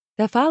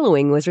The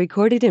following was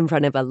recorded in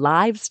front of a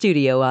live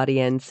studio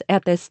audience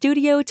at the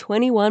Studio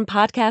 21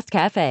 Podcast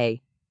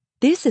Cafe.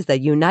 This is the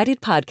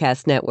United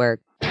Podcast Network.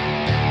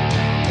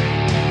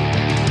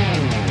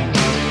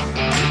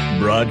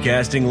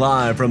 Broadcasting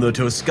live from the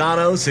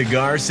Toscano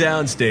Cigar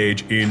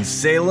Soundstage in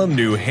Salem,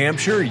 New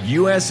Hampshire,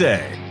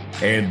 USA.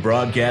 And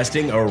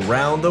broadcasting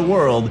around the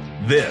world,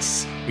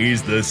 this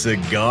is the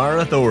Cigar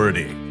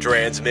Authority.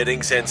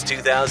 Transmitting since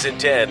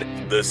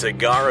 2010, the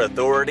Cigar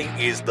Authority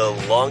is the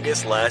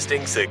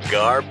longest-lasting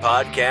cigar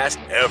podcast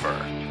ever.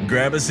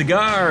 Grab a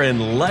cigar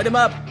and light 'em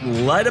up,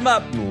 light 'em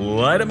up,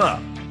 light 'em up.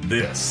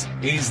 This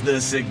is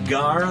the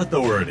Cigar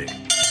Authority.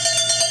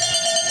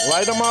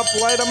 Light them up,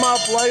 light them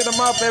up, light them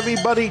up,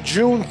 everybody.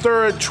 June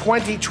 3rd,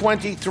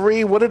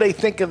 2023. What do they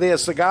think of their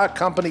cigar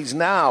companies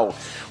now?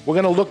 We're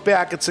going to look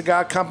back at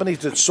cigar companies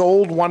that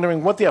sold,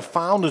 wondering what their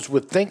founders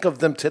would think of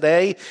them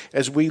today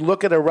as we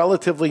look at a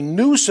relatively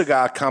new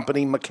cigar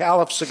company,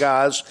 Micallef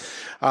Cigars,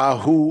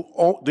 who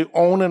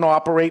own and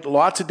operate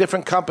lots of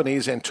different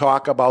companies, and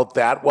talk about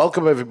that.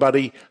 Welcome,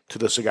 everybody, to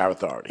the Cigar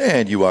Authority.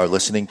 And you are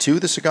listening to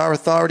the Cigar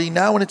Authority,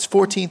 now in its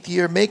 14th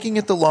year, making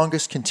it the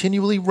longest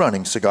continually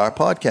running cigar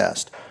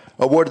podcast.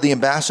 Awarded the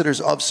Ambassadors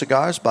of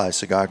Cigars by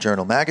Cigar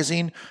Journal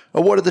magazine.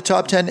 Awarded the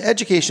Top 10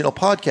 Educational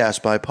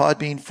Podcast by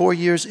Podbean 4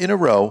 years in a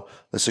row.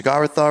 The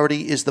Cigar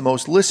Authority is the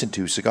most listened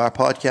to cigar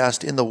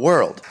podcast in the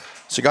world.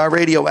 Cigar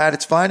radio at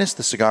its finest.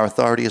 The Cigar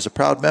Authority is a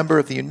proud member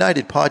of the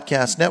United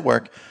Podcast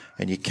Network,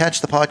 and you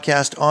catch the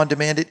podcast on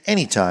demand at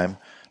any time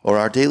or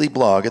our daily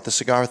blog at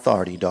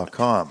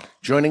thecigarauthority.com.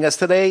 Joining us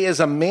today is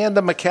Amanda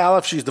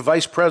Micallef. She's the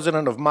Vice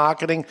President of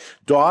Marketing,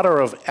 daughter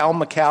of Al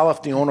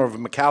Micallef, the owner of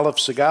Micallef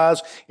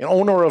Cigars, and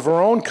owner of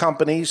her own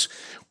companies.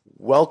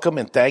 Welcome,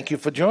 and thank you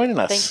for joining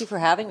us. Thank you for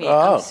having me.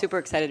 I'm super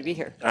excited to be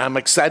here. I'm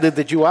excited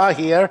that you are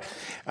here.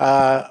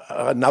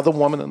 Another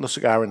woman in the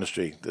cigar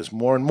industry. There's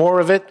more and more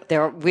of it.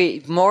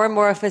 More and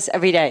more of us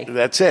every day.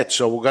 That's it.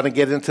 So we're going to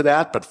get into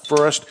that. But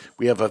first,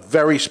 we have a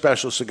very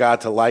special cigar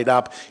to light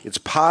up. It's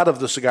part of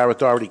the Cigar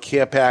Authority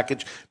care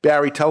package.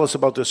 Barry, tell us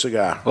about this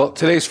cigar. Well,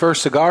 today's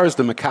first cigar is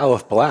the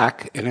Micallef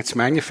Black, and it's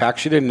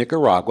manufactured in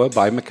Nicaragua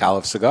by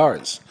Micallef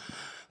Cigars.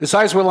 The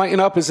size we're lighting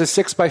up is a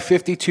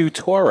 6x52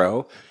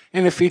 Toro,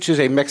 and it features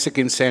a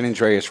Mexican San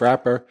Andreas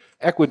wrapper,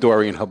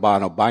 Ecuadorian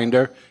Habano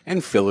binder,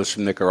 and fillers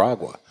from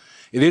Nicaragua.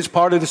 It is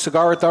part of the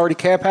Cigar Authority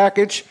care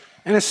package,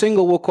 and a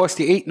single will cost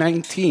you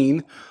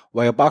 $8.19,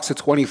 while a box of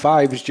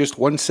 25 is just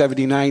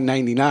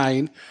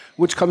 $179.99,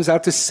 which comes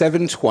out to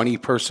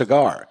 $7.20 per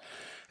cigar.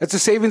 That's a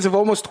savings of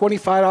almost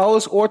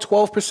 $25 or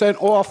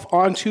 12% off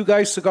on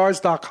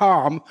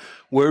twoguyscigars.com,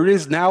 where it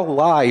is now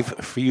live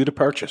for you to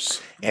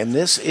purchase. And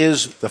this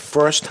is the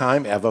first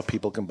time ever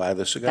people can buy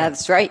this cigar.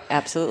 That's right,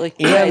 absolutely.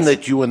 And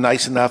that you were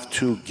nice enough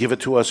to give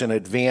it to us in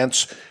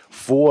advance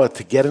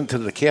to get into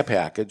the care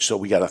package. So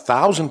we got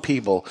 1,000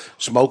 people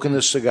smoking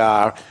this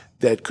cigar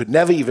that could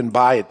never even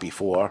buy it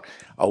before,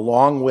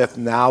 along with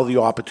now the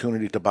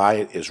opportunity to buy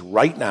it is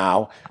right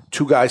now,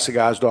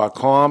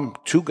 twoguyscigars.com,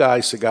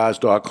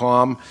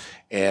 twoguyscigars.com.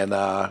 And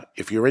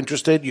if you're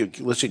interested, you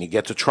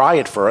get to try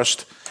it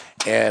first.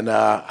 And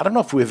I don't know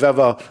if we've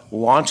ever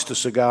launched a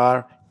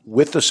cigar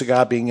with the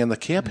cigar being in the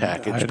care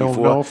package before. I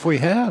don't know if we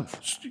have.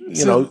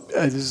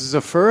 This is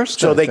a first.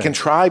 So they can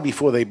try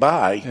before they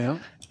buy. Yeah.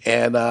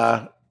 And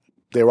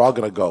they're all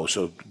going to go.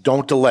 So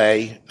don't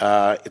delay.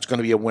 It's going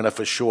to be a winner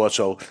for sure.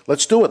 So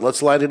let's do it.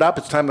 Let's light it up.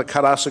 It's time to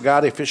cut our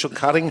cigar. The official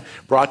cutting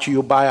brought to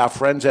you by our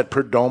friends at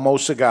Perdomo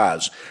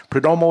Cigars.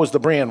 Perdomo is the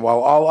brand.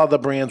 While all other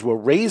brands were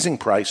raising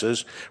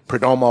prices,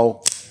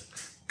 Perdomo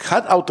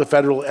cut out the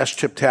federal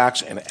S-chip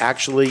tax and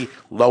actually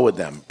lowered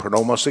them.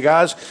 Perdomo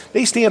Cigars,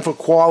 they stand for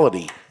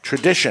quality,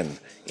 tradition,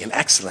 and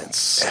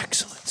excellence.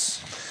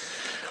 Excellence.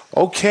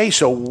 Okay,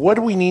 so what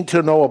do we need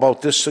to know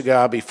about this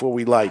cigar before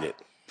we light it?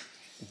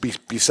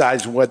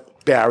 Besides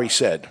what Barry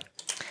said.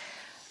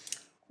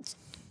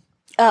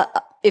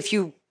 If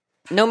you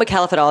know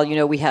Micallef at all, you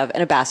know we have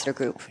an ambassador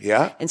group.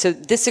 Yeah. And so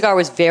this cigar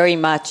was very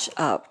much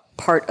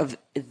part of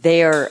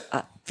their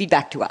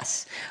feedback to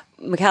us.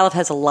 Micallef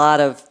has a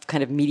lot of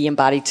kind of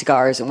medium-bodied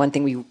cigars, and one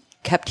thing we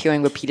kept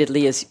hearing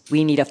repeatedly is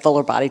we need a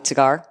fuller-bodied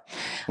cigar.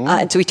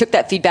 And so we took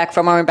that feedback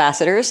from our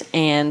ambassadors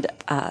and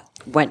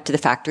went to the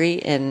factory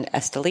in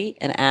Esteli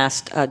and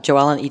asked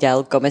Joel and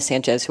Edel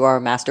Gomez-Sanchez, who are our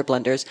master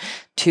blenders,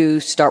 to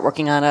start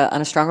working on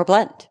a stronger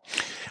blend.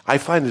 I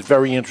find it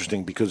very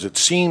interesting because it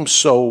seems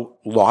so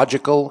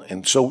logical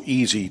and so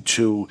easy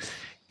to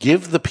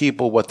give the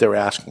people what they're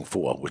asking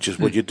for, which is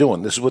what you're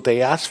doing. This is what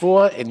they asked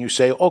for, and you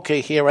say,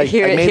 okay, I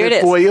made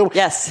it for you.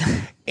 Yes.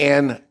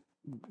 And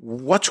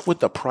what's with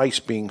the price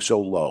being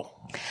so low?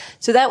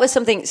 So that was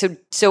something.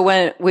 So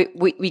when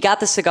we got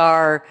the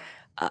cigar,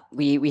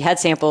 we had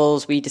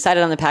samples, we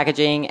decided on the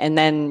packaging, and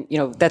then,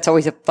 that's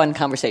always a fun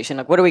conversation.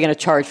 Like, what are we going to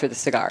charge for the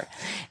cigar?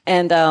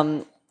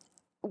 And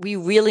we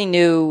really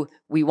knew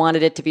we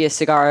wanted it to be a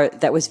cigar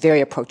that was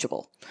very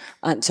approachable.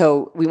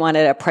 So we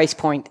wanted a price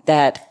point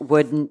that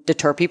wouldn't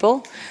deter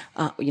people.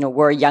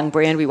 We're a young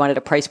brand. We wanted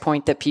a price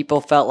point that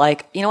people felt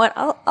like, you know what,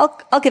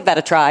 I'll give that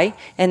a try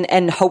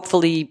and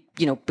hopefully,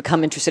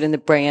 become interested in the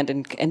brand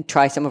and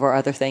try some of our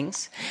other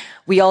things.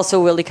 We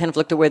also really kind of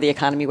looked at where the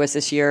economy was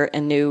this year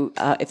and knew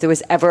if there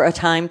was ever a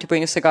time to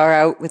bring a cigar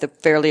out with a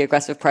fairly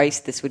aggressive price,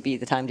 this would be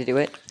the time to do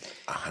it.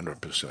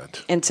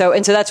 100%. And so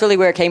that's really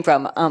where it came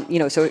from.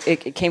 So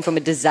it came from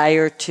a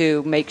desire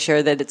to make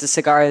sure that it's a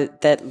cigar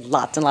that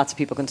lots and lots of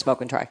people can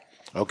smoke and try.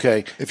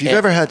 Okay. If you've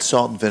ever had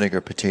salt and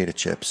vinegar potato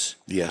chips.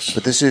 Yes.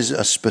 But this is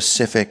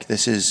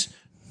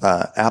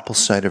apple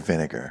cider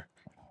vinegar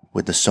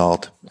with the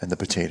salt and the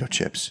potato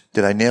chips.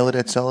 Did I nail it,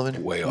 Ed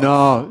Sullivan? Way off.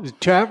 No, the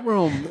chat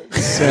room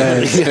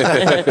says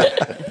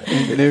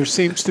there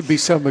seems to be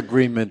some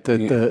agreement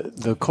that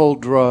the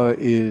cold draw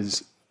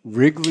is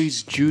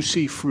Wrigley's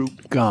Juicy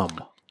Fruit Gum.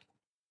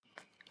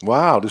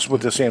 Wow, this is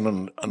what they're saying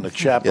on the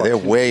chat. Yeah, they're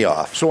way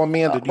off. So,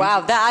 Amanda,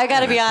 Wow, I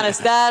got to be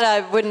honest. That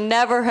I would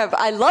never have.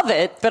 I love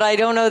it, but I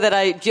don't know that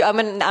I'm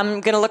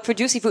going to look for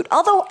juicy fruit.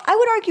 Although I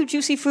would argue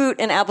juicy fruit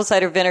and apple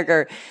cider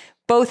vinegar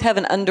both have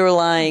an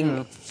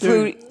underlying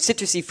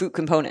citrusy fruit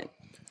component.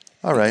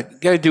 All right. You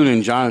got to do it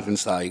in Jonathan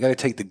style. You got to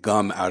take the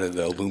gum out of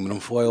the aluminum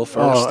foil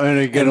first,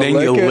 and then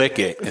you lick lick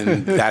it,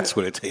 and that's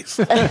what it tastes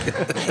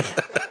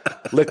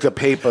like. lick the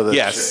paper.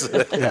 Yes.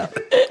 Yeah.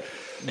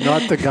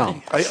 Not the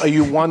gum. Are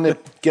you one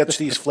that gets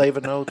these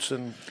flavor notes?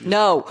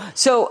 No.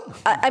 So,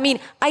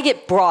 I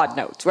get broad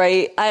notes,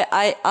 right?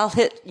 I'll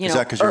hit, Is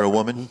that because you're a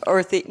woman?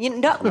 Earthy.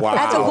 Wow.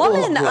 As a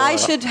woman, I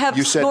should have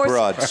You said more.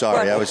 broad.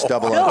 Sorry, I was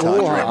double No,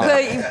 entendre.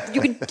 but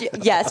you could,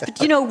 yes,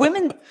 but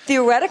women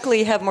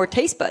theoretically have more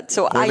taste buds,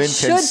 so Women I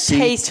should can see,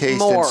 taste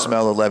more. and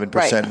smell 11%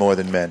 Right. more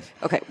than men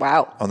Okay,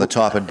 wow. on the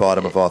top and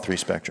bottom of all three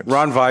spectrums.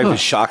 Ron Vibe is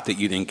shocked that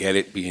you didn't get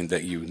it, being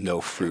that you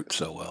know fruit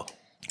so well.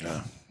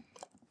 Yeah.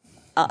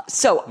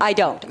 So I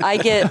don't. I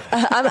get.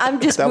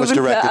 I'm just. That was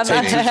moving directed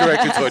to you.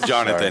 Directed toward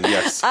Jonathan,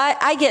 yes.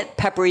 I get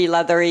peppery,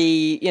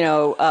 leathery,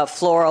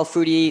 floral,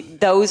 fruity,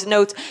 those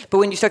notes. But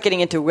when you start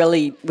getting into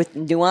really with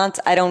nuance,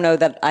 I don't know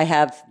that I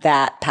have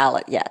that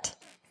palate yet.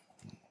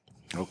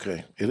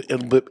 Okay,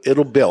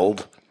 it'll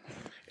build,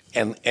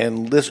 and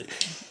this.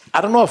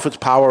 I don't know if it's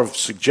power of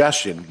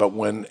suggestion, but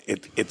when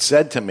it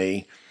said to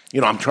me,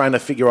 I'm trying to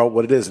figure out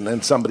what it is, and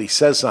then somebody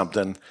says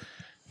something,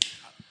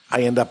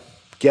 I end up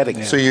getting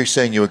it. So you're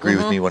saying you agree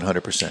with me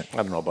 100%. I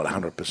don't know about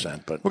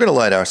 100%, but We're going to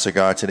light our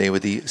cigar today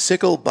with the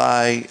Sickle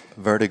by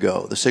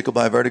Vertigo. The Sickle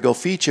by Vertigo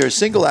features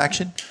single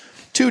action,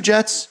 2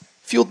 jets,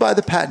 fueled by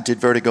the patented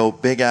Vertigo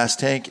big-ass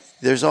tank.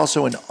 There's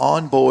also an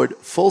onboard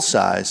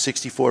full-size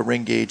 64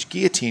 ring gauge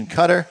guillotine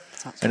cutter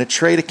and a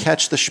tray to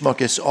catch the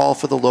schmuckus, all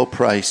for the low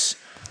price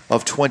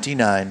of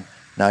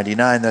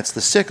 $29.99. That's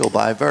the Sickle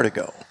by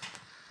Vertigo.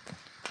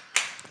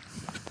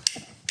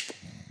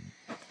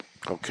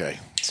 okay.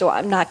 So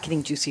I'm not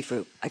getting juicy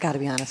fruit. I got to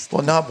be honest.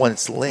 Well, not when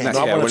it's lit.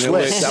 Not when it's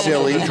lit. That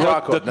Silly. was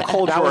Rocco. The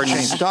culture,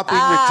 Stop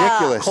being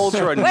ridiculous.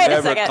 culture Wait a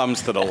never second.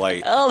 comes to the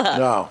light.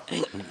 No.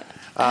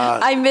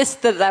 I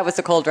missed that was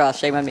a cold draw.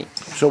 Shame on me.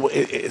 So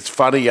it's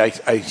funny.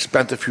 I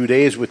spent a few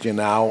days with you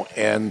now,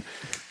 and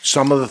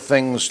some of the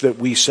things that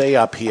we say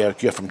up here,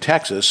 you're from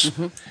Texas,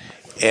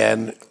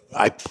 and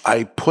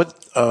I put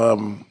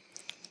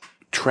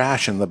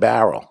trash in the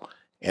barrel,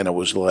 and it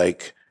was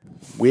like,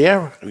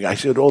 where? I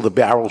said, the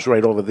barrel's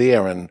right over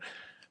there, and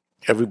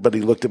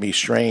everybody looked at me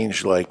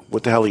strange, like,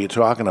 what the hell are you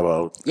talking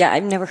about? Yeah,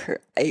 I've never heard.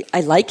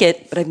 I like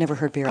it, but I've never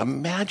heard barrel.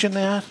 Imagine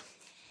that.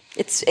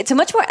 It's a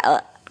much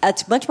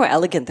more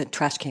elegant than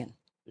trash can.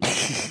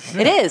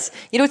 It is.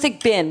 It's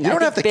like bin. You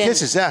don't have to kiss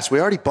his ass. We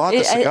already bought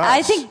the cigars.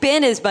 I think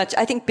bin is much.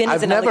 I think bin is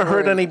I've an never elegant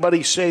heard word.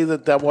 anybody say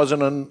that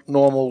wasn't a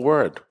normal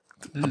word.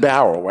 A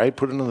barrel, right?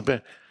 Put it in the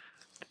bin.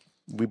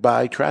 We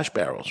buy trash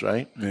barrels,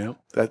 right? Yeah.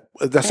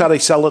 That's how they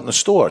sell it in the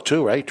store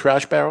too, right?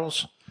 Trash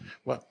barrels.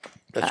 Well,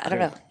 that's I don't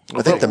know.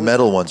 I think the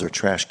metal ones are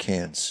trash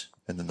cans,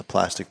 and then the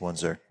plastic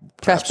ones are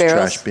Trash perhaps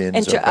barrels. trash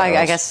bins. And or I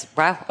barrels. guess.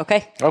 Wow.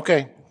 Okay.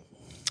 Okay.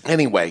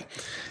 Anyway,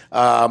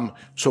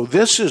 so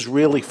this is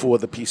really for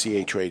the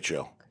PCA trade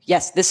show.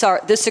 Yes. This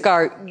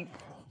cigar.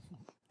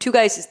 Two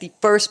Guys is the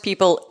first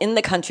people in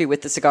the country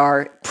with the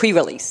cigar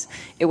pre-release.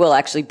 It will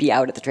actually be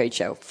out at the trade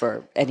show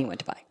for anyone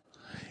to buy.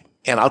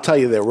 And I'll tell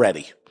you, they're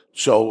ready.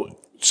 So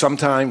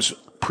sometimes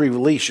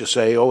pre-release, you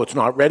say, it's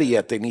not ready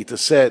yet. They need to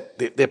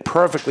sit. They're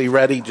perfectly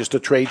ready. Just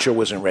the trade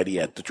show isn't ready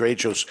yet. The trade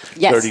show's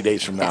 30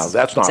 days from now. Yes,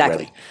 That's not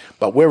exactly. ready.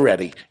 But we're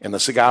ready. And the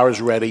cigar is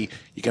ready.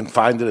 You can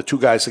find it at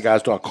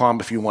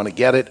twoguyscigars.com if you want to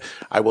get it.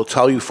 I will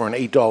tell you, for an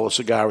 $8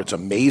 cigar, it's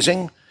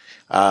amazing.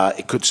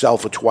 It could sell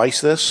for twice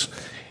this.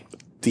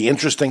 The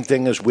interesting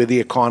thing is where the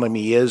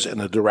economy is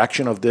and the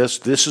direction of this.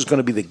 This is going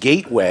to be the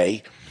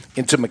gateway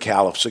into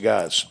Micallef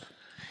cigars.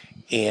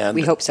 And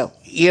We hope so.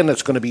 And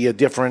it's going to be a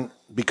different,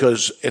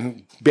 because,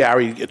 and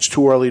Barry, it's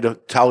too early to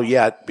tell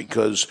yet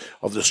because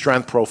of the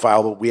strength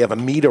profile, but we have a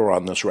meter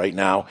on this right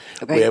now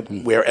Okay.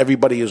 where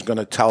everybody is going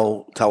to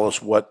tell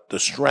us what the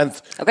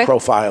strength Okay.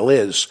 profile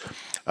is.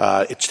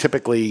 It's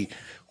typically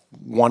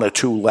one or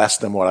two less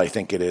than what I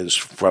think it is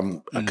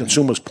from a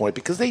consumer's point,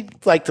 because they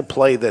like to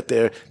play that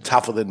they're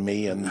tougher than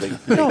me, and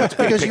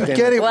because you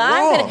get it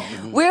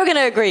wrong. We're going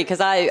to agree,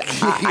 because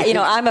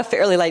I'm a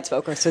fairly light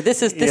smoker, so this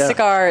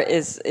cigar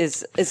is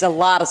a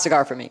lot of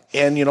cigar for me.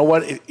 And you know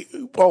what?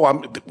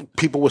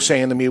 People were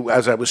saying to me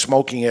as I was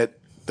smoking it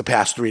the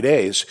past 3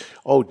 days,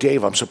 "Oh,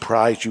 Dave, I'm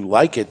surprised you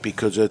like it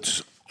because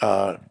it's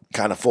kind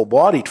of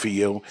full-bodied for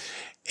you."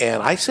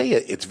 And I say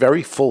it's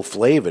very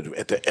full-flavored,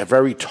 at the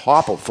very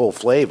top of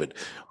full-flavored,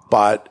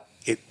 but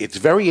it's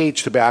very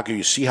aged tobacco.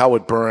 You see how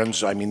it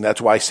burns. I mean,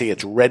 that's why I say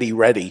it's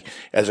ready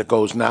as it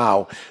goes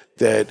now,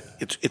 that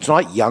it's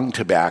not young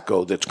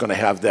tobacco that's going to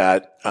have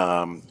that.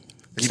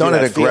 It's not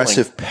an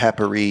aggressive,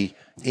 peppery,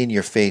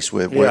 in-your-face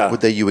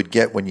that you would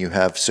get when you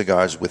have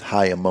cigars with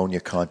high ammonia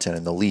content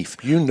in the leaf.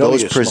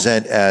 Those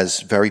present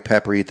as very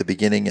peppery at the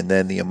beginning, and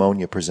then the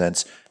ammonia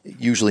presents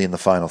usually in the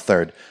final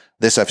third.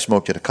 This, I've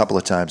smoked it a couple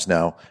of times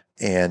now,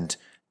 and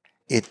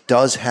it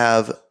does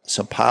have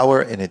some power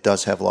and it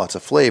does have lots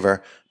of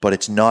flavor, but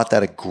it's not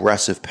that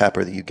aggressive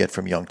pepper that you get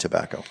from young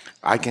tobacco.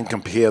 I can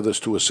compare this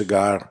to a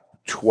cigar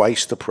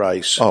twice the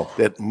price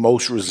that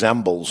most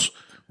resembles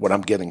what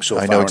I'm getting so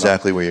far. I know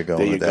exactly where you're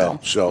going with that. There you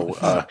go.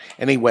 So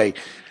anyway,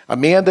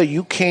 Amanda,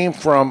 you came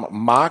from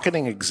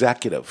marketing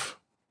executive.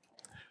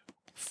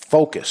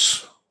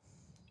 Focus.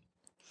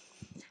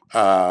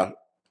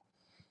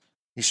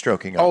 He's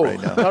stroking up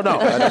right now. No.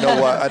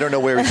 I don't know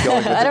where he's going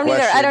with the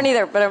question. I don't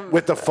either. But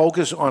with the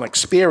focus on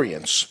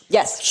experience.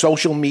 Yes.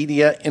 Social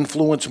media,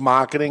 influence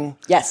marketing.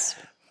 Yes.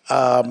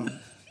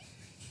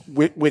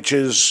 Which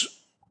is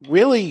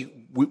really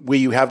where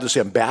you have this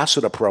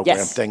ambassador program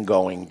thing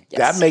going. Yes.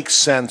 That makes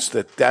sense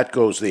that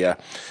goes there.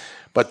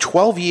 But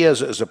 12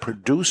 years as a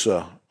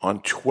producer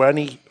on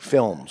 20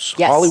 films,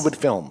 Hollywood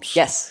films.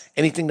 Yes.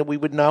 Anything that we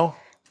would know?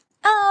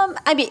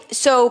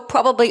 So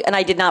probably, and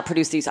I did not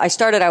produce these. I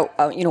started out,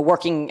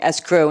 working as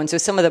crew, and so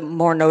some of the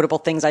more notable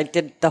things, I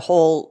did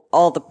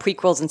all the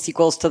prequels and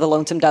sequels to the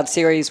Lonesome Dove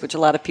series, which a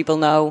lot of people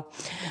know.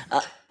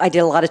 I did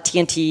a lot of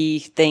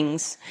TNT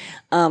things.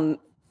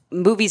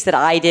 Movies that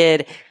I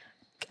did,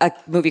 a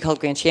movie called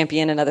Grand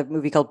Champion, another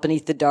movie called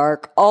Beneath the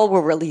Dark, all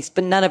were released,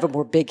 but none of them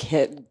were big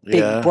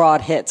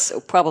broad hits. So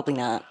probably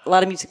not. A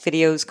lot of music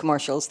videos,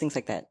 commercials, things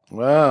like that.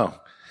 Wow.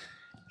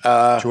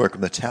 Did you work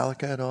with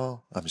Metallica at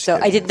all?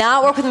 I did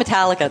not work with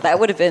Metallica. That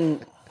would have been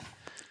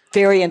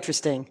very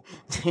interesting.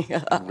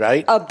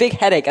 Right? A big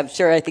headache, I'm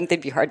sure. I think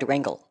they'd be hard to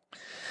wrangle.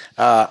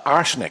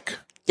 Arsenic.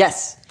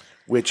 Yes.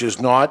 Which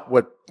is not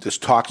what this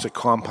toxic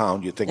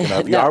compound you're thinking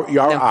of. No.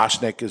 Your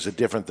arsenic is a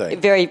different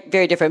thing. Very,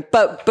 very different.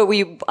 But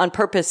we, on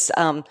purpose,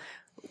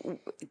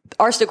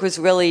 arsenic was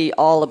really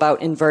all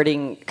about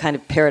inverting kind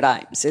of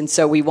paradigms. And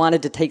so we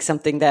wanted to take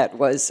something that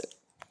was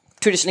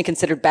traditionally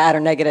considered bad or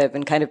negative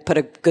and kind of put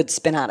a good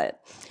spin on it.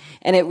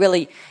 And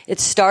it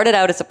started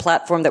out as a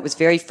platform that was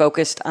very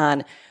focused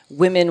on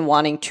women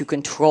wanting to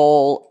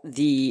control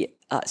the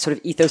sort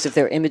of ethos of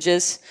their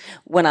images.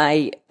 When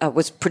I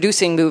was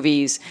producing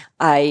movies,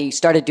 I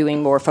started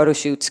doing more photo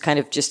shoots kind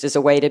of just as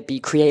a way to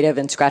be creative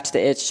and scratch the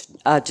itch,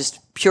 just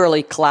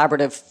purely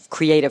collaborative,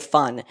 creative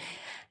fun.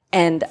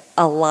 And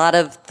a lot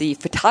of the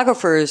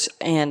photographers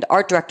and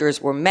art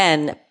directors were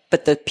men,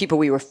 but the people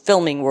we were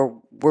filming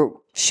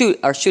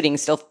shooting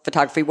still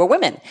photography were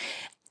women.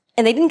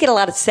 And they didn't get a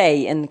lot of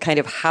say in kind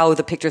of how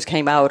the pictures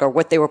came out or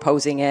what they were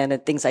posing in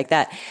and things like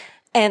that.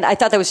 And I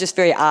thought that was just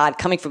very odd,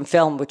 coming from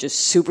film, which is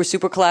super,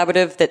 super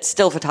collaborative, that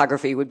still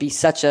photography would be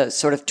such a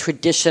sort of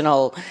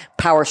traditional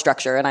power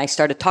structure. And I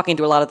started talking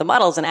to a lot of the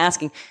models and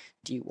asking,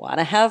 do you want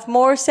to have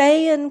more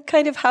say in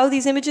kind of how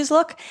these images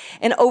look?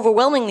 And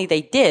overwhelmingly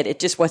they did. It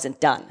just wasn't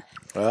done.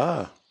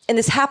 And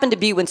this happened to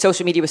be when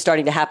social media was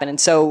starting to happen. And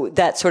so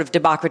that sort of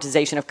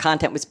democratization of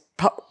content was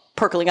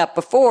percolating up.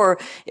 Before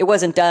it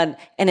wasn't done.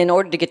 And in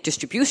order to get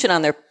distribution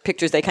on their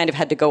pictures, they kind of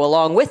had to go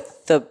along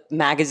with the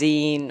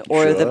magazine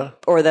or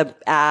the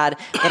ad.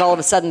 But all of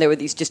a sudden there were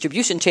these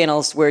distribution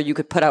channels where you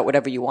could put out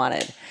whatever you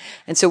wanted.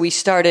 And so we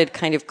started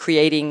kind of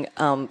creating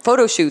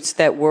photo shoots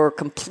that were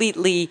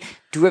completely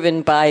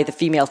driven by the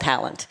female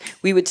talent.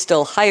 We would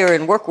still hire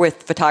and work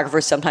with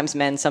photographers, sometimes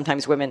men,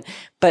 sometimes women,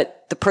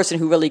 but the person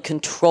who really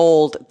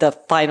controlled the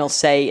final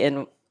say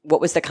in what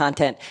was the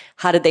content,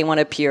 how did they want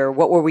to appear,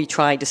 what were we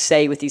trying to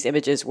say with these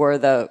images were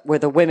the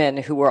women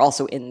who were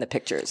also in the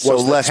pictures. So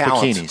less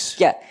bikinis.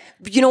 Yeah.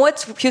 But you know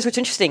what? Here's what's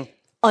interesting.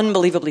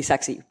 Unbelievably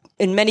sexy.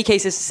 In many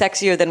cases,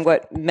 sexier than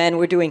what men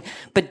were doing,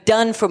 but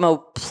done from a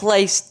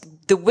place.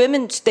 The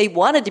women, they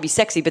wanted to be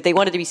sexy, but they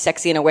wanted to be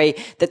sexy in a way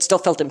that still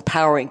felt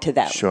empowering to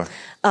them. Sure.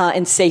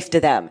 And safe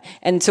to them.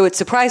 And so it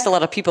surprised a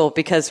lot of people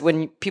because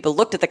when people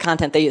looked at the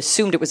content, they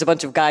assumed it was a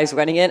bunch of guys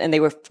running it, and they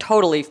were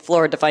totally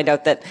floored to find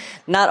out that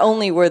not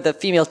only were the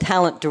female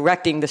talent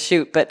directing the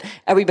shoot, but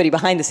everybody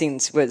behind the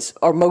scenes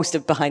most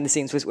of behind the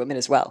scenes was women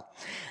as well.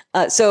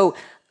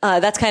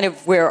 That's kind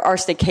of where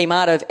Arsenic came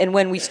out of. And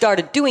when we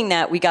started doing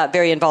that, we got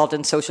very involved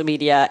in social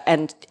media,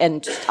 and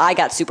I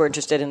got super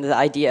interested in the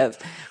idea of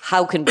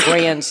how can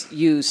brands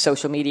use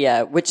social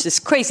media, which is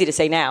crazy to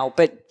say now,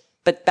 but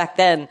back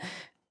then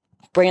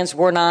Brands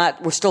were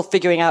still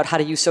figuring out how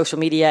to use social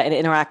media and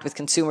interact with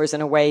consumers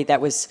in a way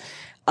that was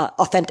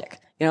authentic.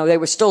 They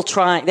were still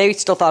they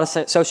still thought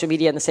of social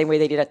media in the same way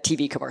they did a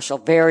TV commercial.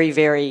 Very,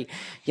 very,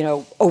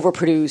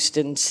 overproduced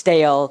and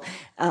stale.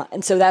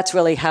 And so that's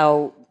really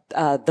how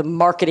the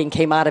marketing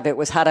came out of it,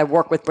 was how to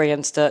work with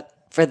brands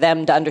for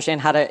them to understand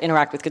how to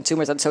interact with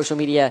consumers on social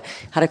media,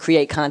 how to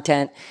create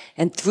content.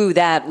 And through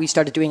that, we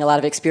started doing a lot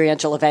of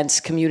experiential events,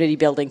 community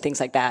building,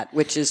 things like that,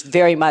 which is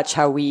very much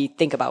how we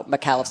think about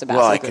Micallef's Ambassador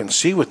Well, I Group. can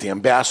see with the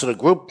Ambassador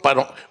Group,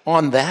 but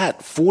on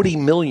that, 40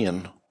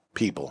 million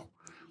people,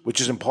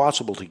 which is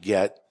impossible to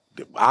get.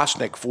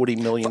 Arsenic, 40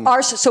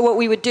 million. So what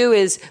we would do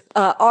is,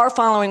 our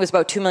following was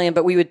about 2 million,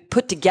 but we would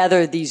put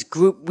together these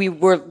we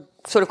were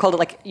sort of called it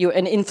like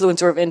an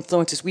influencer of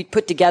influencers. We'd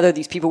put together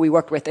these people we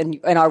worked with, and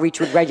our reach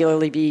would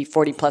regularly be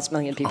 40 plus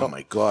million people. Oh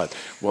my God.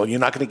 Well,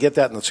 you're not going to get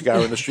that in the cigar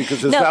industry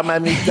because there's not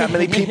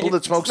many people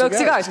that smoke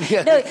cigars.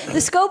 Yeah. No,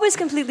 the scope is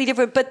completely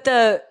different, but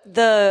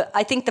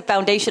I think the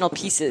foundational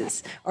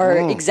pieces are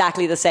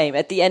exactly the same.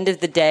 At the end of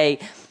the day,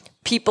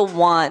 people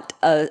want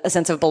a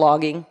sense of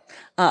belonging.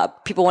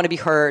 People want to be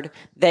heard.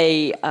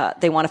 They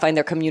want to find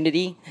their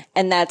community,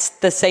 and that's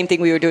the same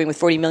thing we were doing with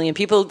 40 million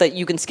people that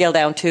you can scale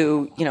down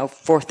to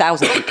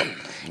 4,000 people,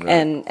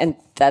 right. and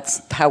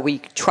that's how we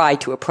try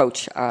to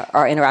approach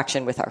our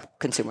interaction with our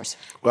consumers.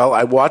 Well,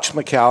 I watched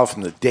Micallef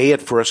from the day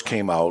it first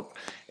came out.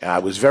 I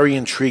was very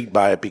intrigued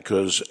by it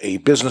because a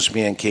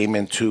businessman came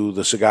into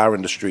the cigar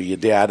industry. Your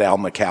dad, Al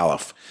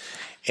Micallef.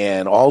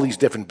 And all these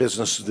different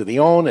businesses that he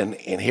owned, and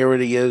here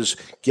he is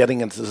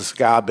getting into the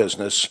cigar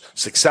business,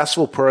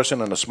 successful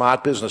person and a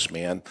smart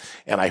businessman.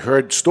 And I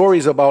heard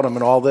stories about him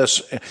and all this.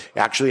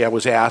 Actually, I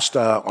was asked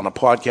on a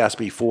podcast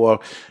before,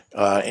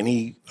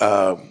 any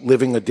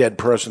living or dead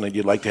person that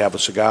you'd like to have a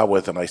cigar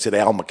with, and I said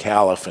Al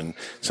Micallef, and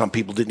some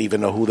people didn't even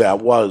know who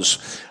that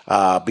was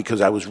because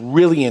I was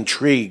really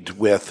intrigued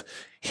with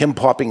him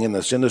popping in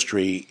this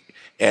industry.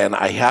 And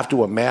I have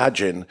to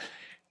imagine,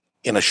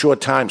 in a short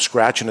time,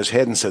 scratching his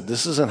head and said,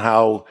 this isn't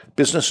how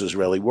businesses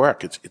really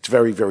work. It's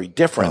very, very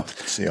different. Oh,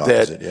 it's the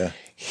opposite, yeah.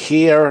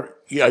 Here,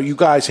 you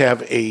guys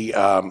have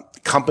a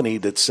company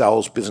that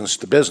sells business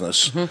to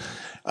business.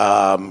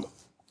 Mm-hmm.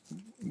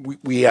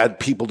 We had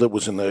people that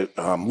was in the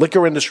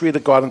liquor industry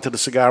that got into the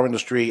cigar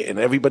industry, and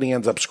everybody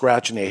ends up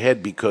scratching their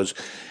head because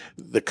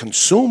the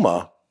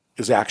consumer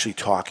is actually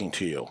talking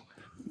to you.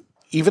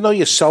 Even though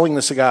you're selling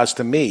the cigars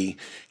to me,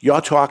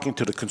 you're talking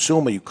to the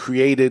consumer. You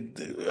created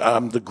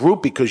the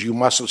group because you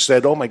must have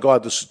said, oh, my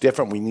God, this is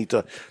different. We need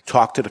to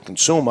talk to the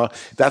consumer.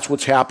 That's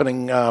what's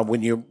happening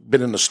when you've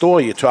been in the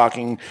store. You're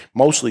talking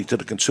mostly to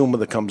the consumer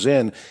that comes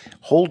in.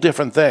 Whole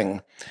different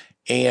thing.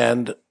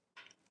 And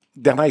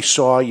then I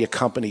saw your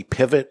company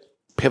pivot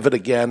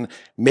again,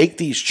 make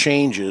these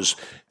changes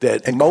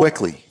that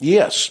quickly.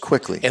 Yes.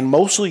 Quickly. And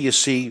mostly you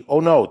see, oh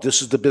no,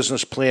 this is the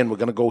business plan. We're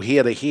going to go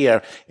here to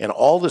here, and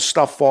all this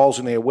stuff falls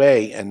in their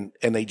way, and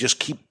they just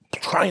keep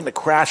trying to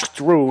crash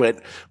through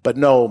it. But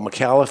no,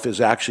 Micallef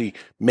is actually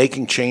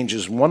making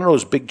changes. One of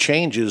those big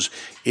changes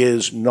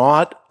is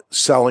not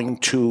selling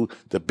to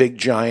the big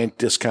giant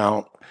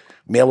discount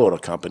mail order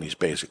companies,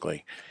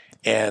 basically.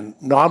 And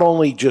not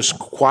only just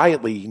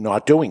quietly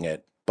not doing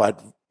it, but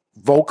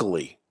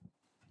vocally.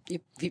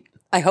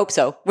 I hope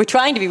so. We're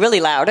trying to be really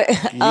loud.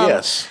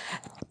 Yes.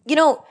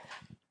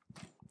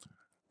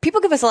 People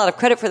give us a lot of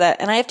credit for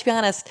that, and I have to be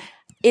honest,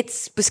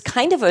 it was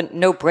kind of a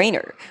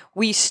no-brainer.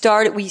 We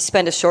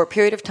spent a short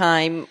period of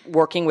time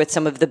working with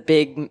some of the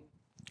big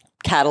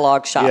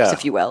catalog shops,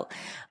 if you will.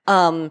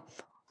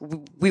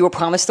 We were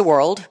promised the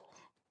world.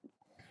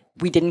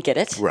 We didn't get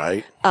it.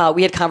 Right.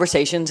 We had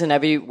conversations,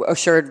 and we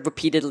assured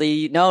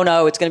repeatedly,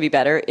 no, it's going to be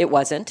better. It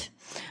wasn't.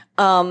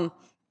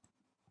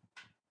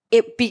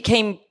 It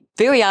became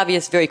very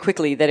obvious very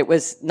quickly that it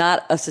was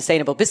not a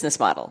sustainable business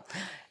model.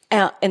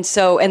 At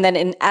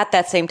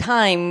that same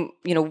time,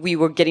 we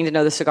were getting to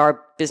know the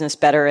cigar business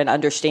better and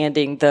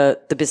understanding the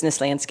business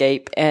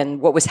landscape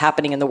and what was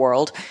happening in the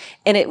world.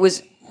 And it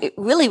was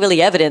really,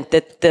 really evident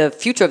that the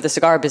future of the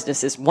cigar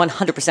business is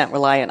 100%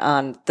 reliant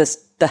on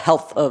the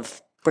health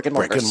of brick and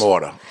mortar. Brick and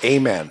mortar.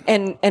 Amen.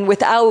 And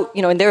without,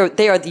 and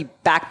they are the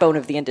backbone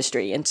of the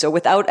industry. And so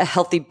without a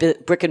healthy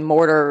brick and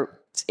mortar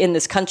in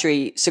this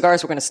country,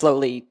 cigars were going to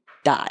slowly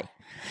die.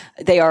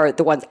 They are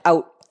the ones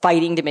out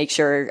fighting to make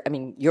sure,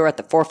 you're at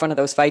the forefront of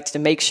those fights to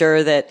make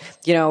sure that,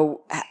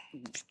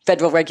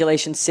 federal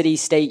regulations, city,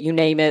 state, you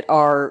name it,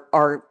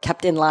 are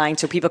kept in line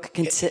so people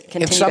can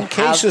continue. In some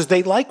cases,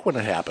 they like when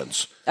it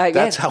happens.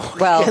 That's how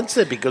against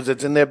it, because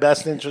it's in their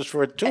best interest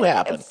for it to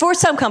happen. For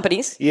some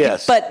companies.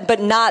 Yes.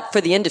 But not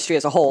for the industry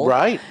as a whole.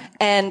 Right.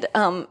 And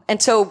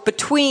so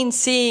between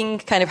seeing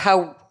kind of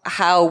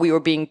how we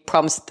were being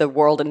promised the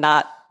world and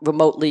not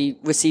remotely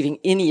receiving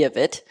any of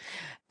it,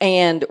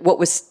 and what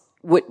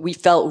we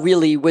felt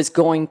really was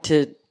going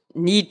to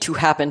need to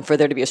happen for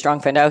there to be a strong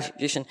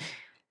foundation,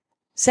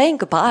 saying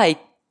goodbye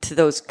to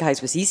those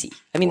guys was easy.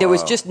 There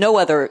was just no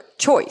other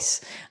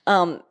choice.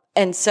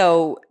 And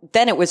so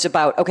then it was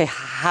about, okay,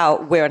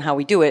 where and how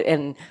we do it.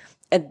 And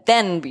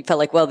then we felt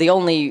like, well, the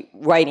only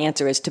right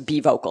answer is to be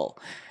vocal.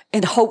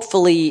 And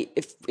hopefully,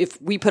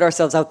 if we put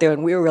ourselves out there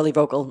and we're really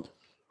vocal,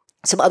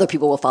 some other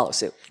people will follow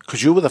suit.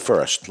 Because you were the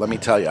first, let me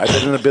tell you. I've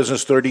been in the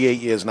business 38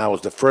 years now. It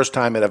was the first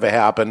time it ever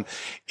happened.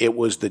 It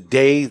was the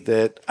day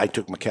that I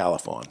took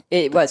Micallef on.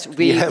 It was.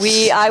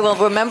 Yes. I will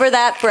remember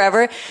that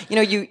forever.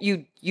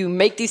 You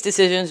make these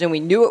decisions, and we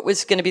knew it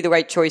was going to be the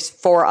right choice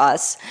for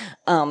us.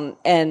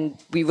 And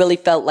we really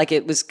felt like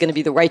it was going to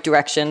be the right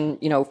direction,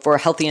 for a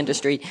healthy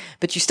industry,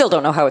 but you still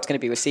don't know how it's going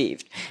to be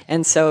received.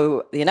 And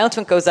so the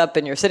announcement goes up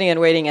and you're sitting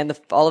and waiting, and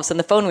all of a sudden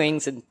the phone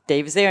rings and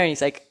Dave is there and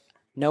he's like,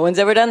 no one's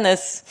ever done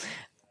this.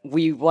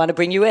 We want to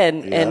bring you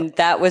in. Yeah. And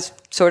that was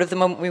sort of the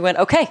moment we went,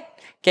 okay,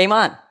 game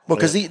on. Well,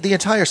 because the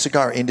entire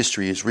cigar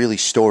industry is really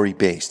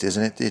story-based,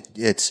 isn't it?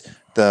 It's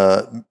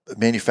the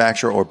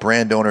manufacturer or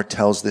brand owner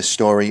tells this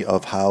story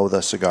of how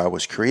the cigar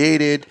was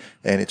created,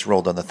 and it's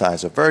rolled on the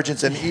thighs of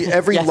virgins, and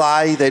every Yes.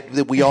 lie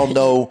that we all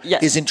know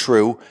Yes. isn't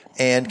true,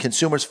 and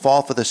consumers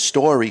fall for the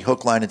story,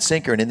 hook, line, and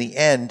sinker, and in the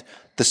end,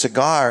 the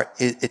cigar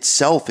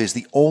itself is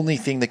the only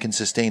thing that can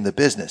sustain the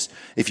business.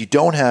 If you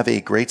don't have a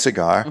great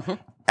cigar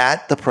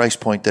at the price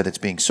point that it's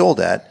being sold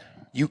at,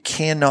 you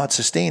cannot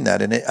sustain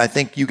that. And I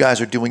think you guys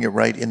are doing it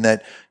right in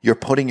that you're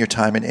putting your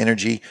time and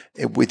energy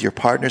with your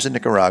partners in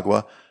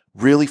Nicaragua,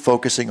 really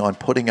focusing on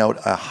putting out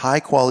a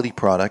high quality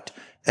product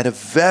at a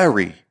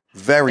very,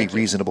 very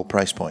reasonable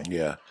price point.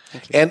 Yeah.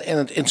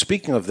 And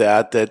speaking of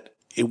that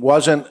it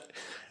wasn't,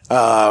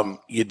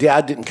 your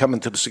dad didn't come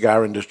into the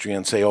cigar industry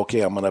and say,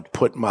 okay, I'm going to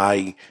put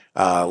my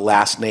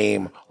last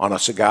name on a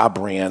cigar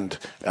brand,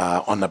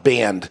 on the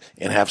band,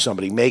 and have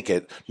somebody make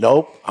it.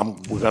 Nope,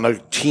 we're going to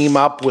team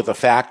up with a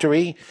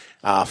factory,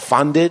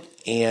 fund it,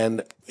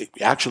 and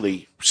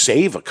actually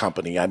save a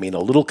company. I mean, a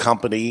little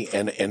company,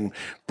 and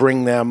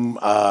bring them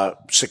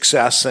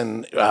success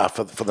and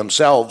for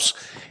themselves,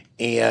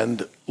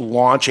 and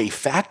launch a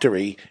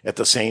factory at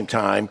the same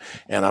time.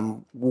 And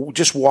I'm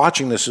just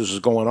watching this as it's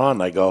going on,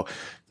 and I go,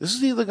 this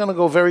is either going to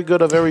go very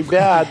good or very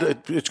bad.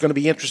 It's going to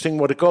be interesting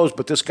what it goes,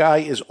 but this guy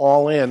is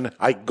all in.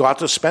 I got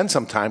to spend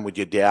some time with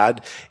your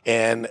dad,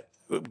 and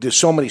there's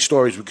so many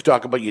stories. We could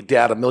talk about your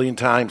dad a million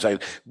times.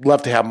 I'd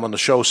love to have him on the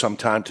show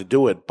sometime to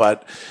do it,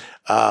 but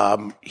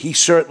he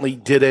certainly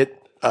did it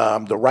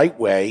the right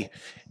way,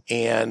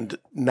 and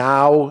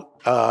now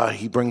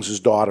he brings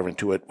his daughter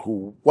into it,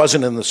 who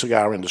wasn't in the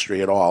cigar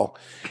industry at all,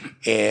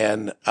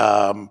 and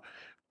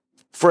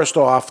first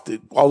off,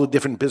 all the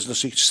different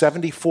businesses. He's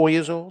 74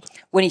 years old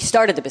When he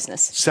started the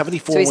business.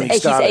 74 So when he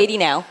started. he's 80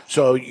 now.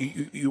 So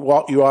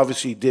you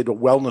obviously did a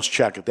wellness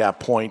check at that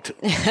point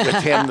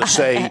with him to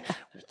say,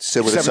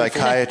 Sit with a 74.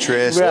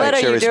 psychiatrist, What make are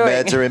sure you his doing?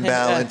 meds are in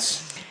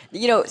balance.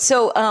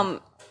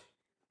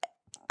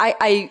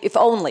 I if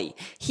only.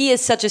 He is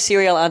such a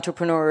serial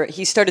entrepreneur.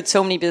 He started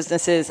so many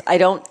businesses. I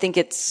don't think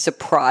it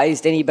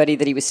surprised anybody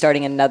that he was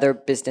starting another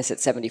business at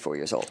 74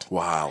 years old.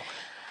 wow.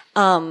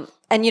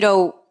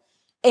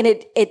 And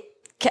it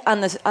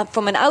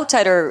from an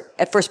outsider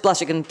at first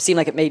blush, it can seem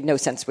like it made no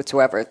sense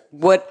whatsoever.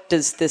 What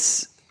does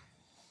this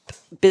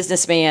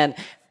businessman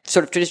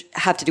sort of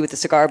have to do with the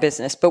cigar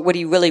business? But what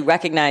he really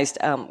recognized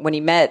when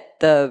he met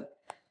the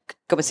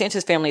Gomez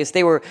Sanchez family is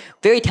they were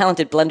very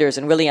talented blenders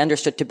and really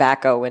understood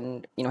tobacco,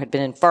 and had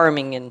been in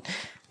farming, and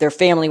their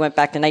family went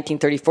back to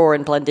 1934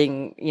 and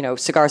blending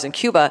cigars in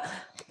Cuba,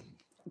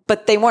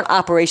 but they weren't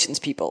operations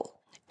people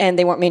and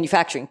they weren't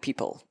manufacturing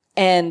people.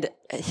 And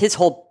his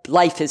whole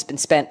life has been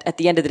spent, at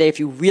the end of the day, if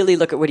you really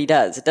look at what he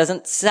does, it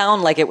doesn't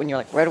sound like it when you're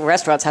like, what do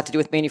restaurants have to do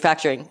with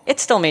manufacturing?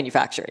 It's still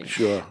manufacturing.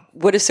 Sure.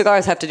 What do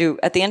cigars have to do?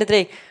 At the end of the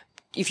day,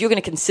 if you're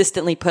going to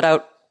consistently put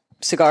out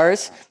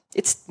cigars,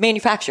 it's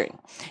manufacturing.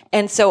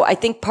 And so I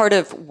think part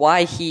of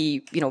why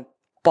he,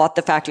 bought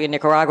the factory in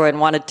Nicaragua and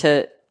wanted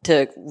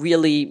to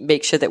really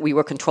make sure that we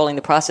were controlling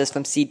the process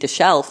from seed to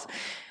shelf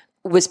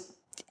was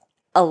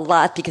a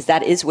lot, because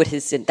that's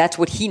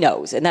what he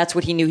knows, and that's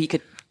what he knew he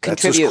could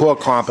contribute. That's his core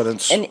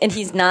competence. And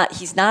he's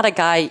not a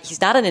guy,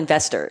 he's not an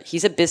investor.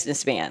 He's a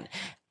businessman.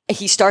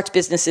 He starts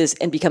businesses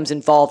and becomes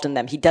involved in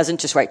them. He doesn't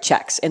just write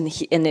checks. And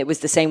it was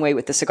the same way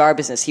with the cigar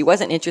business. He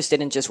wasn't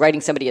interested in just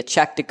writing somebody a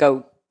check to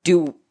go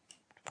do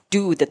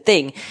the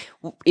thing.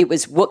 It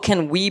was, what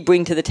can we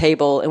bring to the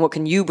table, and what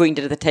can you bring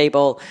to the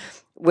table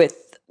with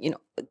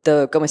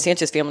the Gomez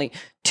Sanchez family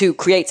to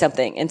create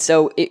something. And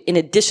so in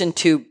addition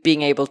to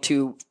being able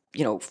to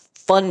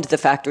fund the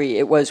factory,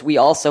 it was, we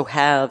also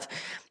have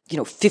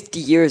 50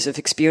 years of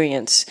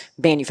experience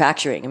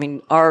manufacturing. I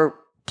mean, our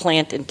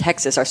plant in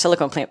Texas, our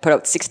silicone plant, put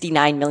out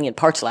 69 million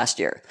parts last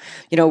year.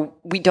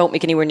 We don't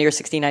make anywhere near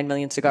 69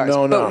 million cigars,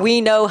 but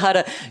we know how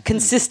to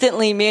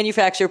consistently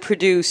manufacture,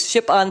 produce,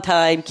 ship on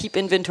time, keep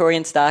inventory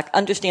in stock,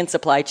 understand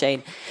supply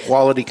chain.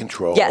 Quality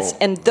control. Yes,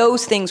 and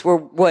those things were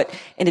what,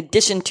 in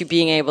addition to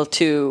being able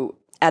to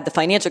add the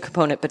financial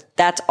component, but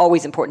that's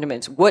always important to me,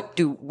 is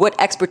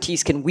what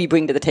expertise can we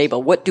bring to the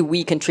table? What do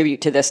we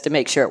contribute to this to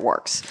make sure it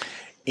works?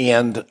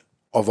 And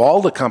of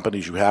all the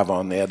companies you have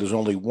on there's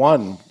only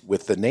one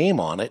with the name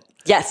on it.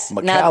 Yes.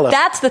 Micallef. Now,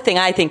 that's the thing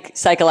I think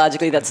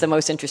psychologically that's the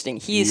most interesting.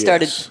 He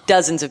started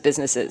dozens of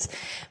businesses,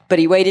 but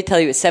he waited till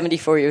he was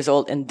 74 years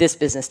old in this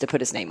business to put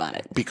his name on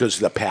it. Because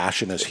the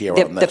passion is here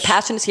on this. The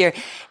passion is here.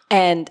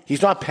 And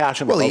he's not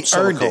passionate about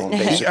silicone.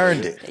 He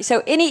earned it.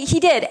 So he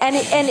did.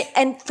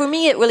 And for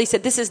me, it really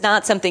said this is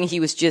not something he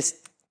was just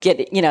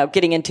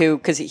getting into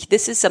because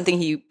this is something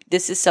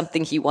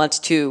he wants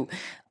to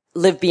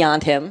live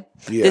beyond him.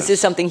 Yes. This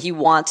is something he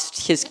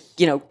wants his,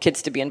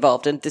 kids to be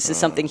involved in. This is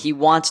something he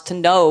wants to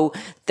know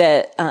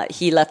that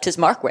he left his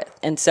mark with.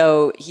 And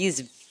so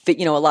he's,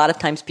 a lot of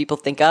times people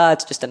think,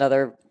 it's just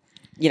another,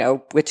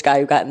 rich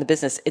guy who got in the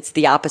business. It's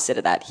the opposite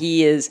of that.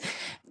 He is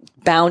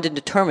bound and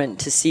determined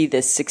to see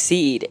this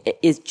succeed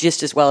is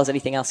just as well as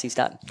anything else he's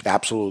done.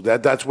 Absolutely.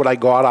 That's what I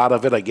got out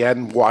of it.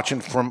 Again,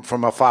 watching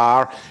from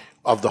afar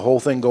of the whole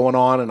thing going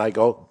on. And I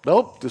go,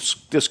 nope,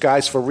 this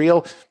guy's for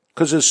real.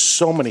 Because there's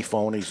so many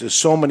phonies. There's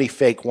so many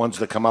fake ones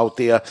that come out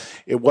there.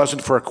 It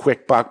wasn't for a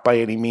quick buck by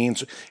any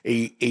means.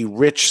 A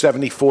rich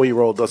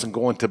 74-year-old doesn't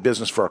go into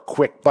business for a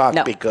quick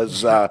buck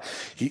because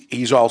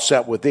he's all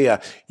set with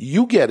there.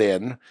 You get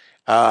in,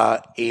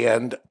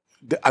 and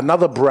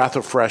another breath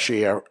of fresh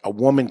air, a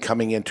woman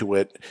coming into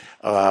it,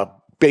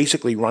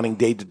 basically running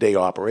day-to-day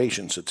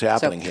operations. It's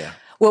happening here.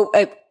 Well,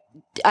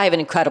 I have an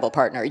incredible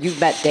partner. You've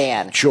met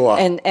Dan. Sure.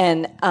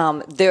 And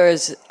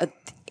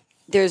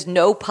there's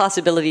no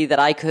possibility that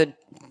I could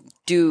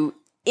do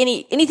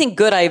anything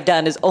good I've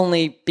done is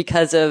only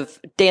because of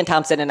Dan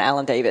Thompson and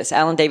Alan Davis.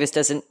 Alan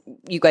Davis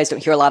you guys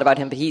don't hear a lot about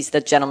him, but he's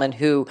the gentleman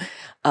who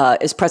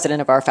is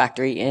president of our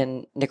factory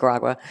in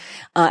Nicaragua.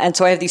 And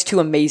so I have these two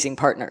amazing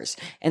partners.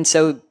 And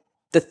so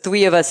the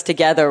three of us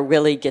together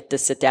really get to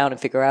sit down and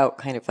figure out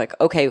kind of like,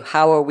 okay,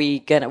 how are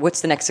we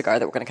what's the next cigar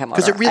that we're going to come out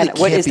with? Because it really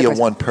can't be a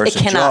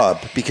one-person job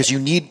because you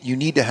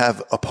need to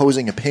have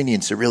opposing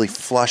opinions to really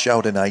flush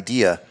out an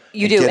idea.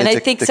 You do. And I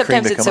think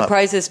sometimes it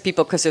surprises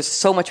people because there's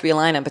so much we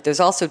align on, but there's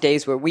also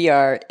days where we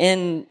are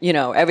in,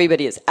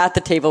 everybody is at the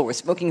table, we're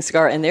smoking a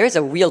cigar, and there is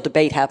a real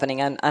debate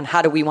happening on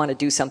how do we want to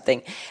do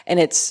something. And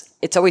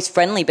it's always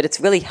friendly, but it's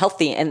really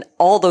healthy. And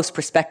all those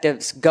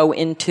perspectives go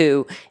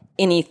into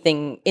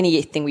anything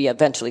we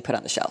eventually put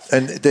on the shelf.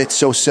 And it's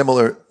so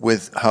similar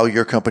with how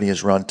your company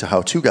is run to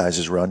how Two Guys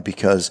is run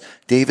because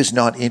Dave is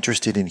not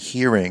interested in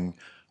hearing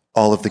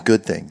all of the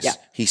good things. Yeah.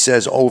 He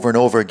says over and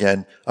over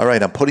again, all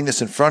right, I'm putting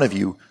this in front of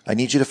you. I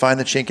need you to find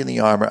the chink in the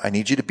armor. I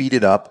need you to beat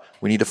it up.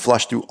 We need to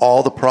flush through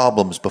all the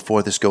problems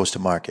before this goes to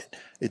market.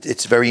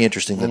 It's very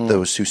interesting that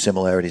those two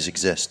similarities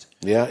exist.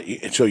 Yeah.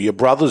 So your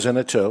brother's in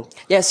it too.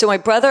 Yeah. So my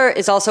brother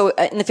is also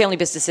in the family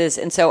businesses.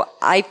 And so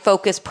I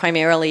focus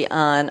primarily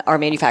on our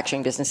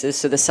manufacturing businesses.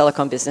 So the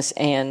silicone business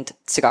and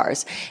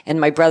cigars. And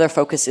my brother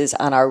focuses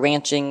on our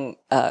ranching,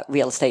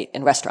 real estate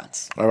and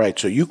restaurants. All right.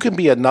 So you can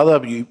be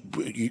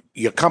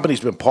your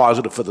company's been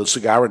positive for the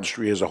cigar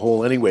industry as a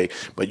whole anyway,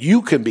 but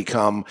you can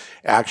become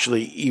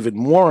actually even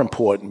more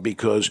important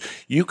because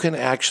you can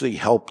actually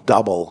help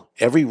double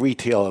every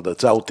retailer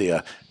that's out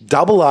there,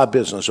 double our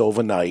business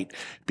overnight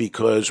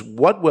because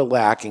what we're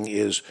lacking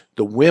is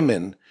the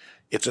women.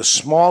 It's a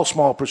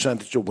small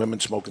percentage of women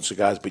smoking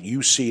cigars, but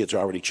you see it's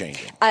already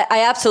changing.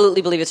 I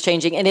absolutely believe it's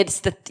changing. And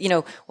it's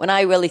when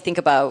I really think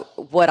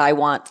about what I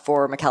want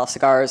for Micallef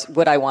Cigars,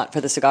 what I want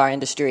for the cigar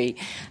industry,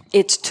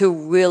 it's to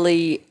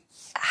really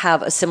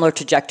have a similar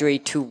trajectory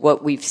to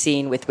what we've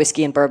seen with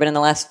whiskey and bourbon in the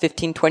last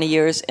 15, 20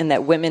 years, in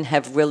that women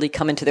have really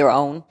come into their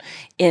own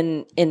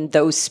in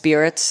those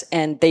spirits,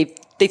 and they've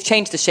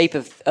changed the shape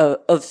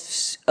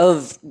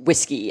of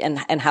whiskey and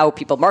how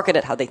people market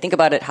it, how they think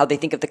about it, how they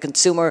think of the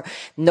consumer.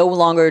 No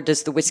longer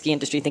does the whiskey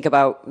industry think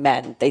about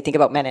men. They think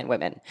about men and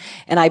women.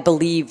 And I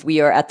believe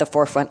we are at the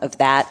forefront of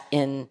that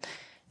in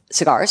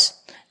cigars.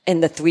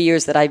 In the 3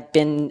 years that I've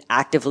been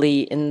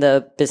actively in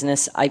the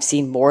business, I've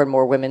seen more and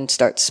more women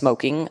start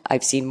smoking.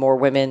 I've seen more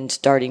women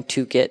starting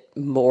to get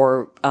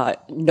more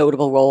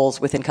notable roles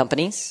within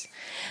companies.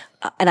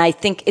 And I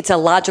think it's a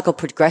logical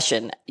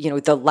progression.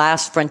 The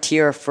last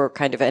frontier for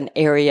kind of an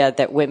area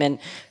that women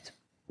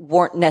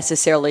weren't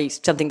necessarily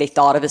something they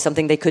thought of as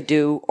something they could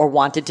do or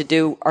wanted to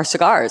do are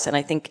cigars. And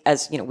I think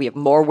as, we have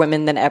more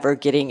women than ever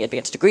getting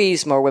advanced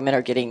degrees, more women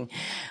are getting,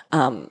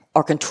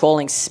 are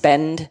controlling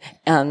spend,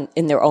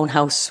 in their own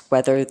house,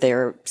 whether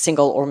they're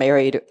single or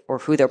married or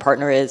who their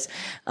partner is.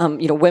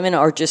 Women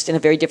are just in a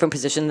very different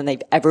position than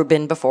they've ever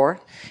been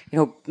before.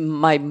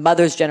 My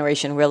mother's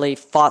generation really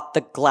fought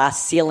the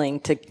glass ceiling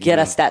to get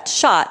us that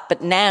shot.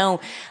 But now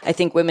I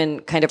think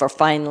women kind of are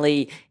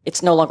finally,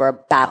 it's no longer a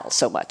battle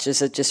so much. It's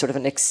just sort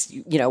of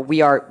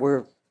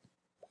we're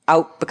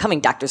out becoming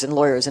doctors and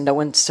lawyers, and no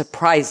one's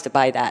surprised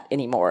by that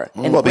anymore.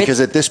 And because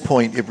at this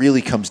point, it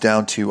really comes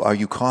down to, are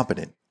you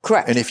competent?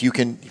 Correct. And if you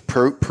can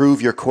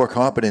prove your core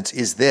competence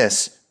is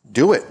this,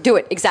 do it. Do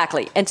it,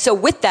 exactly. And so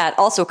with that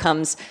also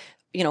comes,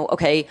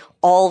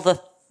 all the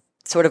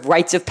sort of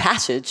rites of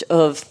passage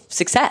of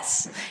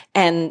success.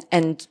 And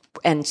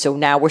so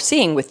now we're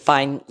seeing with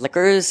fine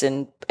liquors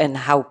and and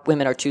how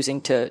women are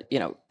choosing to,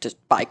 to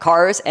buy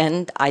cars.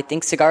 And I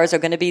think cigars are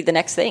going to be the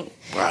next thing.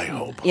 I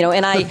hope.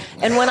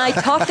 And when I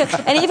talk to,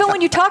 and even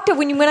when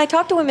I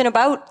talk to women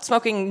about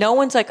smoking, no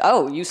one's like,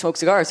 oh, you smoke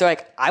cigars. They're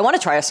like, I want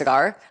to try a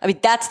cigar. I mean,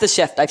 that's the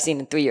shift I've seen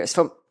in 3 years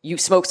from you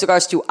smoke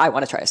cigars to I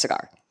want to try a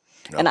cigar.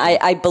 Okay. And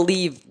I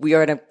believe we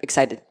are in an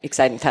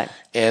exciting time.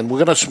 And we're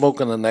going to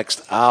smoke in the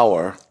next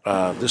hour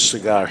this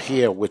cigar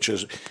here, which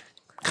is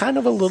kind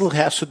of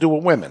has to do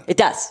with women. It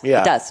does.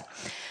 Yeah. It does.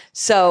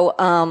 So,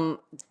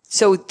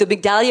 so the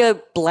Migdalia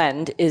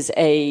blend is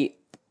a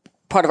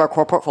part of our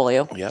core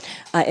portfolio. Yep.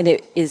 And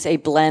it is a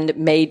blend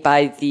made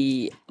by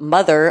the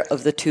mother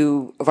of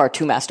our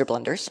two master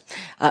blenders,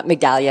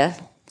 Migdalia.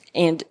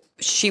 And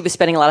she was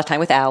spending a lot of time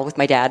with Al, with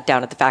my dad,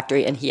 down at the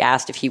factory, and he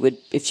asked if she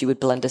would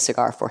blend a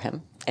cigar for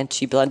him. And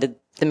she blended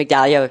the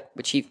Migdalia,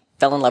 which he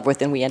fell in love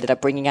with, and we ended up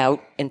bringing out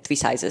in 3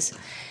 sizes.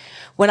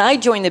 When I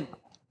joined the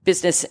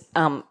business,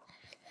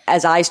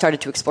 as I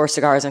started to explore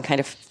cigars and kind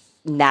of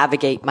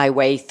navigate my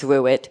way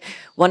through it,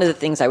 one of the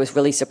things I was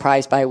really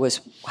surprised by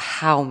was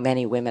how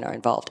many women are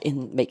involved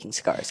in making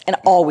cigars, and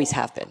always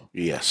have been.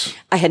 Yes.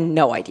 I had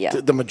no idea.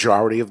 The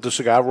majority of the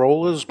cigar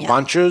rollers,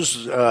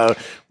 bunchers,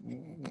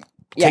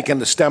 taking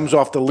the stems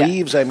off the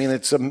leaves. I mean,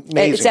 it's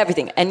amazing. It's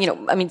everything. And,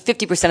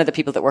 50% of the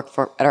people that work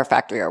at our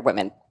factory are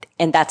women,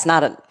 and that's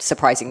not a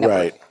surprising number.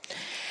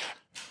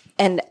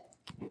 Right.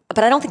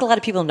 But I don't think a lot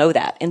of people know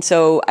that. And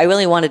so I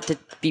really wanted to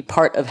be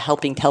part of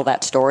helping tell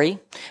that story.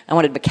 I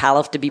wanted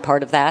Micallef to be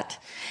part of that.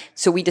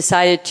 So we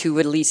decided to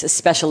release a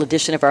special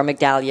edition of our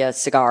Migdalia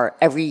cigar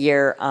every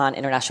year on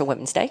International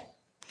Women's Day.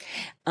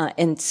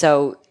 And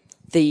so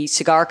the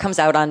cigar comes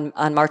out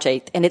on March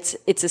 8th, and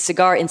it's a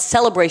cigar in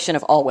celebration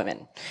of all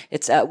women.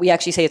 We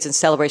actually say it's in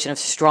celebration of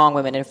strong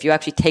women. And if you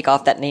actually take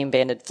off that name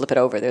band and flip it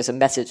over, there's a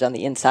message on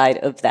the inside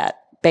of that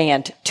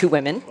band to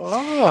women.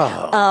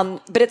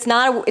 Oh. But it's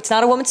not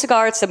a woman's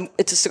cigar. It's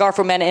a cigar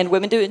for men and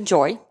women to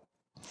enjoy.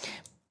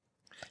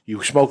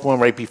 You smoked one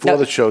right before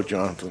the show,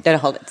 Jonathan. No,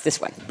 hold it. It's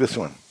this one. This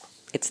one.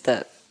 It's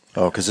the.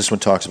 Oh, because this one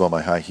talks about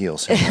my high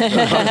heels. But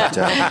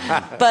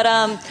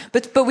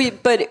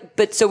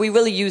so we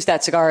really use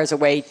that cigar as a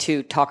way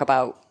to talk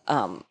about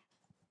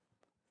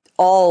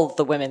all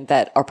the women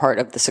that are part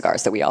of the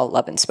cigars that we all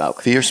love and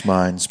smoke. Fierce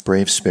minds,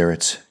 brave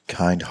spirits,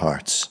 kind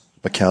hearts.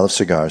 Micallef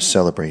Cigars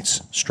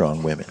celebrates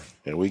strong women.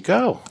 There we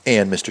go.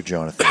 And Mr.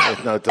 Jonathan.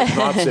 No, it does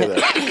not say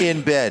that.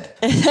 In bed.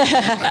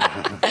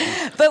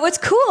 But what's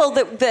cool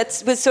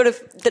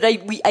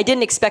that I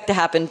didn't expect to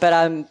happen, but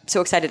I'm so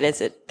excited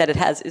that it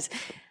has, is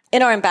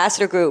in our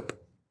ambassador group,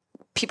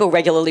 people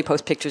regularly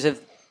post pictures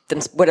of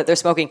them, what they're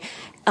smoking.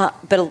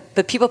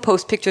 But people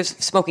post pictures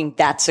of smoking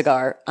that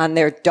cigar on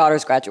their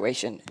daughter's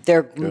graduation,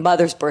 their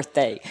mother's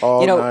birthday.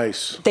 Oh,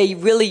 nice. They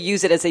really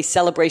use it as a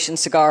celebration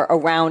cigar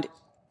around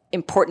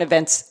important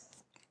events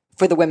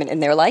for the women in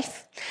their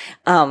life,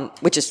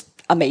 which is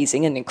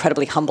amazing and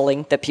incredibly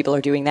humbling that people are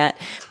doing that.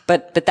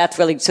 But that's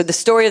really, so the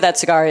story of that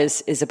cigar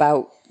is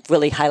about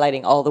really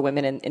highlighting all the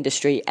women in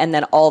industry and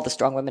then all the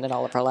strong women in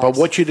all of our lives. But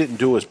what you didn't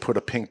do is put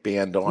a pink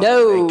band on.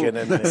 No.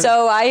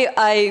 So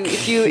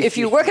if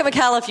you work at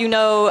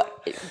Micallef,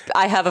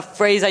 I have a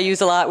phrase I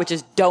use a lot, which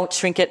is don't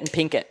shrink it and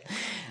pink it.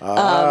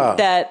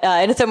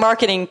 And it's a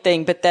marketing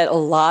thing, but that a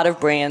lot of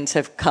brands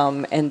have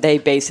come and they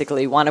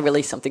basically want to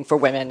release something for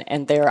women,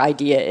 and their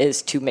idea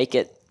is to make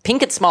it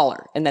pink it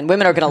smaller, and then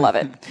women are going to love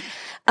it.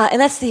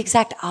 And that's the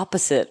exact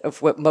opposite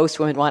of what most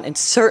women want, and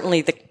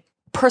certainly the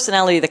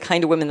personality, the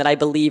kind of women that I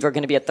believe are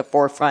going to be at the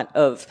forefront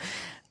of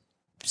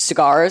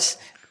cigars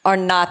are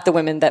not the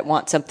women that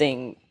want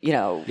something,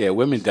 Yeah,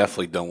 women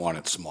definitely don't want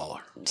it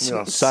smaller.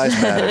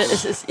 Size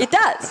matters. It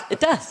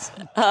does.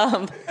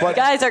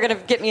 Guys are going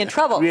to get me in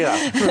trouble.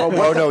 Yeah.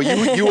 Oh, no,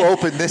 you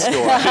opened this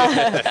door.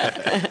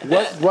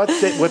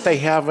 What they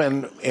have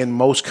in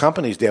most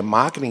companies, their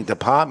marketing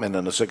department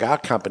in a cigar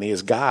company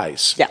is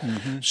guys. Yeah.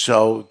 Mm-hmm.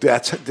 So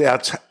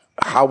that's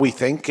how we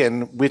think,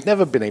 and we've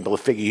never been able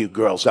to figure you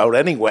girls out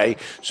anyway.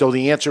 So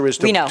the answer is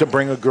to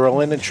bring a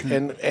girl in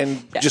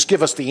and just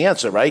give us the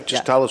answer, right?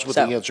 Just tell us what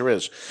the answer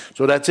is.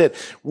 So that's it.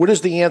 What is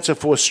the answer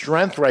for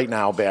strength right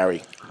now,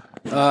 Barry?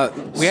 We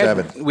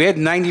had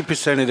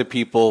 90% of the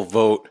people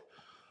vote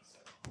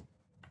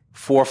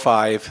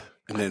 4-5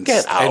 and then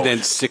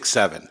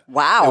 6-7.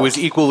 Wow. It was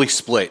equally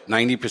split.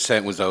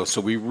 90% was those.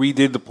 So we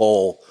redid the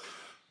poll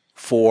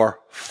 4,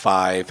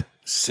 5,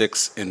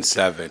 6, and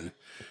 7.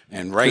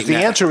 And the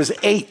answer is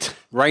 8.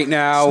 Right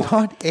now, it's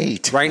not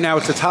 8. Right now,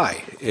 it's a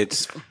tie.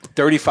 It's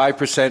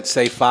 35%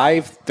 say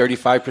 5,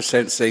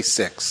 35% say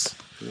 6.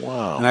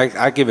 Wow! And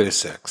I give it a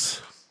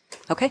 6.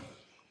 Okay.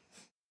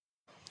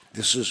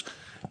 This is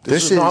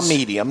not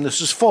medium.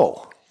 This is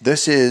full.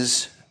 This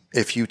is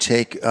if you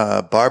take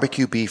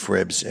barbecue beef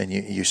ribs and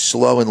you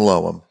slow and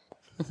low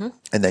them,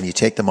 and then you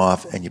take them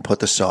off and you put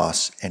the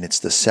sauce, and it's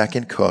the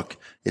second cook.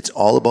 It's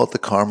all about the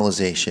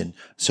caramelization.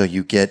 So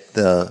you get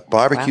the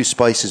barbecue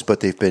spices,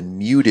 but they've been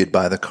muted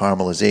by the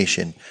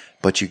caramelization.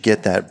 But you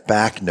get that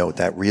back note,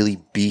 that really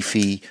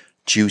beefy,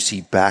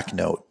 juicy back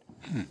note.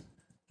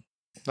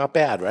 Not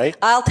bad, right?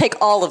 I'll take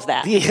all of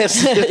that.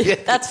 Yes.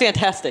 That's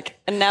fantastic.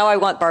 And now I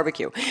want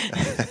barbecue.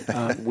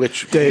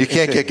 Which You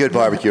can't get good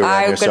barbecue around I'm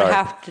here, going to sorry.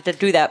 have to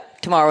do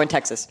that tomorrow in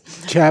Texas.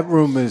 Chat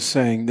room is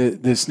saying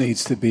that this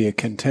needs to be a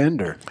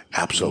contender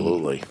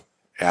Absolutely.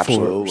 for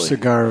Absolutely.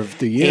 Cigar of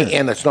the Year.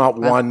 And it's not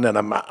one, and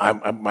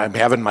I'm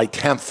having my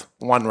 10th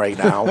one right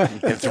now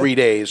in 3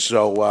 days.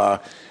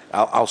 So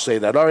I'll say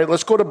that. All right,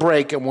 let's go to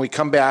break, and when we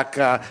come back,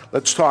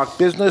 let's talk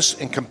business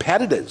and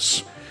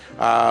competitors.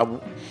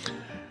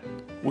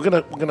 We're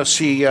gonna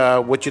see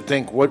what you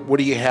think. What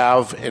do you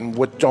have, and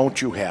what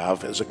don't you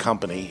have as a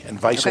company, and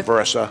vice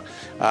versa.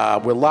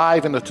 We're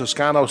live in the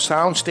Toscano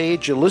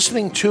soundstage. You're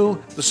listening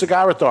to the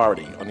Cigar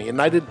Authority on the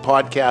United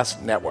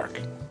Podcast Network.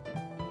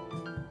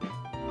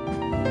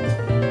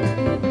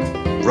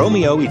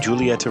 Romeo y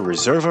Julieta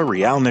Reserva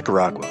Real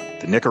Nicaragua,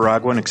 the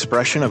Nicaraguan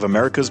expression of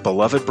America's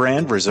beloved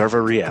brand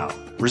Reserva Real.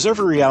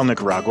 Reserva Real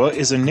Nicaragua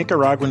is a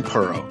Nicaraguan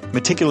puro,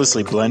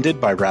 meticulously blended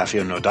by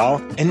Rafael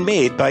Nodal and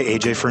made by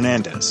AJ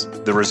Fernandez.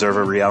 The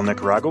Reserva Real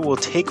Nicaragua will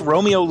take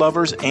Romeo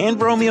lovers and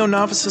Romeo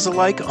novices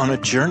alike on a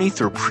journey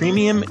through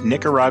premium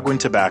Nicaraguan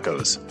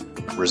tobaccos.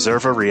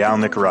 Reserva Real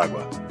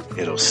Nicaragua.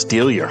 It'll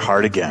steal your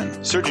heart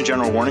again. Surgeon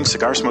General warning: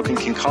 cigar smoking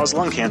can cause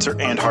lung cancer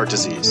and heart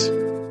disease.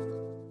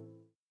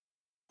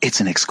 It's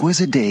an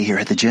exquisite day here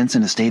at the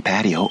Jensen Estate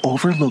patio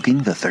overlooking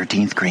the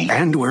 13th green.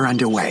 And we're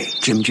underway.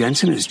 Jim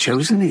Jensen has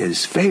chosen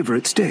his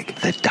favorite stick.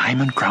 The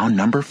Diamond Crown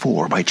No.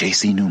 4 by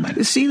J.C.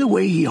 Newman. See the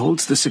way he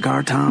holds the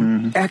cigar,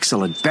 Tom?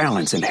 Excellent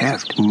balance and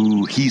heft.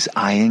 Ooh, he's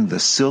eyeing the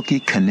silky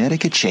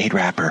Connecticut shade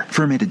wrapper,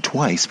 fermented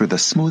twice for the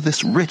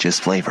smoothest,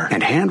 richest flavor.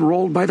 And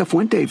hand-rolled by the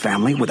Fuente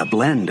family with a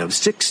blend of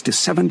 6 to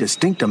 7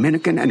 distinct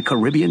Dominican and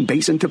Caribbean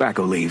basin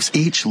tobacco leaves.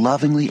 Each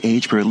lovingly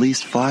aged for at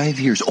least 5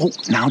 years. Oh,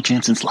 now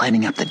Jensen's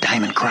lighting up the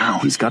Diamond Crown.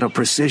 He's got a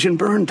precision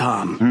burn,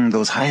 Tom.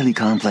 Those highly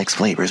complex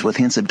flavors with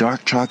hints of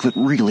dark chocolate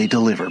really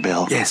deliver,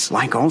 Bill. Yes,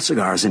 like all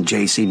cigars in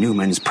J.C.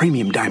 Newman's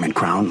premium Diamond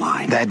Crown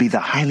line. That'd be the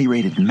highly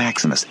rated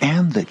Maximus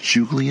and the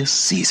Julius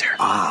Caesar.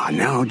 Ah,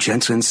 now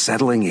Jensen's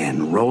settling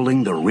in,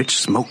 rolling the rich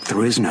smoke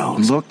through his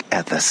nose. Look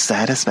at the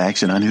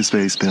satisfaction on his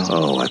face, Bill.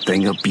 Oh, a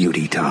thing of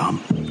beauty,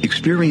 Tom.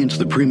 Experience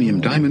the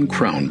premium Diamond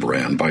Crown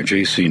brand by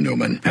J.C.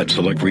 Newman at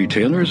select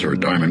retailers or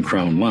Diamond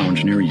Crown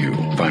Lounge near you.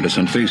 Find us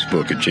on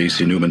Facebook at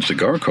J.C. Newman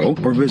Cigar Co.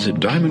 or visit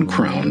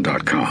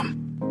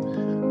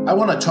diamondcrown.com. I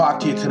want to talk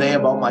to you today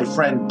about my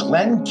friend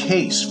Glenn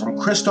Case from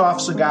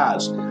Christoph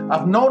Cigars.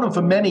 I've known him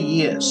for many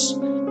years.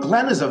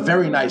 Glenn is a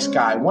very nice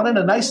guy, one of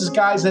the nicest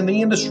guys in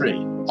the industry.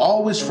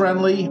 Always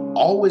friendly,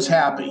 always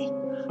happy.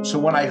 So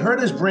when I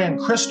heard his brand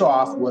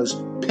Christoph was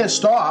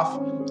pissed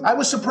off, I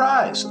was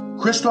surprised.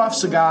 Christoph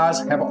Cigars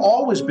have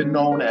always been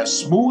known as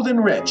smooth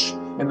and rich,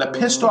 and the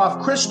pissed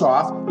off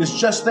Christoph is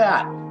just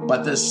that.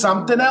 But there's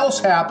something else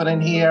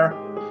happening here.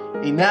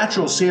 A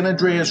natural San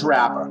Andreas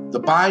wrapper, the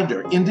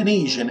binder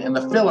Indonesian, and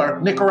the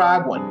filler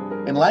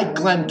Nicaraguan. And like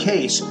Glenn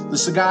Case, the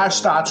cigar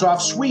starts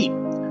off sweet,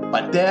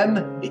 but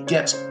then it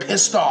gets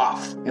pissed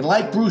off. And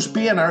like Bruce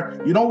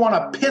Banner, you don't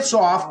want to piss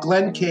off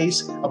Glenn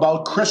Case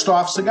about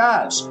Christoph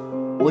Cigars.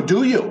 Or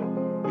do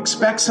you?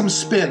 Expect some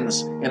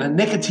spins and a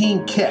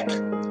nicotine kick.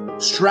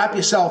 Strap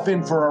yourself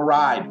in for a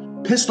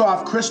ride. Pissed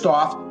off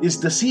Christoph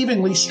is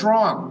deceivingly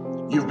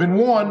strong. You've been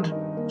warned.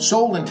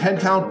 Sold in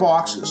 10-count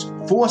boxes,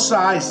 4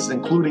 sizes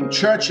including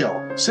Churchill,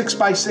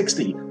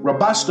 6x60,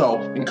 Robusto,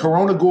 and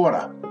Corona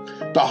Gorda.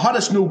 The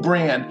hottest new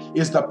brand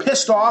is the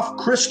Pissed Off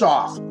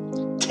Christoph.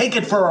 Take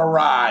it for a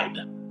ride.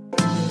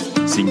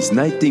 Since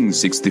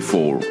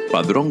 1964,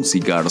 Padron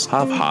Cigars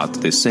have had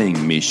the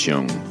same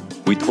mission.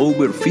 With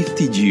over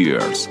 50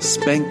 years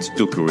spent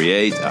to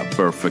create a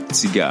perfect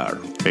cigar,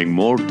 and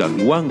more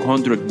than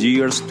 100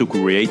 years to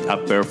create a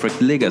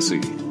perfect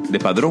legacy, the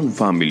Padron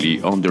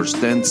family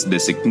understands the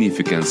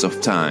significance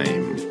of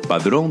time.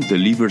 Padron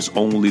delivers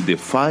only the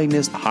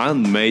finest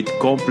handmade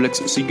complex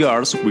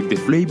cigars with the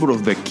flavor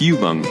of the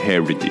Cuban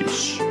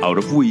heritage, out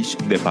of which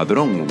the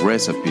Padron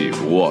recipe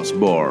was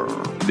born.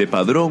 The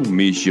Padron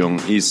mission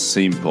is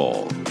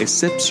simple: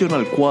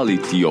 exceptional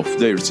quality of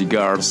their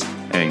cigars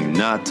and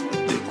not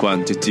the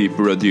quantity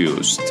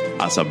produced.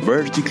 As a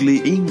vertically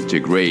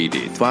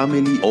integrated,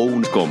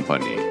 family-owned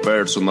company,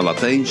 personal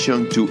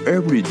attention to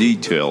every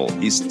detail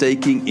is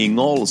taken in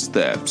all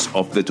steps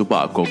of the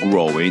tobacco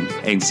growing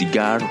and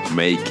cigar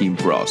making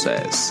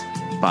process.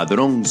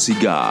 Padron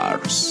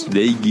Cigars.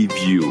 They give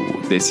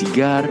you, the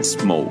cigar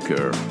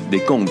smoker,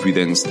 the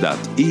confidence that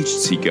each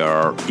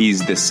cigar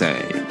is the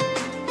same.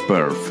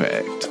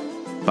 Perfect.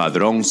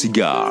 Padron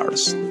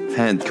Cigars.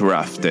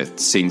 Handcrafted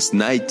since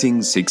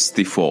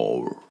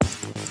 1964.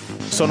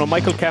 Sono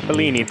Michael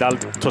Cappellini dal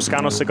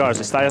Toscano Cigars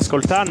e stai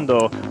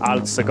ascoltando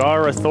al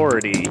Cigar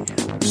Authority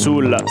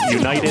sul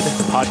United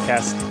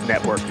Podcast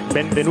Network.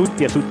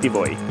 Benvenuti a tutti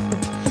voi.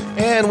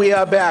 And we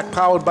are back,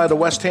 powered by the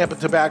West Tampa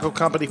Tobacco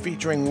Company,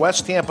 featuring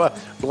West Tampa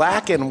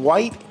Black and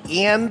White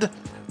and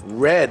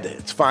Red.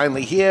 It's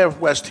finally here,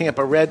 West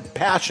Tampa Red,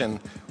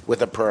 passion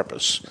with a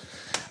purpose.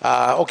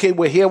 Okay,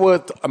 we're here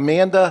with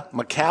Amanda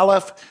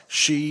Micallef.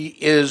 She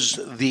is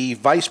the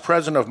Vice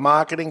President of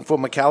Marketing for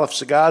Micallef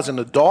Cigars and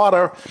the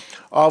daughter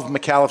of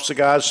Micallef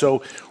Cigars.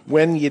 So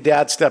when your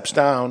dad steps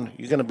down,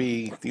 you're going to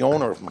be the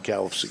owner of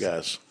Micallef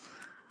Cigars.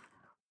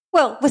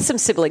 Well, with some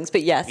siblings,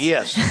 but yes.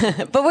 Yes.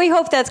 But we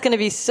hope that's going to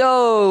be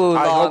so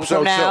long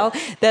from now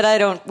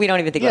that we don't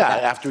even think about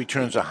that. Yeah, after he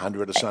turns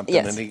 100 or something.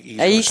 Yes. And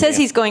He says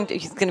he's going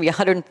to be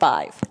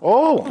 105.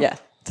 Oh. Yeah.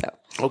 So.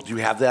 Oh, do you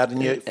have that in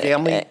your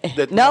family?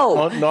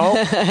 No. No? No,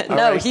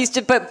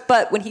 Right.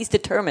 but when he's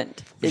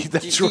determined,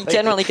 That's he right.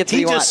 generally gets what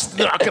he wants. He's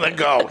just not going to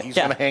go. He's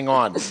going to hang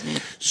on.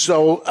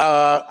 So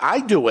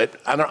I do it.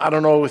 I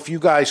don't know if you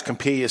guys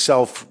compare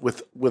yourself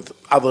with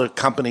other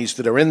companies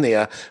that are in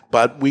there,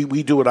 but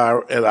we do it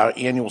at our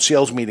annual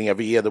sales meeting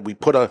every year that we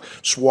put a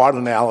SWOT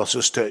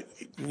analysis to,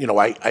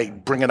 I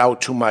bring it out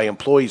to my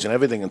employees and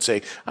everything and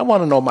say, I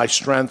want to know my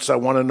strengths. I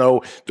want to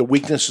know the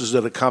weaknesses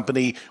of the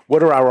company.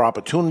 What are our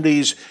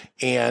opportunities?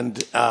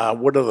 And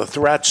what are the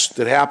threats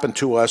that happen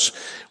to us?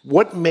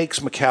 What makes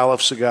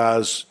Micallef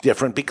Cigars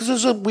different?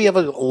 Because we have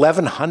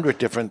 1,100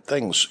 different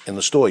things in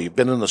the store. You've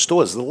been in the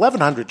stores. There's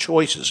 1,100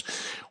 choices.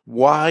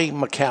 Why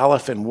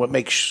Micallef, and what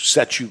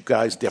sets you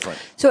guys different?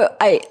 So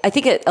I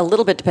think it a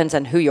little bit depends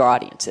on who your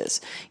audience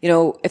is.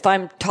 If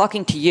I'm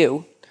talking to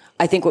you,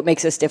 I think what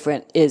makes us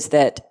different is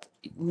that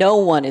no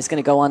one is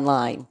going to go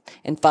online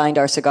and find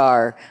our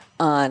cigar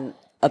on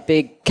a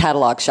big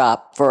catalog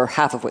shop for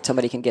half of what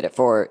somebody can get it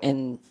for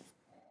in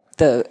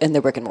the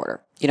brick and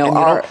mortar.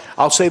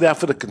 I'll say that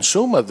for the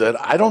consumer, that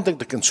I don't think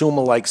the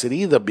consumer likes it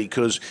either,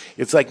 because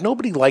it's like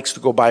nobody likes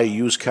to go buy a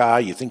used car.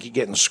 You think you're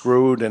getting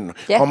screwed, and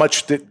how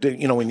much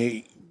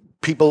when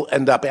people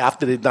end up,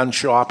 after they're done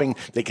shopping,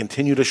 they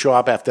continue to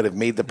shop after they've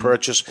made the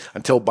purchase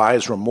until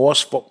buyer's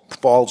remorse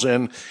falls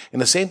in. And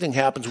the same thing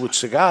happens with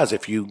cigars.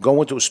 If you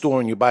go into a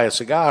store and you buy a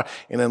cigar,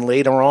 and then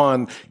later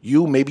on,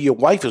 maybe your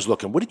wife is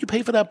looking, what did you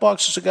pay for that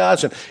box of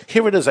cigars? And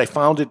here it is, I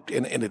found it,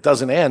 and it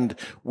doesn't end,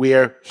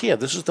 where,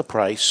 this is the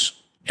price.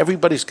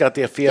 Everybody's got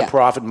their fair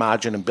profit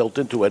margin and built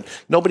into it.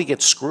 Nobody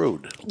gets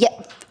screwed. Yeah,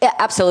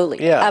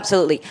 absolutely. Yeah.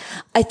 Absolutely.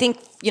 I think,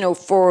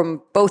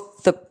 from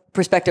both the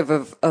perspective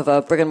of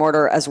a brick and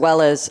mortar as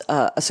well as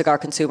a cigar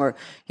consumer,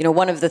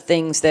 one of the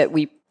things that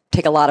we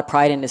take a lot of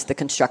pride in is the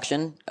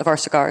construction of our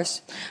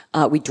cigars.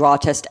 We draw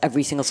test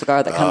every single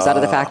cigar that comes out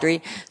of the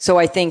factory. So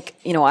I think,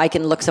 I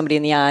can look somebody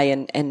in the eye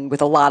and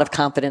with a lot of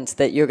confidence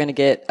that you're going to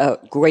get a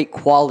great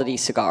quality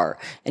cigar,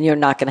 and you're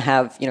not going to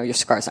have, your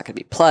cigar's not going to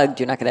be plugged.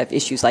 You're not going to have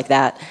issues like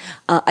that.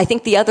 I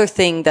think the other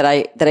thing that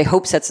I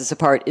hope sets us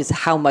apart is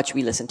how much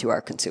we listen to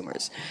our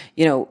consumers.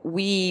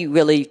 We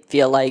really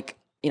feel like,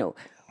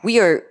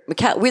 we're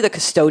the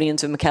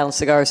custodians of Micallef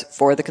Cigars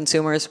for the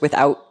consumers.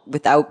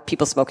 Without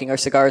people smoking our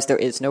cigars, there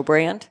is no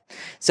brand.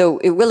 So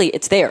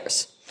it's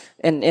theirs.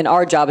 And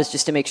our job is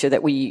just to make sure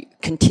that we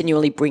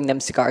continually bring them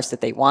cigars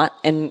that they want.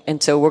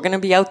 And so we're going to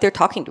be out there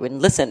talking to it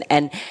and listen.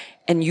 And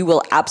you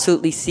will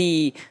absolutely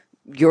see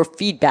your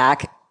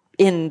feedback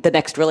in the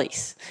next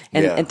release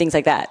and things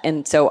like that.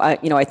 And so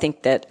I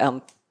think that,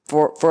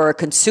 for a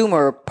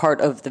consumer,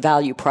 part of the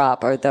value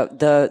prop or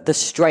the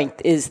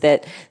strength is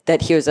that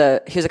here's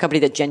a company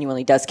that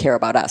genuinely does care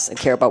about us and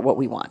care about what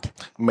we want.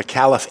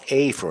 Micallef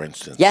A, for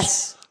instance.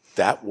 Yes.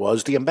 That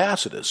was the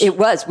ambassadors. It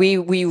was. We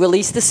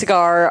released the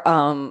cigar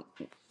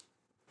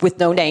with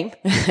no name.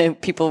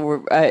 People were,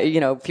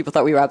 people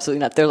thought we were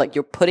absolutely not. They're like,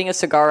 you're putting a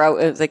cigar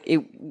out. It was like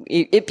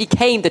it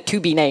became the to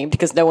be named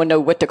because no one knew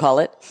what to call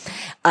it,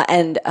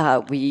 and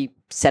we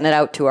sent it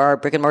out to our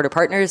brick and mortar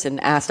partners and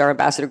asked our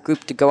ambassador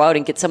group to go out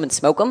and get some and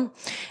smoke them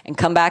and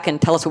come back and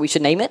tell us what we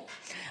should name it.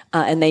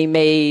 And they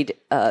made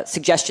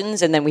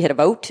suggestions, and then we had a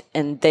vote,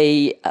 and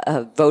they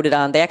voted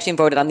on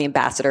the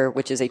ambassador,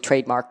 which is a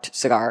trademarked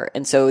cigar.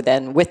 And so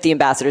then with the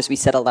ambassadors, we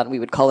settled on we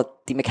would call it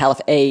the Micallef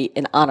A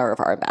in honor of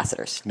our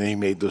ambassadors. And then you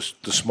made the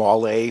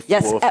small A.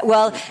 Yes,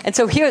 and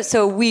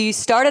so we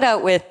started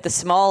out with the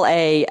small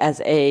A as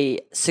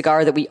a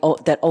cigar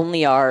that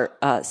only our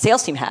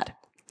sales team had.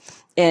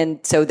 And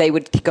so they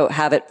would go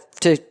have it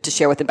to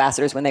share with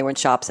ambassadors when they were in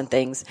shops and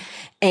things.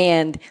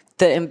 And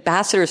the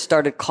ambassadors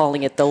started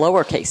calling it the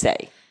lowercase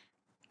a.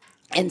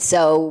 And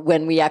so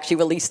when we actually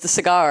released the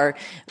cigar,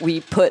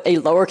 we put a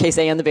lowercase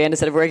a on the band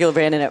instead of a regular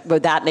band,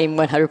 but that name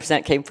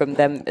 100% came from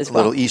them as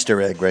well. A little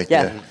Easter egg right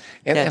there.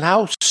 And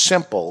how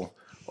simple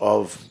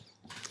of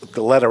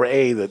the letter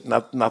A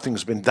that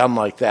nothing's been done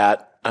like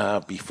that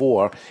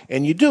before.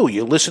 And you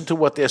listen to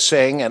what they're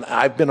saying. And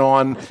I've been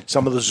on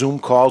some of the Zoom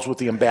calls with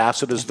the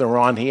ambassadors that are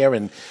on here,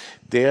 and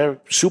they're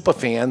super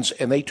fans,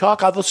 and they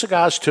talk other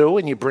cigars too,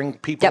 and you bring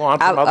people on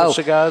from other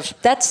cigars.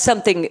 That's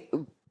something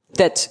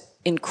that's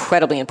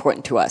incredibly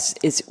important to us,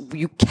 is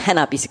you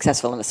cannot be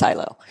successful in a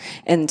silo.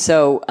 And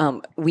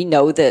so we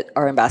know that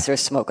our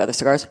ambassadors smoke other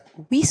cigars.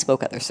 We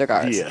smoke other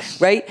cigars,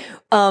 right?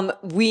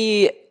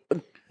 We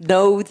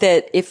know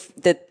that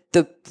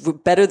the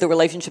better the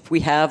relationship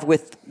we have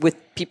with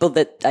people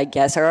that I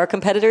guess are our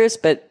competitors,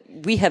 but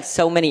we have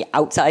so many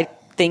outside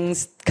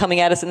things coming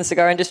at us in the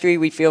cigar industry.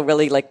 We feel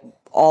really like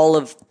all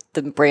of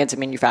the brands and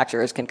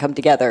manufacturers can come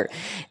together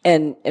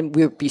and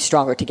we'll be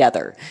stronger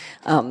together.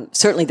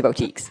 Certainly the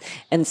boutiques.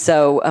 And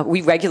so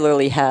we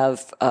regularly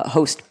have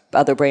host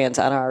other brands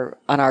on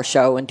our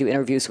show and do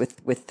interviews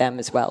with them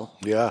as well.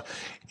 Yeah.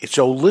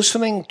 So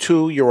listening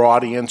to your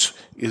audience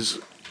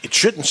it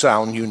shouldn't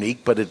sound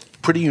unique, but it's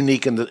pretty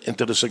unique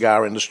into the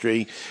cigar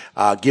industry,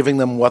 giving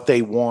them what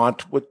they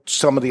want with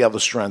some of the other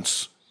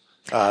strengths.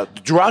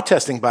 Draw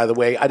testing, by the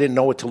way, I didn't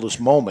know it till this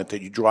moment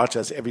that you draw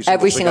test every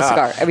single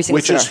cigar,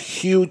 which is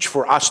huge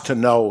for us to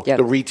know,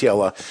 the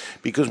retailer,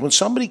 because when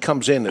somebody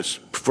comes in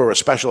for a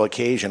special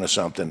occasion or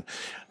something,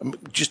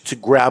 just to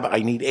grab, I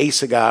need a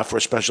cigar for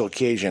a special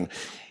occasion.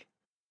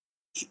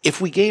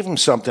 If we gave them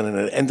something and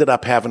it ended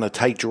up having a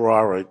tight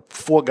drawer, or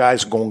 4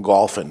 guys going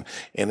golfing,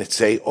 and it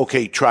say,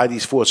 okay, try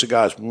these 4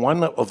 cigars.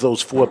 One of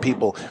those 4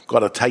 people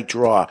got a tight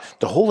drawer.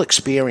 The whole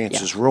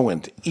experience is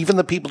ruined. Even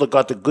the people that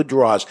got the good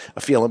draws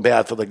are feeling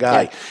bad for the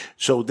guy. Yeah.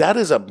 So that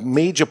is a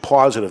major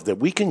positive that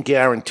we can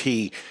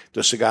guarantee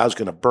the cigar is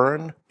going to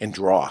burn and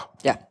draw.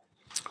 Yeah.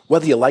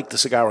 Whether you like the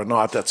cigar or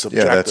not, that's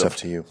subjective. Yeah, that's up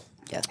to you.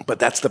 Yeah. But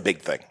that's the big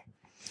thing.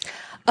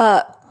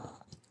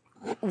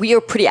 We are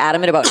pretty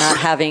adamant about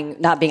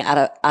not being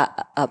out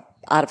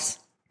of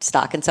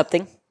stock in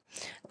something.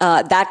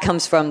 That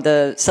comes from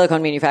the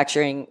silicone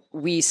manufacturing.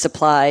 We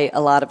supply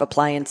a lot of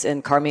appliance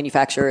and car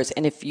manufacturers,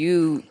 and if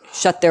you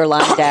shut their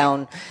line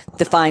down,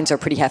 the fines are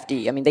pretty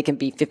hefty. I mean, they can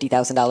be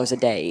 $50,000 a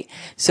day.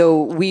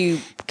 So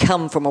we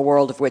come from a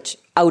world of which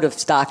out of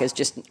stock is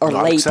just or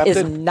not late accepted.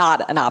 Is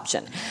not an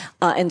option,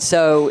 and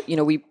so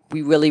we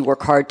really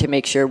work hard to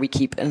make sure we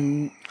keep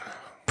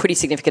pretty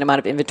significant amount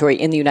of inventory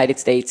in the United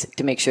States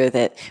to make sure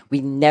that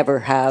we never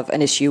have an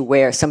issue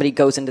where somebody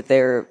goes into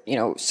their,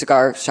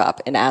 cigar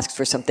shop and asks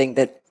for something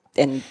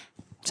and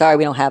sorry,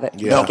 we don't have it.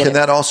 Yeah. Now, can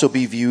that also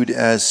be viewed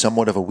as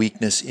somewhat of a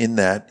weakness in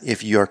that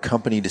if your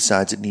company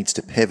decides it needs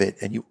to pivot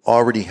and you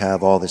already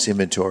have all this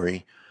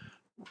inventory,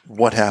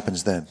 what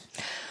happens then?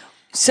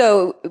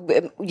 So,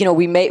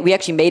 we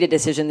actually made a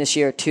decision this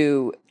year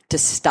to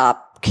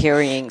stop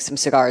carrying some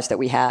cigars that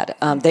we had.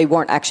 They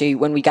weren't actually,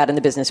 when we got in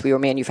the business, we were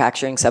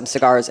manufacturing some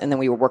cigars, and then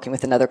we were working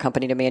with another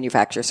company to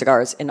manufacture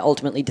cigars, and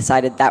ultimately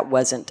decided that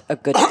wasn't a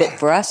good fit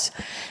for us.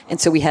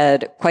 And so we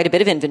had quite a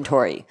bit of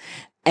inventory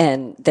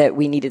and that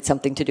we needed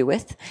something to do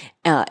with.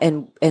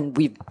 And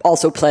we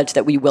also pledged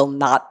that we will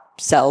not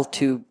sell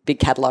to big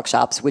catalog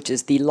shops, which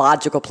is the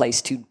logical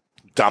place to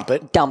dump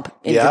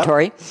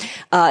inventory.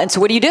 Yeah. And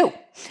so what do you do?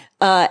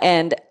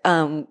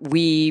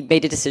 We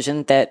made a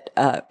decision that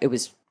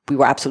we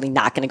were absolutely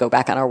not going to go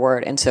back on our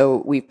word. And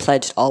so we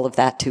pledged all of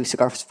that to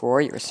Cigars for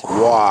Warriors.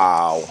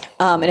 Wow.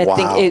 I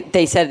think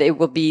they said it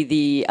will be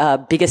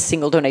the biggest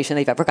single donation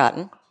they've ever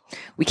gotten.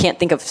 We can't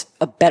think of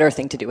a better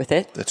thing to do with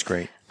it. That's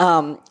great.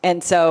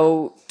 And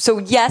so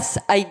yes,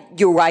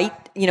 you're right.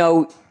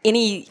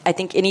 I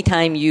think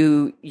anytime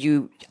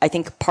I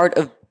think part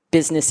of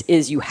business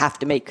is you have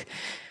to make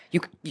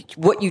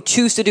what you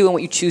choose to do and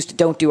what you choose to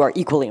don't do are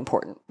equally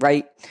important,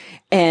 right?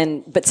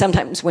 But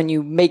sometimes when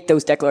you make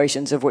those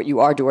declarations of what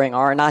you are doing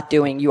or are not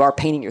doing, you are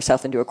painting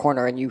yourself into a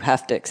corner, and you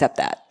have to accept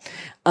that.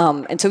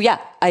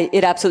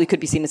 It absolutely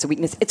could be seen as a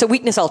weakness. It's a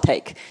weakness I'll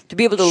take to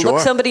be able to look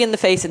somebody in the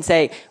face and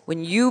say,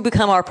 when you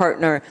become our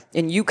partner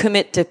and you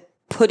commit to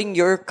putting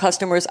your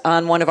customers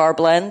on one of our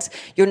blends,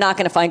 you're not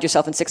going to find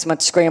yourself in 6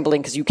 months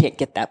scrambling because you can't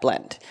get that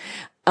blend.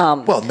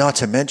 Well, not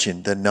to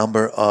mention the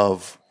number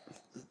of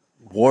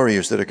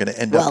warriors that are going to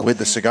end up with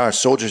the cigar,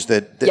 soldiers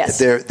that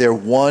their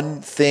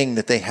one thing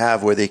that they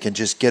have where they can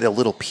just get a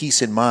little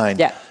peace in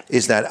mind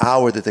is that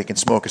hour that they can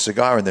smoke a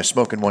cigar, and they're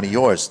smoking one of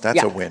yours.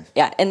 That's a win.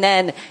 Yeah, and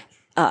then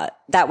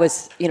that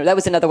was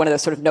another one of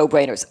those sort of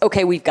no-brainers.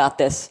 Okay, we've got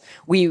this.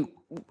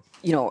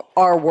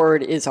 Our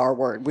word is our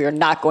word. We are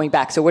not going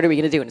back. So what are we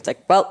going to do? And it's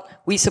like, well,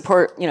 we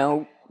support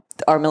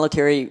our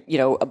military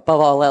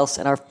above all else,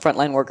 and our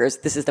frontline workers.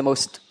 This is the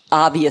most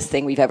obvious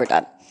thing we've ever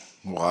done.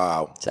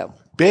 Wow. So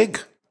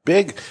big.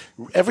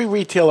 Every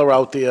retailer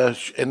out there,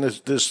 and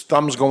there's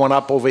thumbs going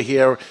up over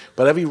here,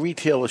 but every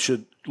retailer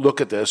should look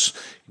at this.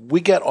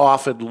 We get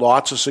offered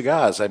lots of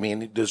cigars. I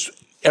mean, there's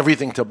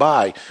everything to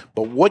buy.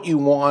 But what you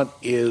want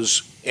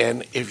is,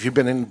 and if you've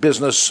been in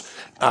business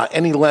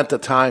any length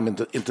of time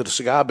into the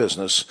cigar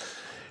business,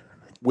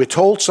 we're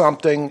told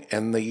something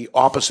and the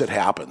opposite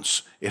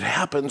happens. It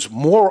happens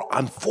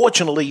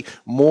unfortunately,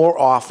 more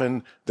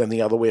often than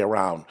the other way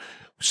around.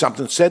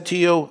 Something's said to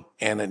you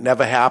and it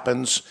never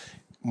happens.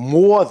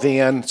 More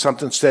than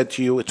something said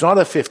to you. It's not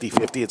a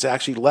 50-50. It's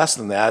actually less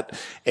than that.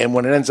 And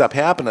when it ends up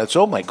happening, it's,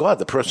 oh, my God,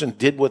 the person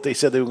did what they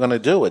said they were going to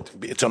do.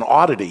 It's an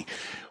oddity.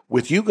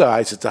 With you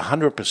guys, it's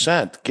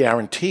 100%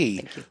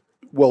 guarantee.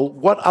 Well,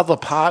 what other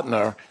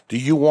partner do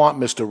you want,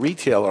 Mr.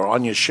 Retailer,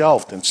 on your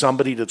shelf than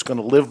somebody that's going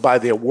to live by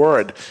their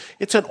word?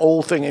 It's an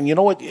old thing. And you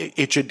know what?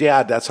 It's your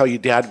dad. That's how your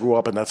dad grew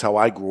up, and that's how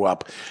I grew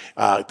up.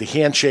 The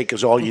handshake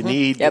is all you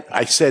need. Yep.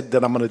 I said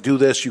that I'm going to do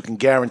this. You can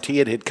guarantee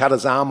it. He'd cut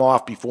his arm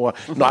off before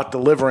not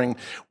delivering,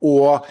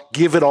 or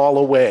give it all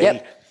away.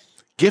 Yep.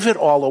 give it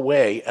all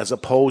away as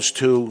opposed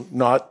to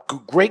not.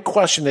 Great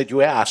question that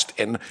you asked,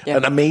 and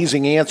an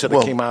amazing answer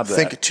that came out of that.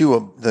 Think too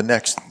of the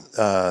next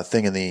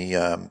thing in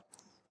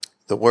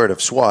the word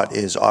of SWAT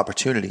is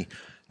opportunity.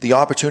 The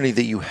opportunity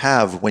that you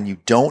have when you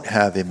don't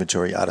have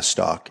inventory out of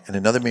stock and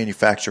another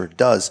manufacturer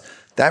does,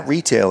 that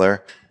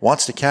retailer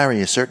wants to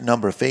carry a certain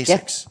number of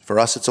Phasics. For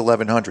us, it's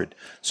 1,100.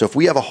 So if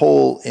we have a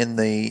hole in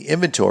the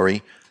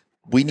inventory,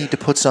 we need to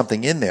put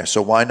something in there.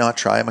 So why not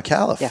try a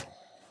Micallef?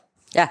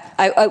 Yeah,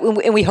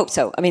 and we hope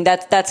so. I mean,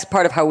 that's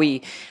part of how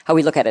we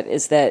look at it,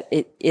 is that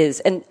it is,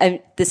 and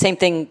the same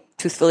thing,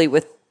 truthfully,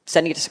 with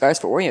sending it to Cigars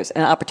for Oreos,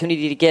 an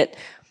opportunity to get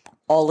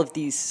all of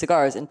these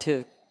cigars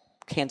into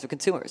hands of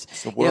consumers.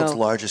 It's the world's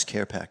largest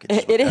care package.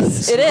 It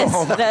is. It is.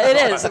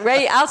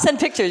 Right? I'll send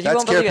pictures.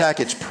 That's care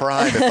package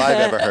prime if I've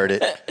ever heard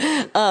it.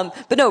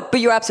 But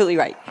you're absolutely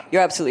right.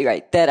 You're absolutely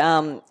right. That,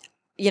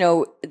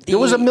 there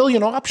was a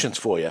million options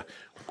for you,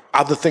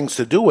 other things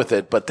to do with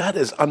it, but that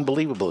is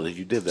unbelievable that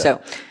you did that. So,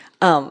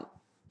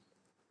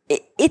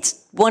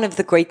 it's one of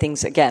the great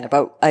things, again,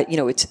 about,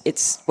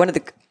 it's one of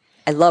the,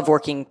 I love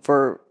working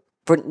for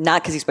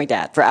not because he's my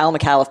dad, for Al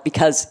Micallef,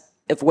 because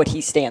of what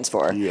he stands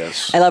for.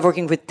 Yes. I love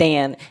working with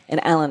Dan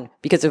and Alan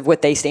because of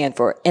what they stand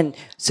for. And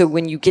so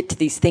when you get to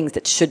these things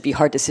that should be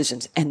hard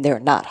decisions, and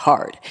they're not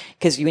hard,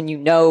 because when you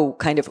know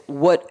kind of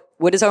what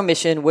is our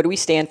mission, what do we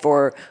stand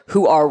for,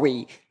 who are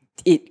we,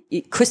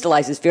 it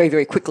crystallizes very,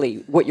 very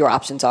quickly what your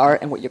options are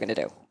and what you're going to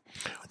do.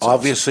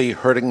 Obviously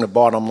hurting the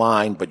bottom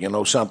line, but you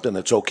know something,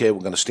 it's okay.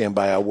 We're going to stand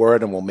by our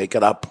word and we'll make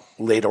it up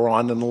later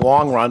on in the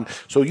long run.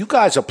 So you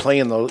guys are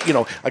playing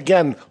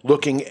again,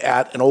 looking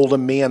at an older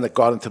man that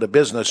got into the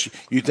business,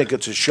 you think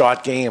it's a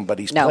short game, but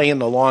he's playing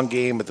the long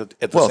game at the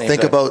same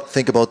time.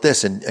 Think about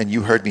this, and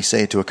you heard me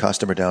say it to a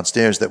customer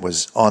downstairs that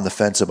was on the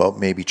fence about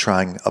maybe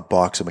trying a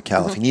box of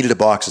Micallef. Mm-hmm. He needed a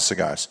box of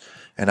cigars.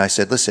 And I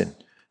said, listen,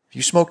 if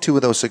you smoke 2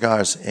 of those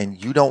cigars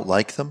and you don't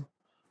like them,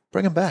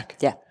 bring them back.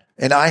 Yeah.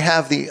 And I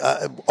have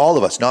all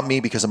of us, not me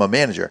because I'm a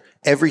manager,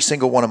 every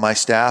single one of my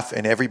staff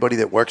and everybody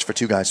that works for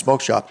Two Guys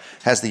Smoke Shop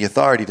has the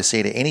authority to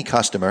say to any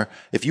customer,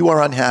 if you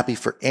are unhappy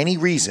for any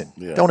reason,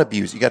 don't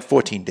abuse. You got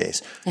 14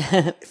 days.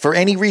 For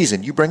any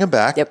reason, you bring them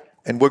back.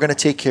 And we're going to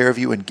take care of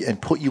you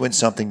and put you in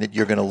something that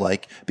you're going to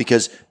like,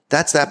 because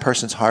that's that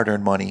person's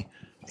hard-earned money.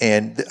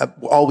 And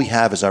all we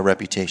have is our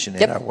reputation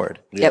and our word.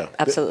 Yep,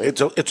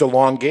 absolutely. It's a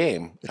long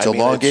game. It's a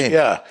long game.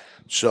 Yeah.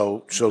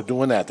 So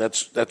doing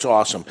that's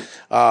awesome.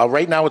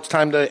 Right now it's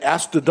time to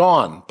Ask the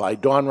Don by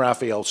Don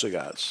Raphael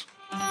Cigars.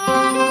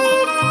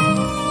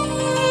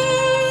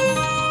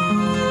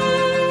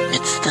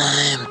 It's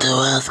time to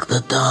Ask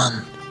the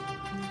Don.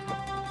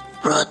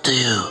 Brought to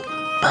you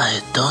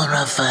by Don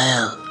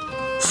Raphael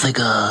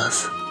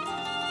Cigars.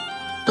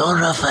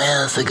 Don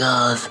Raphael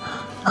Cigars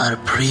are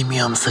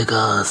premium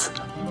cigars.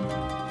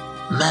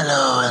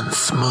 Mellow and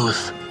smooth.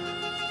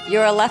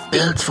 You're a lefty.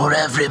 Built for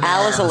every man.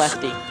 Al is a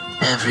lefty.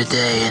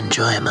 Everyday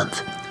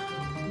enjoyment.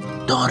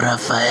 Don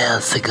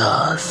Raphael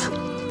Cigars.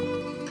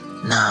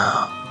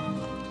 Now,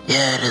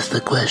 here is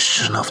the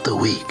question of the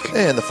week.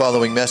 And the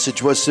following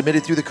message was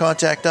submitted through the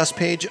Contact Us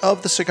page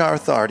of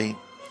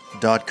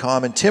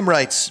thecigarauthority.com. And Tim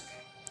writes,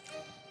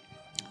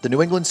 the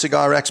New England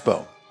Cigar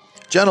Expo.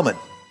 Gentlemen,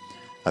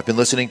 I've been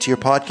listening to your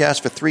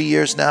podcast for 3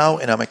 years now,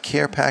 and I'm a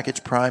Care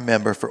Package Prime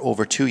member for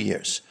over 2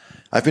 years.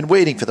 I've been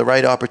waiting for the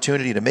right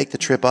opportunity to make the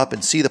trip up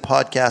and see the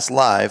podcast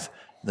live,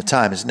 and the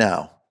time is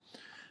now.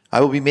 I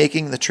will be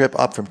making the trip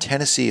up from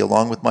Tennessee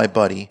along with my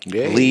buddy,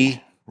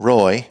 Lee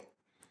Roy.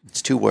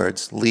 It's 2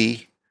 words,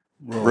 Lee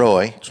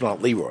Roy. It's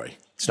not Leroy.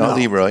 It's not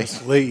Leroy.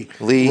 It's Lee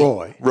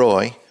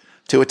Roy,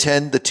 to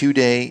attend the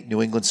 2-day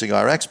New England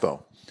Cigar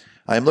Expo.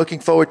 I am looking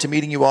forward to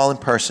meeting you all in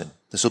person.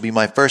 This will be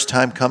my first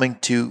time coming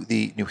to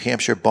the New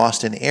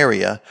Hampshire-Boston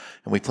area,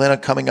 and we plan on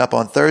coming up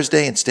on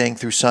Thursday and staying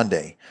through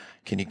Sunday.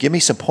 Can you give me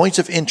some points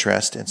of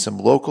interest and some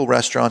local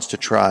restaurants to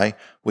try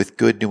with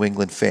good New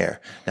England fare?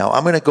 Now,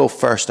 I'm going to go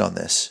first on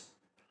this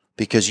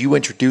because you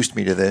introduced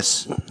me to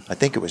this. I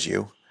think it was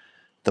you.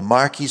 The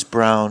Marquis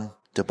Brown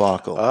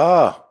debacle,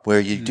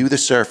 where you do the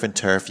surf and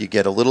turf. You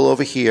get a little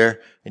over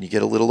here and you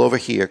get a little over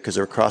here because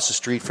they're across the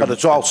street from. But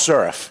it's all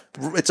surf.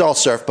 It's all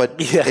surf, but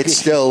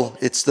it's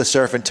the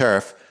surf and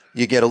turf.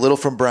 You get a little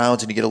from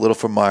Brown's and you get a little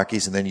from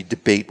Marquis, and then you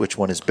debate which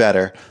one is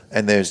better.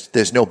 And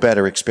there's no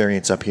better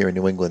experience up here in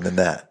New England than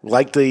that.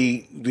 Like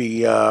the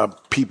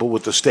people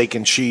with the steak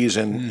and cheese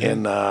in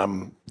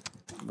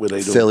where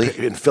they do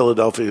Philly? In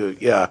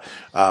Philadelphia.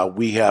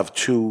 We have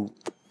 2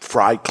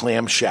 fried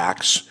clam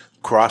shacks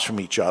across from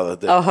each other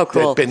how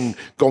cool. that've been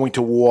going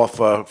to war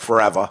for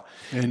forever.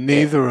 And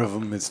neither of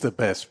them is the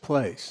best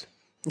place.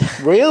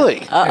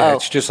 Really? Yeah,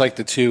 it's just like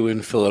the 2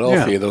 in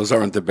Philadelphia. Yeah. Those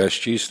aren't the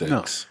best cheesesteaks.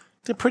 No.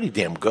 They're pretty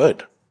damn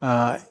good.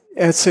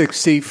 Essex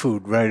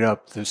Seafood right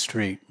up the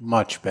street,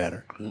 much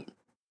better.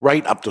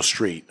 Right up the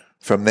street.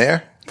 From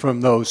there?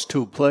 From those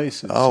 2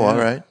 places. Oh, yeah. all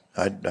right.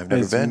 I've never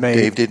It's been. made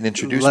Dave didn't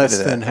introduce me to less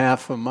that. than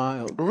half a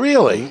mile.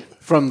 Really?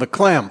 From the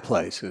clam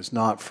places,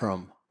 not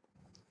from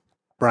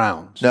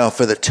Brown's. Now,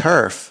 for the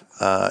turf,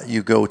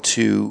 you go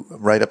to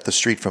right up the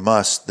street from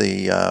us,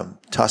 the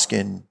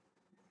Tuscan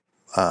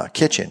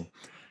kitchen,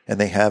 and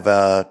they have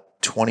a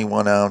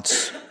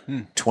 21-ounce,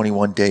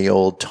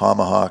 21-day-old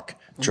tomahawk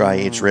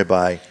dry-aged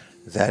ribeye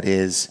that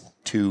is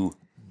to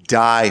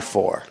die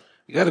for.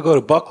 You got to go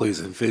to Buckley's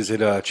and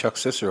visit Chuck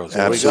Cicero's.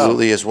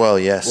 Absolutely, as well.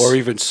 Yes, or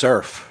even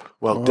surf.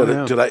 Well,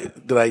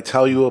 did I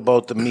tell you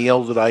about the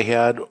meal that I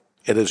had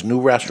at his new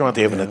restaurant?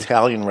 They have an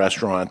Italian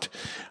restaurant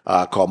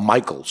called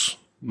Mike's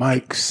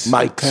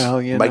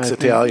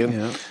Italian.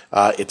 Yeah.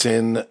 It's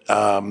in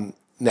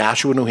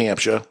Nashua, New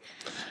Hampshire,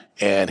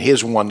 and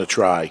here's one to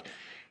try.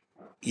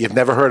 You've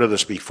never heard of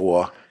this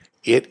before.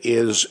 It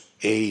is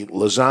a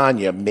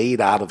lasagna made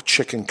out of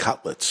chicken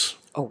cutlets.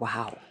 Oh,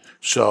 wow.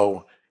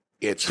 So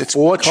it's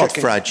called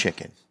fried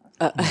chicken.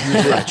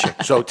 Fried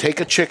chicken. So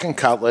take a chicken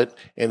cutlet,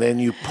 and then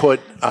you put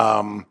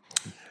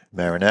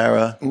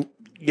marinara.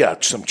 Yeah,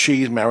 some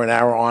cheese,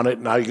 marinara on it.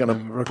 Now you're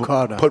going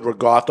to put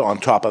ricotta on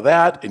top of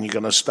that, and you're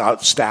going to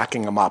start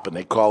stacking them up, and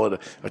they call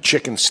it a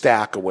chicken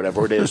stack or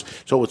whatever it is.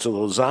 So it's a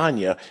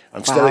lasagna.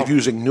 Instead of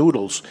using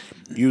noodles,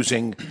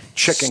 using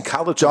chicken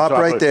cutlets. Stop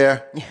right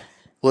there.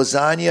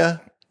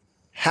 Lasagna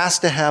has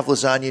to have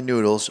lasagna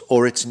noodles,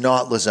 or it's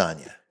not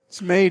lasagna.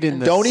 It's made in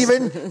the...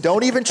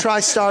 Don't even try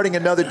starting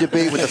another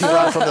debate with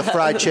from the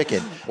fried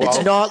chicken.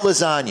 It's not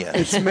lasagna.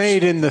 It's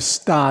made in the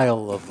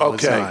style of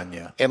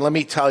lasagna. And let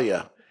me tell you,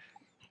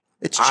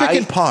 it's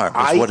chicken parm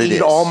is what it is. I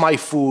eat all my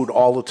food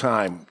all the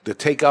time. The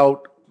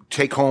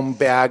take-home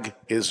bag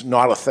is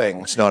not a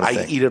thing. It's not a thing.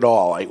 I eat it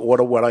all. I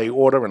order what I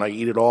order, and I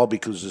eat it all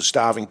because there's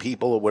starving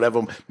people or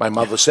whatever my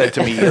mother said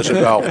to me years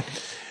ago.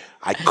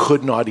 I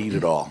could not eat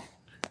it all.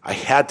 I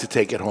had to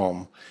take it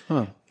home.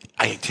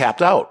 I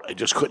tapped out. I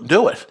just couldn't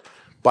do it.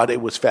 But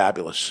it was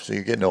fabulous. So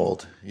you're getting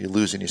old. You're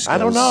losing your skills. I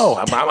don't know.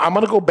 I'm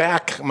going to go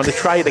back. I'm going to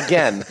try it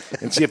again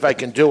and see if I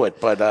can do it.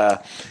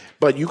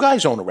 But you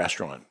guys own a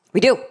restaurant.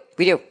 We do.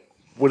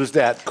 What is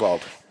that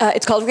called?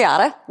 It's called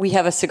Riata. We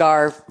have a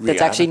cigar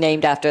that's actually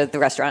named after the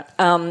restaurant.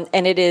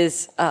 And it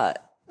is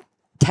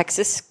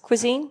Texas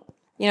cuisine.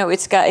 You know,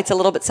 it's a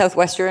little bit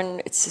southwestern.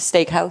 It's a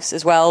steakhouse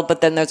as well, but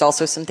then there's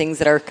also some things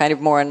that are kind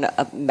of more in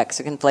a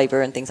Mexican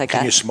flavor and things like that.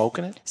 Can you smoke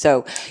in it?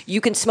 So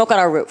you can smoke on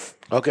our roof.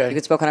 Okay. You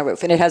can smoke on our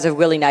roof, and it has a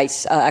really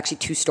nice, actually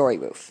 2-story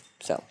roof.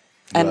 So.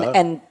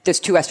 And there's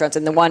 2 restaurants,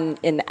 and the one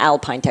in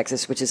Alpine,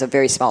 Texas, which is a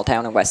very small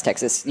town in West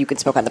Texas, you can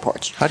smoke on the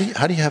porch. How do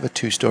you have a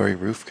 2-story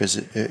roof? Because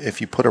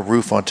if you put a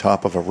roof on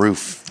top of a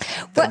roof,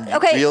 then you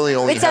really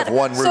only have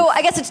one roof. So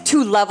I guess it's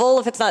 2 level.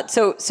 If it's not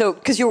so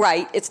because you're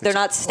right, they're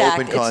not stacked.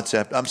 Open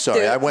concept. I'm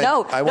sorry, I went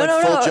full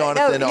no,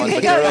 Jonathan on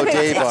Maduro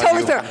Dave on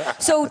totally you. Fair.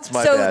 So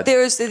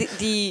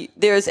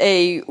there's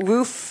a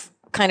roof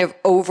kind of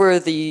over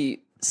the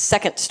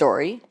 2nd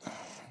story.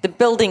 The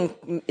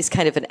building is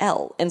kind of an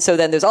L. And so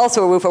then there's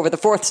also a roof over the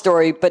 4th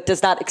story, but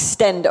does not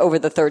extend over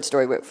the 3rd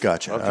story roof.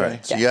 Gotcha. Okay. All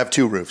right. So you have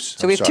 2 roofs.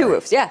 So we have 2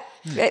 roofs, yeah.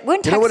 We're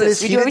in Texas. You know what it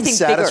is? We He do didn't everything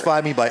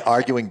satisfy bigger. me by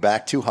arguing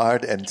back too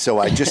hard, and so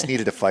I just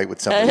needed to fight with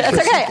somebody.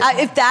 That's okay.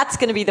 If that's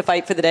going to be the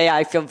fight for the day,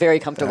 I feel very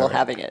comfortable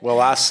having it. Well,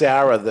 our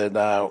Sarah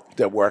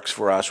that works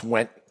for us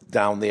went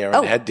down there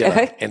and had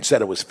dinner and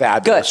said it was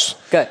fabulous.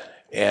 Good.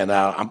 And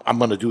I'm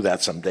going to do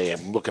that someday.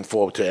 I'm looking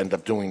forward to end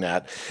up doing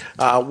that.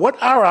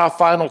 What are our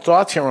final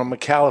thoughts here on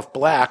Micallef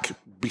Black?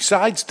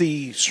 Besides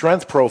the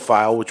strength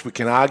profile, which we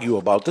can argue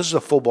about, this is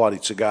a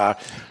full-bodied cigar.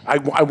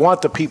 I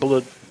want the people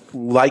that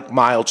like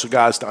mild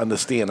cigars to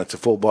understand it's a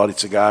full-bodied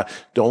cigar.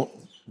 Don't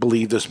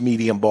believe this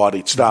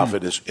medium-bodied stuff.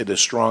 Mm-hmm. It is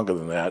stronger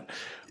than that.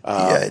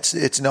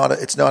 It's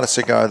not a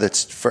cigar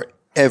that's for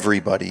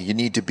everybody. You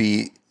need to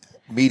be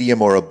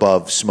medium or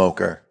above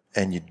smoker,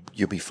 and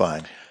you'll be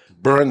fine.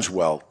 Burns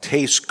well,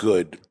 tastes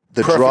good.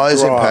 The draw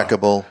is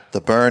impeccable.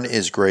 The burn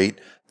is great.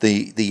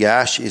 The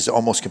ash is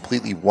almost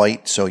completely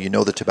white, so you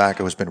know the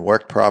tobacco has been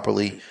worked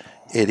properly.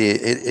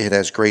 It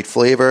has great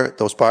flavor.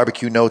 Those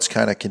barbecue notes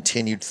kind of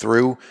continued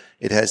through.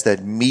 It has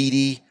that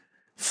meaty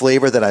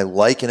flavor that I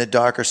like in a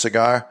darker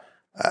cigar.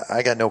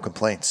 I got no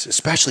complaints,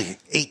 especially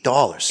 $8.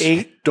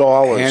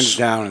 $8. Hands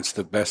down, it's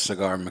the best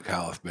cigar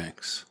Micallef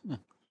makes.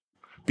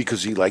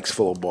 Because he likes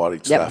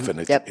full-bodied stuff, and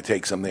it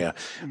takes him there.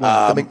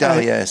 The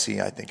Migdalia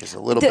SE, I think, is a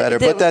little better,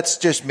 but that's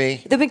just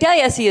me. The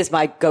Migdalia SE is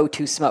my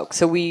go-to smoke.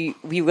 So we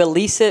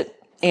release it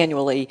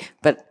annually,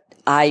 but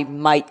I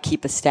might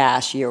keep a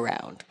stash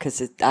year-round because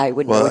I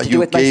wouldn't know what to do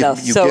with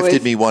myself. You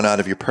gifted me one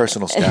out of your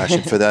personal stash,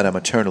 and for that I'm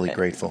eternally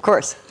grateful. Of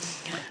course.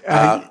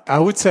 I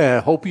would say I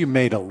hope you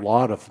made a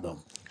lot of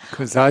them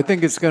because I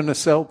think it's going to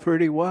sell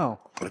pretty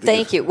well.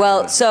 Thank you.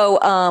 Well,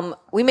 so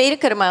we made a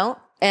good amount,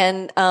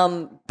 and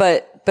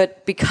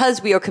but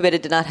because we are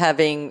committed to not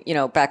having,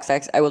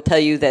 backstacks, I will tell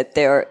you that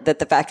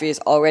the factory is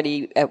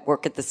already at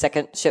work at the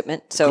 2nd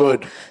shipment. So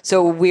good.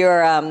 So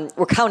we're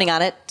counting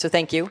on it. So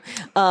thank you.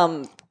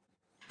 But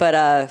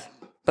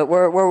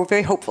we're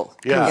very hopeful.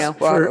 Yeah.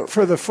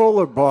 For the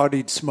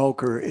fuller-bodied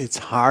smoker, it's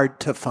hard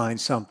to find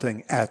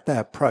something at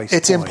that price.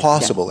 It's point.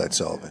 impossible, Ed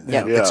Sullivan.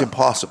 Yeah. It's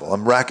impossible.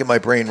 I'm racking my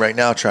brain right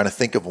now trying to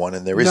think of one,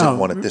 and there isn't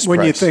one at this price.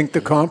 When you think the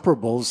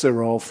comparables,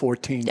 they're all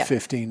 $14,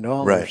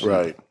 $15.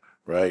 Right.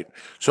 Right.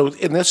 So,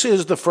 and this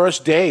is the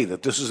first day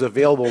that this is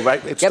available, right?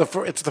 It's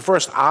it's the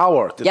first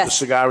hour that the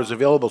cigar is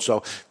available.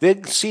 So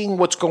they're seeing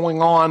what's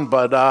going on,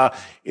 but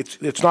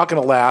it's not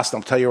going to last.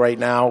 I'll tell you right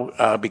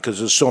now, because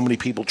there's so many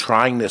people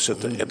trying this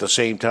at the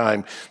same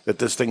time that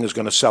this thing is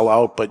going to sell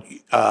out. But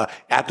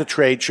at the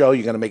trade show,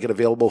 you're going to make it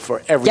available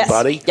for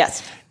everybody.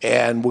 Yes.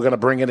 And we're going to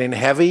bring it in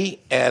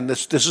heavy. And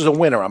this is a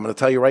winner. I'm going to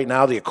tell you right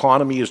now, the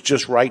economy is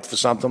just right for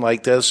something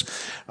like this.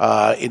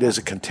 It is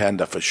a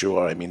contender for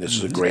sure. I mean, this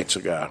is a great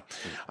cigar.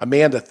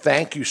 Amanda,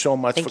 thank you so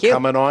much for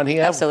coming on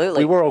here.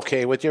 Absolutely. We were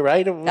okay with you,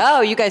 right?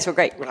 Oh, you guys were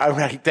great. All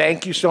right.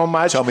 Thank you so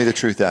much. Tell me the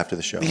truth after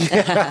the show.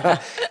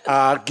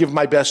 Give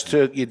my best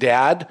to your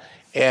dad.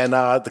 And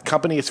the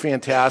company is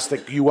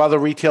fantastic. You other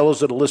retailers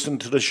that are listening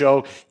to the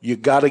show, you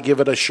got to give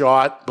it a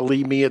shot.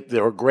 Believe me,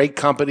 they're a great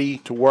company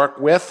to work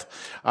with.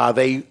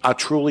 They are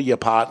truly your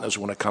partners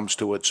when it comes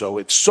to it. So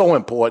it's so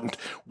important.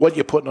 What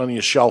you're putting on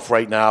your shelf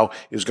right now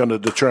is going to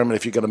determine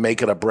if you're going to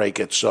make it or break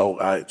it. So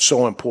it's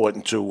so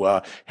important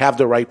to have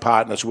the right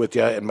partners with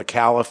you. And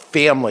Micallef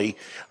family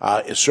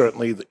is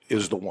certainly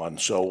is the one.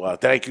 So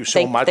thank you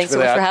so much for that. Thanks so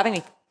much for having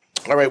me.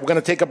 All right, we're going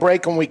to take a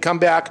break. When we come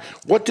back,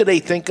 what do they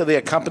think of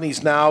their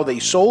companies now? They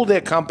sold their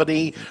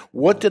company.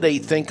 What do they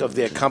think of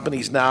their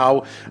companies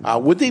now?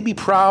 Would they be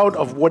proud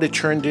of what it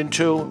turned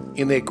into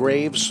in their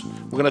graves?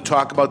 We're going to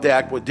talk about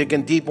that. We're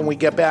digging deep when we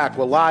get back.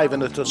 We're live in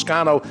the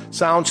Toscano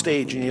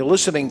soundstage, and you're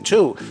listening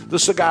to The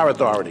Cigar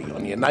Authority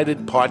on the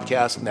United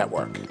Podcast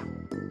Network.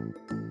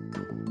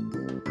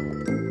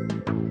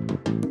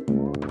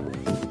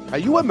 Are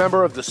you a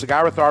member of the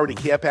Cigar Authority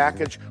Care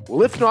Package?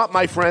 Well, if not,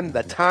 my friend,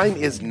 the time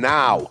is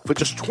now. For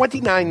just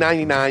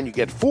 $29.99, you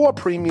get 4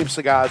 premium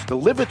cigars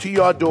delivered to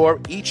your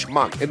door each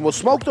month. And we'll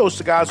smoke those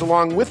cigars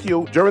along with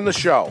you during the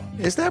show.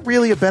 Is that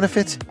really a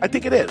benefit? I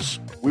think it is.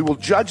 We will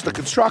judge the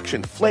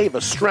construction,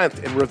 flavor,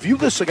 strength, and review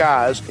the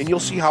cigars, and you'll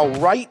see how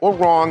right or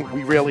wrong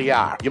we really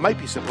are. You might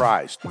be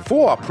surprised.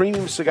 4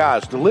 premium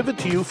cigars delivered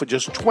to you for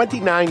just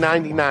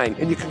 $29.99,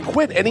 and you can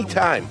quit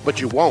anytime,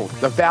 but you won't.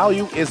 The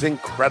value is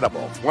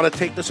incredible. Want to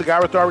take the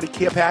Cigar Authority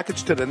Care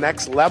Package to the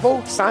next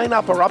level? Sign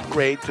up or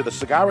upgrade to the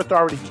Cigar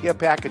Authority Care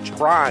Package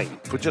Prime.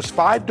 For just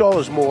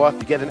 $5 more,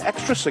 you get an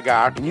extra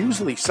cigar and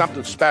usually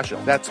something special.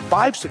 That's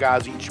 5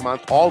 cigars each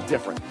month, all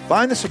different.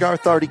 Find the Cigar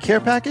Authority Care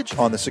Package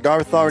on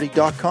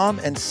thecigarauthority.com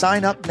and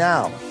sign up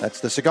now.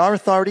 That's the Cigar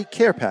Authority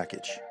Care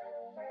Package.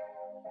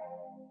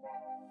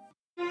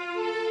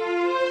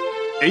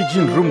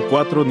 Aging Room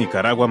 4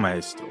 Nicaragua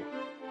Maestro.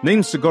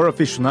 Named Cigar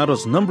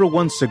Aficionado's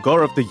 #1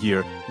 cigar of the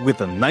year with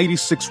a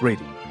 96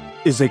 rating,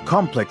 is a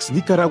complex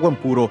Nicaraguan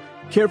puro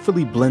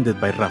carefully blended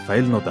by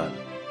Rafael Nodal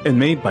and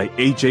made by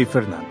A.J.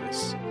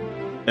 Fernandez.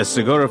 As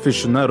Cigar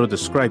Aficionado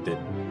described it,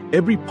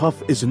 every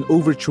puff is an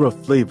overture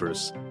of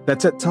flavors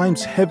that's at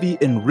times heavy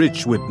and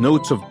rich with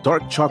notes of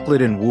dark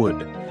chocolate and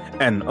wood,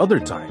 and other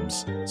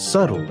times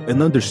subtle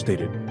and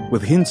understated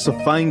with hints of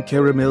fine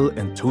caramel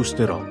and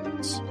toasted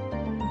almonds.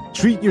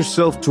 Treat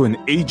yourself to an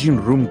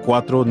Aging Room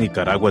 4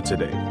 Nicaragua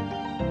today.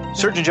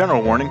 Surgeon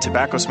General warning: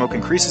 tobacco smoke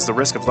increases the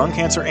risk of lung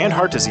cancer and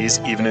heart disease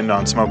even in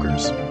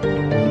non-smokers.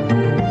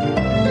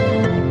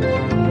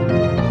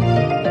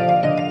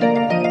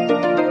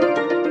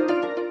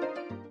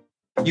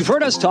 You've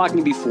heard us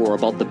talking before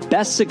about the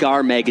best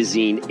cigar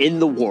magazine in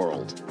the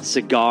world,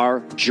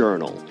 Cigar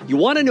Journal. You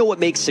want to know what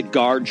makes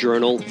Cigar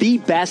Journal the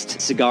best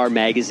cigar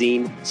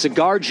magazine?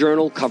 Cigar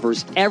Journal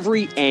covers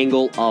every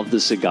angle of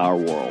the cigar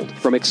world.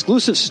 From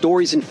exclusive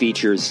stories and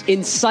features,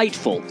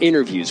 insightful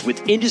interviews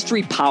with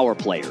industry power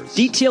players,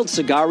 detailed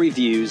cigar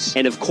reviews,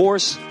 and of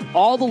course,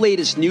 all the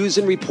latest news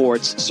and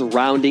reports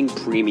surrounding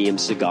premium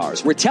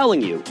cigars. We're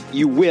telling you,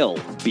 you will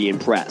be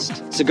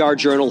impressed. Cigar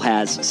Journal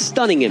has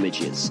stunning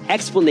images,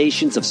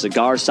 explanations of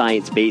cigar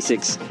science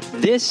basics.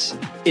 This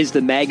is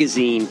the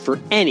magazine for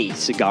any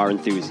cigar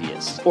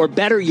enthusiast, or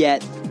better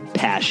yet,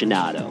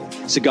 passionado.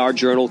 Cigar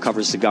Journal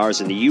covers cigars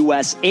in the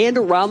U.S. and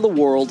around the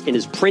world and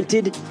is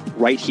printed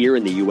right here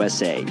in the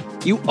USA.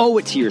 You owe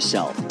it to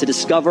yourself to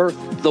discover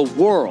the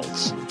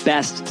world's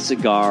best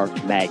cigar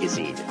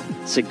magazine,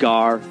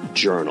 Cigar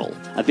Journal.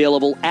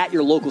 Available at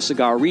your local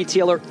cigar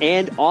retailer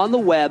and on the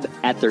web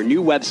at their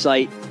new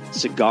website,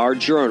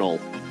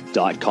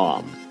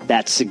 cigarjournal.com.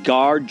 That's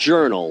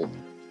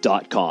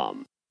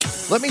cigarjournal.com.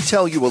 Let me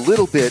tell you a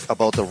little bit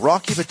about the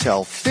Rocky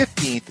Patel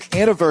 15th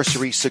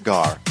Anniversary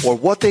Cigar, or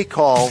what they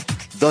call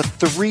the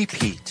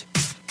Three-Peat.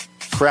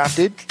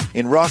 Crafted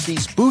in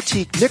Rocky's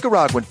boutique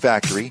Nicaraguan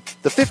factory,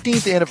 the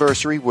 15th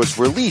anniversary was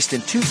released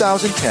in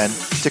 2010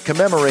 to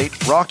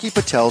commemorate Rocky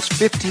Patel's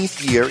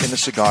 15th year in the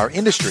cigar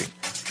industry,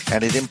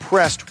 and it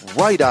impressed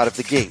right out of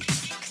the gate.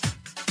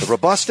 The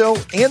Robusto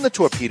and the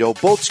Torpedo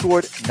both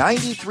scored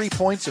 93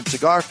 points in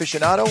Cigar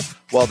Aficionado,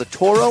 while the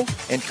Toro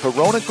and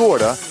Corona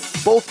Gorda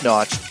both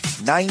notched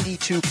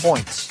 92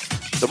 points.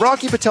 The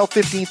Rocky Patel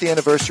 15th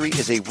Anniversary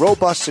is a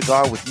robust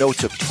cigar with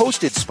notes of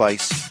toasted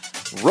spice,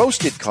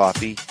 roasted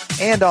coffee,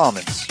 and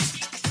almonds.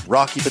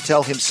 Rocky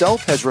Patel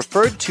himself has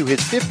referred to his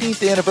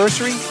 15th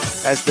anniversary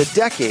as the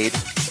decade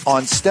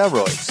on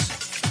steroids.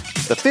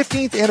 The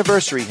 15th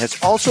anniversary has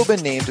also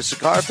been named to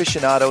Cigar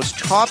Aficionado's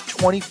Top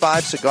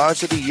 25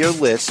 Cigars of the Year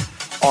list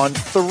on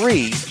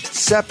 3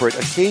 separate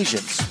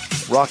occasions.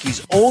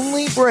 Rocky's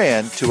only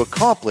brand to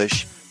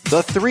accomplish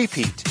the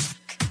three-peat.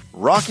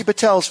 Rocky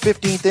Patel's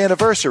 15th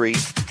anniversary,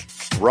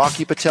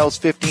 Rocky Patel's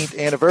 15th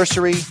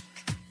anniversary,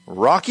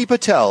 Rocky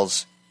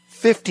Patel's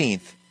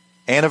 15th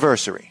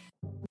anniversary.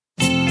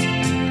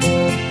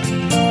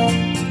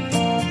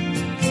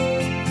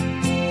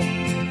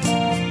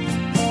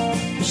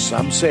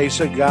 Some say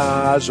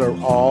cigars are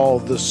all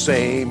the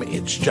same.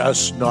 It's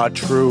just not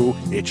true.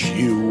 It's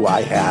you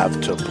I have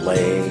to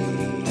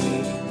blame.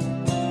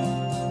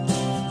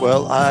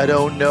 Well, I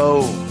don't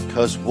know,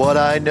 'cause what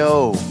I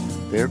know,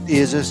 there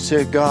is a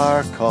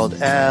cigar called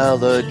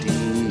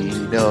Aladino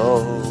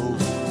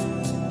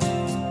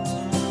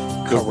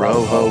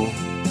Corojo.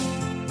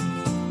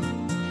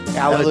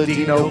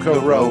 Aladino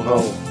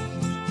Corojo.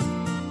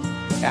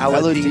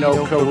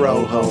 Aladino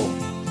Corojo.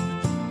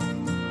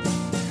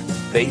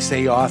 They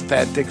say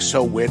authentic,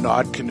 so we're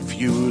not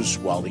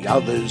confused, while the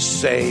others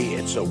say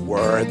it's a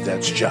word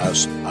that's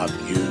just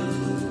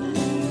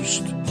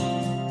abused.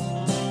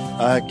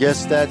 I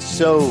guess that's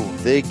so.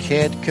 They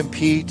can't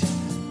compete.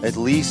 At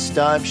least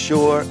I'm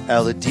sure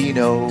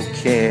Aladino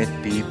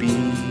can't be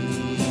beat.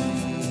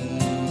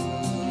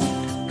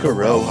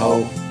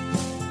 Corojo.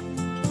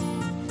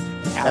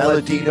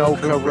 Aladino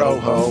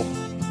Corojo.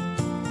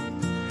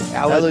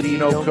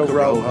 Aladino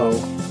Corojo.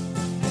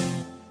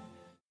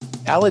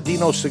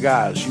 Aladino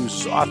Cigars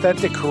uses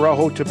authentic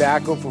Corojo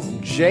tobacco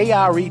from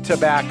JRE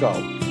Tobacco.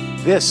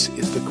 This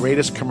is the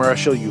greatest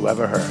commercial you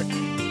ever heard.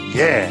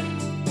 Yeah.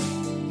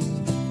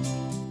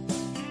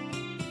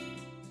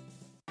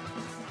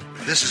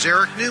 This is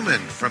Eric Newman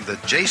from the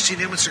J.C.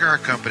 Newman Cigar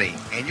Company,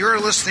 and you're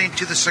listening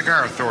to the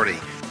Cigar Authority.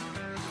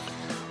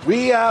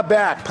 We are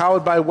back,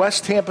 powered by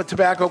West Tampa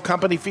Tobacco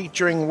Company,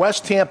 featuring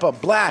West Tampa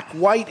black,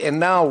 white, and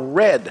now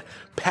red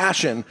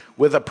passion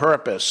with a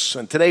purpose.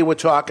 And today we're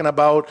talking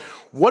about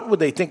what would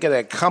they think of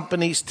their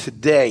companies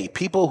today?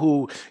 People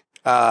who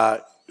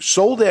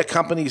sold their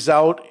companies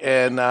out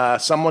and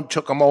someone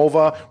took them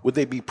over. Would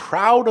they be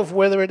proud of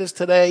whether it is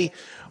today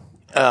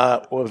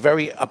or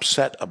very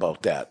upset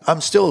about that?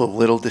 I'm still a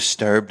little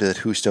disturbed that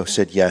Justo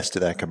said yes to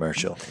that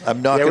commercial.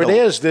 I'm not. There it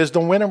is. There's the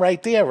winner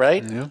right there,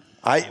 right? Yeah.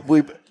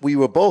 We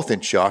were both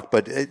in shock,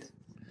 but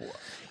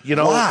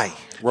why?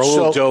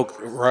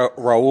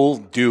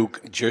 Raul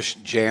Duke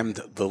just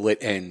jammed the lit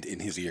end in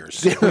his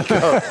ears. There we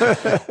go.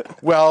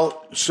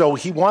 Well, so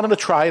he wanted to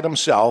try it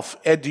himself.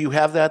 Ed, do you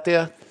have that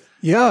there?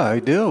 Yeah, I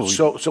do.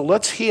 So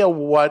let's hear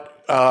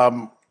what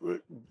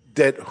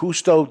that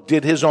Justo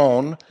did his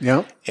own,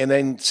 and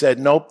then said,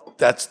 nope,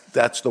 that's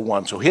the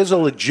one. So here's a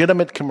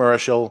legitimate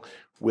commercial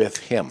with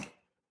him.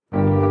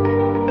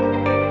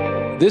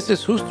 This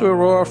is Justo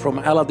Aurora from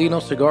Aladino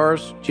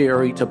Cigars,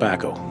 JRE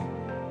Tobacco.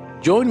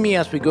 Join me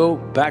as we go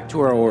back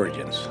to our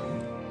origins.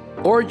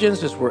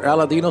 Origins is where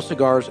Aladino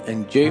Cigars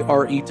and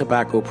JRE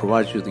Tobacco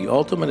provides you the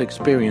ultimate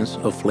experience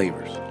of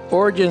flavors.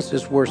 Origins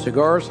is where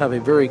cigars have a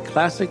very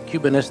classic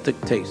Cubanistic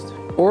taste.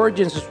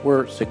 Origins is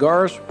where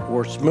cigars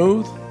were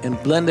smooth and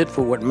blended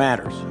for what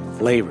matters,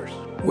 flavors.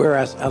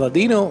 Whereas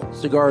Aladino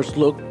cigars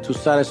look to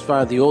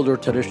satisfy the older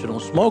traditional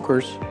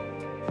smokers,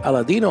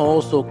 Aladino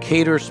also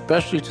caters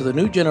specially to the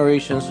new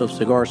generations of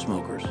cigar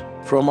smokers.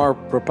 From our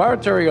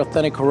proprietary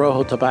authentic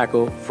Corojo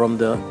tobacco from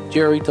the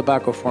JRE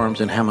Tobacco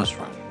Farms in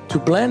Hammerstrom, to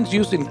blends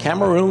used in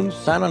Cameroon,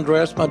 San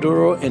Andres,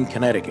 Maduro, and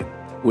Connecticut.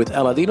 With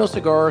Aladino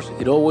cigars,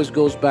 it always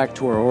goes back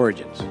to our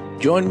origins.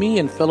 Join me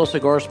and fellow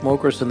cigar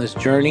smokers in this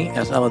journey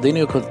as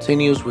Aladino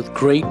continues with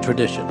great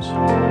traditions.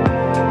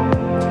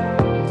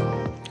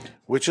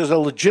 Which is a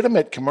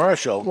legitimate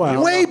commercial.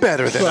 Well, way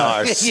better than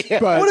ours. Yeah.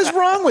 What is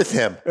wrong with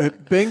him?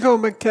 Bingo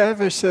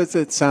McTavish says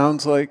it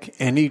sounds like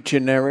any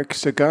generic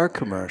cigar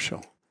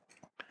commercial.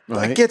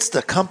 Right? That gets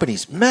the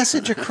company's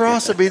message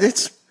across. I mean,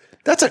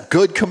 that's a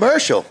good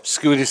commercial.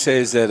 Scooter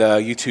says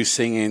that you two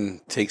singing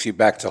takes you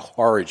back to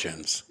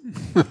origins.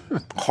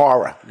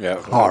 Horror.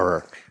 Yeah.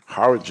 Horror.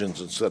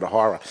 Origins instead of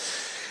horror.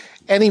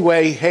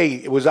 Anyway, hey,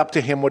 it was up to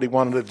him what he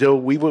wanted to do.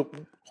 We were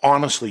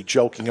honestly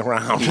joking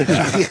around.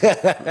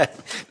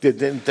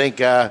 Didn't think.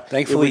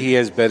 Thankfully, he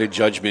has better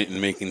judgment in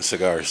making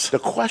cigars. The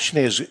question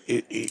is,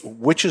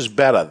 which is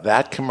better,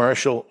 that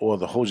commercial or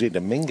the Jose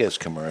Dominguez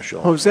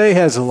commercial? Jose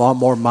has a lot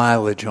more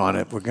mileage on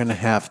it. We're going to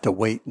have to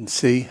wait and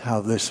see how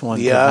this one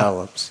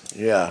develops.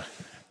 Yeah.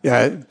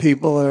 Yeah,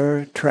 people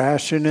are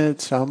trashing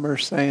it. Some are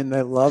saying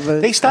they love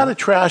it. They started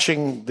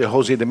trashing the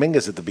Jose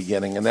Dominguez at the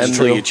beginning, and then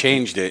Until you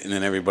changed it, and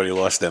then everybody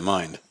lost their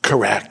mind.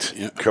 Correct.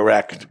 Yeah.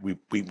 Correct. We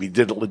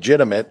did it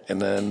legitimate, and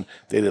then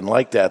they didn't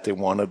like that. They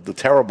wanted the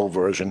terrible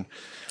version.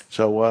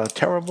 So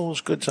terrible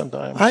is good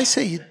sometimes. I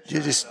say you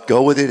just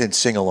go with it and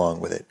sing along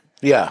with it.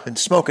 Yeah. And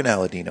smoke an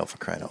Aladino for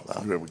crying out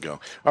loud. There we go.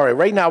 All right,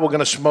 right now we're going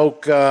to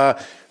smoke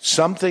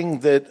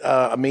something that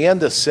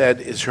Amanda said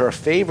is her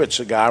favorite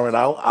cigar, and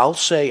I'll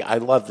say I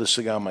love the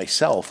cigar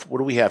myself. What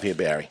do we have here,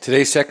 Barry?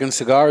 Today's second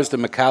cigar is the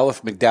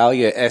Micallef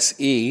Migdalia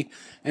SE,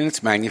 and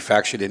it's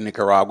manufactured in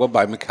Nicaragua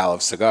by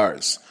Micallef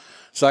Cigars.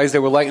 Size they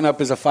were lighting up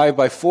is a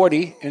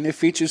 5x40, and it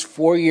features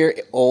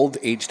 4-year-old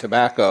aged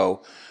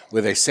tobacco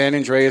with a San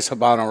Andreas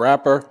Habano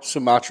wrapper,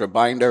 Sumatra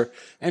binder,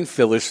 and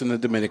fillers from the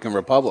Dominican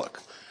Republic.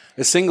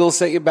 A single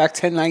set you back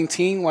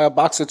 $10.19, while a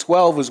box of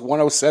 12 is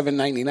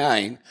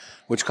 $107.99,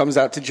 which comes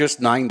out to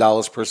just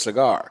 $9 per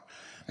cigar.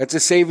 That's a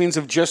savings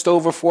of just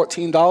over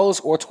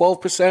 $14 or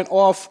 12%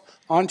 off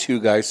on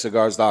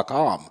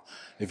twoguyscigars.com.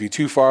 If you're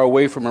too far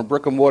away from a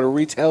brick-and-mortar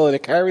retailer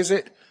that carries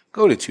it,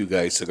 go to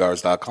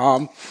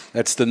twoguyscigars.com.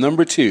 That's the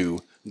number 2,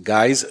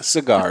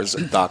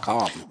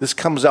 guyscigars.com. This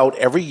comes out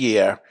every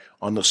year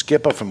on the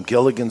skipper from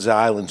Gilligan's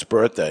Island's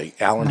birthday,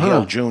 Alan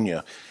Hale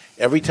Jr.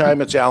 Every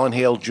time it's Alan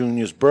Hale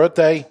Jr.'s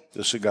birthday,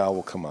 the cigar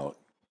will come out.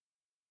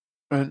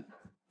 And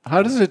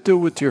how does it do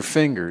with your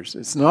fingers?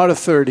 It's not a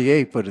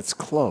 38, but it's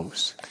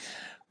close.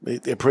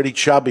 They're pretty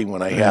chubby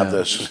when I have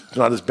this. It's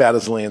not as bad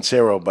as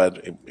Lancero,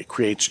 but it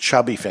creates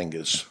chubby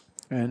fingers.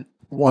 And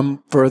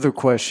one further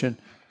question.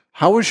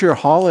 How was your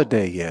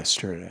holiday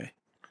yesterday?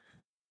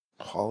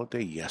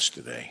 Holiday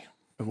yesterday.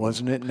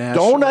 Wasn't it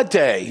National Donut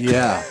Day?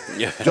 Yeah.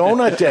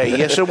 Donut Day.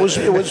 Yes, it was.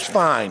 It was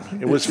fine.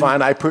 It was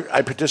fine. I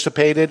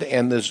participated,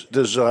 and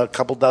there's a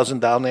couple dozen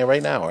down there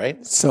right now,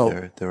 right?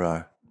 So there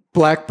are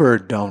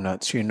Blackbird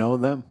Donuts. You know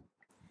them?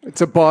 It's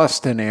a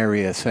Boston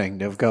area thing.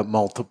 They've got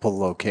multiple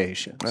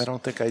locations. I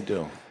don't think I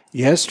do.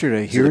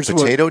 Yesterday, Is it a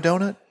potato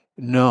donut?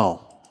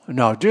 No,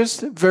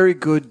 just very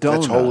good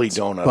donuts. That's Holy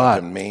Donut up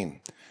in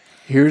Maine.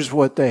 Here's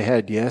what they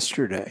had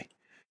yesterday.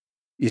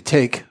 You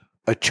take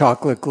a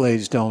chocolate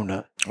glazed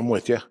donut. I'm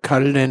with you.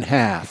 Cut it in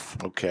half.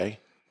 Okay.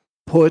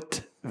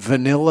 Put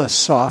vanilla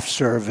soft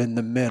serve in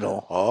the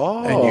middle.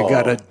 Oh. And you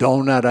got a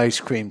donut ice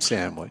cream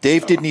sandwich.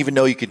 Dave didn't even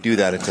know you could do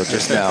that until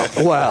just now.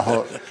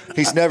 Well,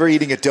 he's never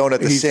eating a donut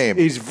the same.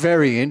 He's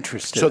very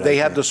interested. So they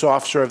have the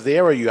soft serve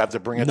there, or you have to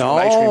bring it to an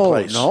ice cream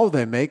place? No,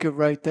 they make it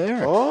right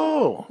there.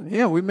 Oh.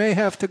 Yeah, we may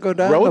have to go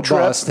down Road to trip.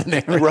 Boston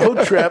area.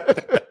 Road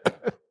trip.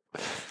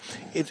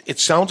 It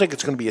sounds like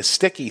it's going to be a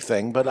sticky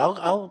thing, but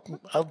I'll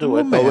do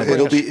it. Oh,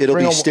 it'll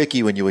be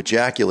sticky when you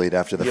ejaculate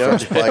after the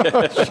first bite.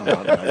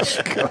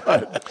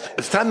 God.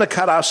 It's time to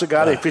cut our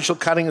cigar. The official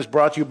cutting is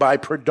brought to you by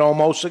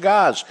Perdomo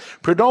Cigars.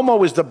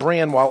 Perdomo is the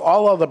brand. While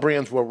all other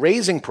brands were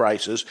raising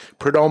prices,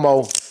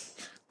 Perdomo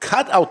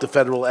cut out the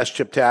federal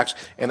S-chip tax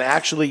and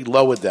actually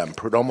lowered them.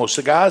 Perdomo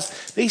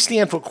Cigars, they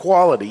stand for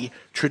quality,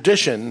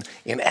 tradition,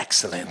 and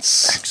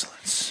excellence.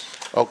 Excellence.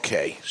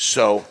 Okay,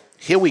 so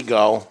here we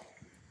go.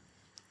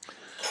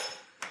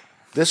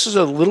 This is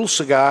a little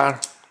cigar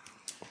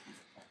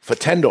for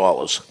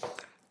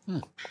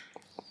 $10.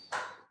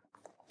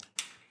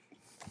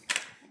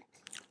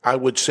 I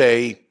would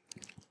say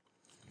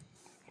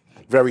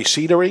very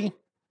cedary,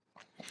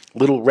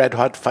 little red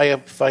hot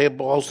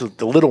fireballs,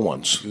 the little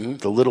ones,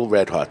 the little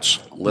red hots.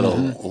 Little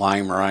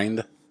lime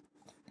rind.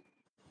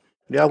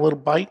 Yeah, a little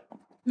bite.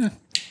 All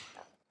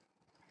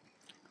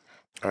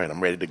right,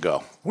 I'm ready to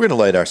go. We're going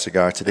to light our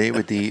cigar today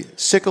with the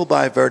Sickle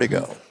by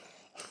Vertigo.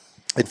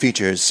 It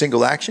features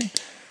single action,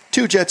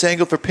 2 jets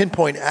angled for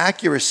pinpoint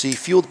accuracy,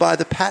 fueled by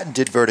the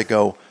patented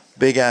Vertigo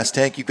big ass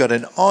tank. You've got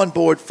an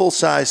onboard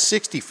full-size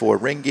 64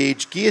 ring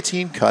gauge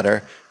guillotine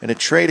cutter and a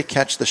tray to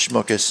catch the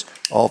schmuckus,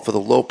 all for the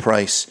low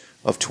price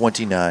of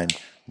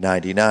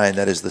 $29.99.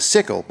 That is the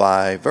Sickle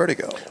by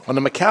Vertigo. On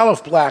the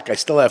Micallef Black, I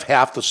still have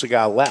half the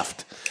cigar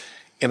left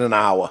in an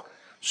hour.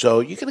 So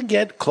you're going to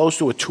get close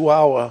to a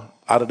 2-hour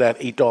out of that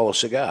 $8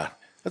 cigar.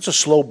 That's a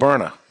slow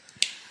burner.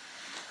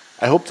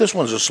 I hope this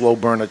one's a slow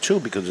burner,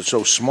 too, because it's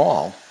so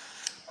small.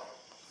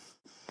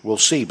 We'll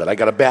see, but I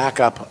got to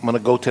back up. I'm going to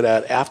go to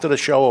that after the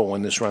show or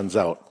when this runs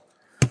out.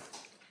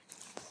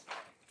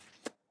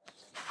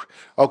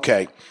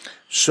 Okay,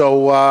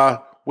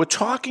 so we're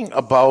talking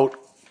about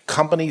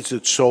companies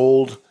that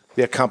sold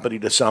their company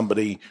to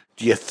somebody.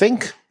 Do you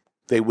think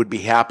they would be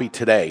happy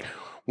today?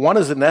 One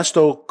is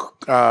Ernesto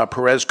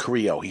Perez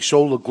Carrillo. He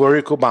sold the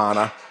Gloria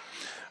Cubana.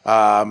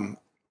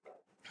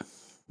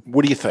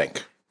 What do you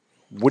think?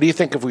 What do you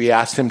think if we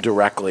asked him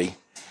directly?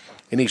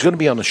 And he's going to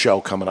be on the show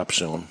coming up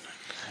soon.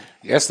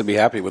 He has to be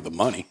happy with the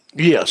money.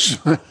 Yes.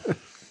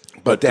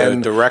 But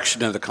then the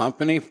direction of the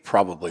company,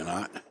 probably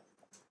not.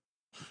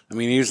 I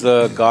mean, he's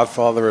the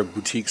godfather of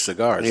boutique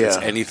cigars. Yeah. It's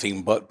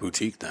anything but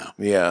boutique now.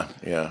 Yeah.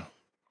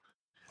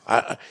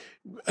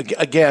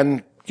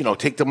 Again,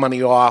 take the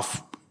money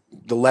off.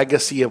 The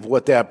legacy of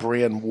what that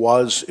brand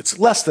was, it's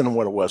less than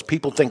what it was.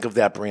 People think of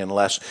that brand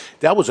less.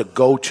 That was a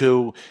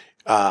go-to.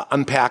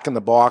 Unpacking the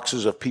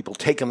boxes of people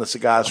taking the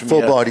cigars from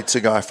you. Full-bodied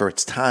cigar for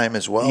its time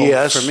as well.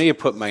 Yes. For me, it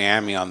put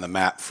Miami on the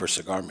map for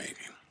cigar making.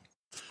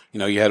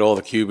 You had all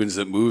the Cubans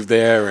that moved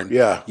there, and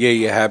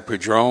you had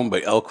Padron,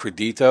 but El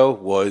Credito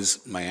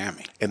was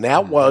Miami. And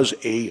that was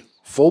a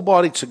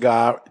full-bodied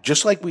cigar,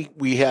 just like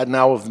we had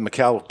now of the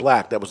Micallef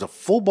Black. That was a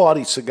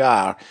full-bodied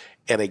cigar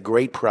at a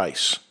great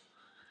price.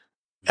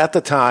 At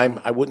the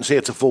time, I wouldn't say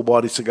it's a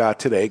full-bodied cigar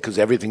today because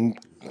everything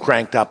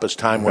cranked up as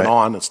time went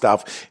on and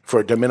stuff.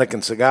 For a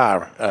Dominican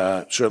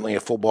cigar, certainly a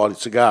full-bodied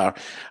cigar.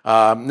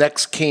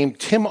 Next came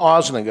Tim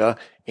Osninger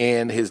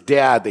and his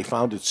dad. They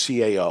founded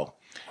CAO.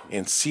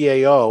 And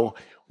CAO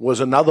was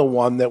another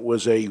one that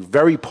was a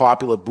very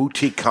popular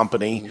boutique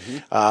company.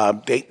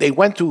 They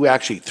went through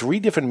actually 3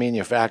 different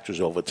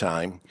manufacturers over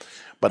time,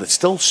 but it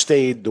still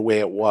stayed the way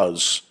it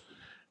was,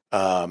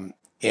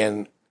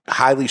 and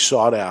highly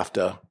sought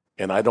after.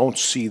 And I don't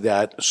see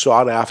that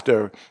sought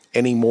after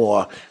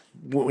anymore.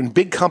 When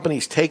big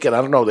companies take it,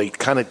 I don't know, they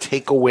kind of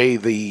take away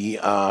the,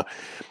 I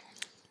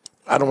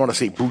don't want to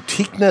say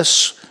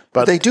boutiqueness,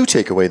 but they do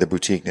take away the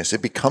boutiqueness.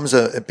 It becomes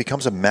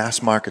a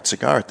mass market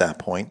cigar at that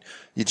point.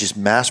 You're just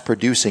mass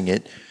producing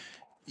it.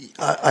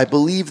 I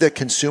believe that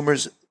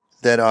consumers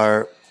that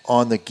are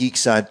on the geek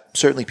side,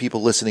 certainly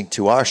people listening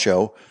to our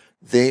show,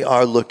 they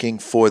are looking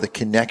for the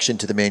connection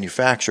to the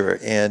manufacturer.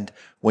 And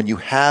when you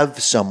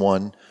have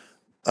someone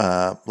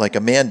like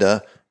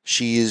Amanda,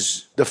 she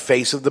is the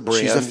face of the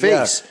brand. She's a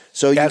face,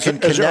 so you can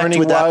connect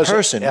with that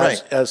person,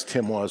 right? As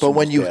Tim was. But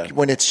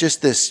when it's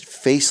just this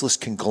faceless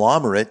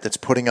conglomerate that's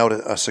putting out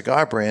a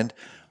cigar brand,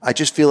 I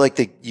just feel like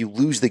you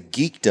lose the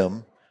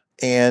geekdom,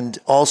 and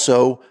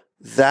also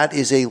that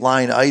is a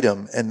line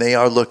item, and they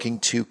are looking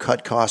to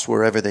cut costs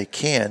wherever they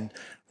can,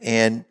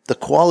 and the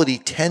quality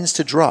tends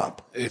to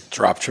drop. It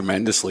dropped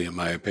tremendously, in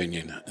my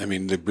opinion. I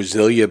mean, the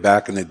Brasilia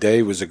back in the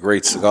day was a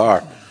great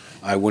cigar.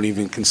 I wouldn't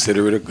even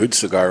consider it a good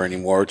cigar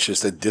anymore. It's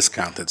just a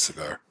discounted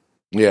cigar.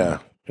 Yeah.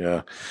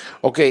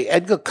 Okay,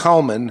 Edgar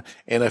Cullman,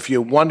 and if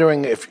you're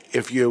wondering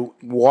if you're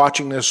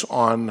watching this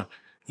on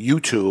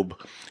YouTube,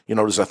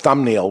 there's a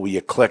thumbnail where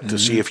you click to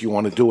see if you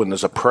want to do it, and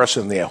there's a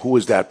person there. Who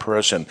is that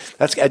person?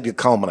 That's Edgar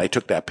Cullman. I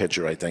took that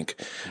picture, I think.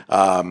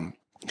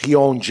 He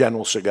owned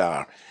General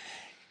Cigar.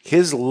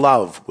 His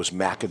love was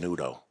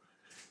Macanudo.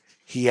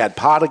 He had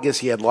Partagas.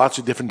 He had lots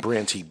of different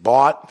brands he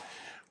bought.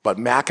 But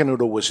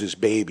Macanudo was his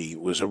baby. It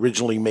was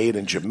originally made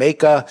in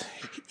Jamaica.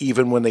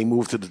 Even when they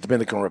moved to the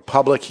Dominican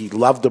Republic, he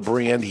loved the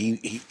brand.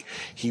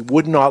 He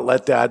would not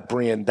let that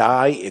brand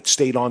die. It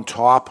stayed on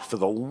top for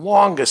the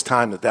longest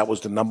time that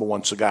was the number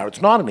one cigar.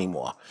 It's not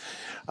anymore.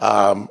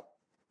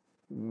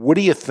 What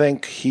do you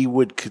think he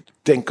would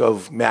think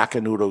of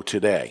Macanudo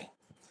today?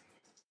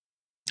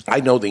 I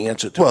know the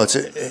answer to it.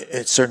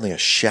 It's certainly a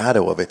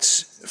shadow of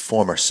its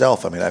former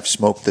self. I mean, I've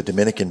smoked the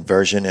Dominican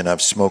version and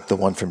I've smoked the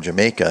one from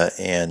Jamaica,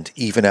 and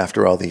even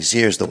after all these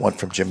years, the one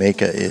from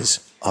Jamaica is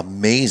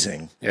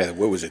amazing. Yeah,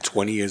 what was it,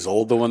 20 years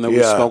old, the one that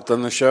we smoked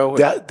on the show?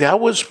 That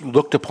was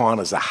looked upon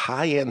as a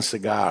high-end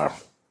cigar.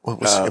 Well,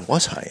 it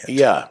was high-end.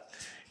 Yeah,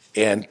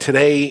 and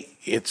today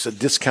it's a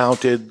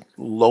discounted,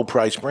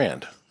 low-price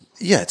brand.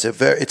 Yeah, it's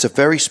a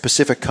very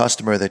specific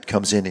customer that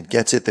comes in and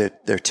gets it.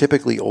 They're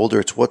typically older.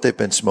 It's what they've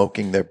been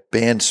smoking. They're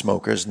band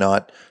smokers,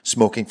 not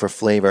smoking for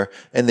flavor.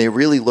 And they're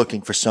really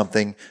looking for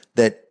something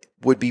that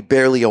would be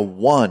barely a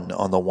 1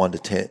 on the 1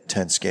 to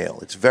 10 scale.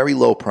 It's very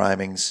low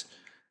primings.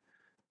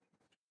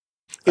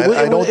 It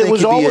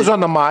was always on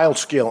the mild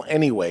scale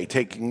anyway,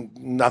 taking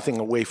nothing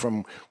away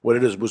from what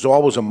it is. It was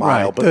always a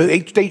mild.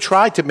 Right. But they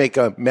tried to make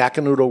a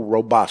Macanudo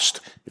Robust,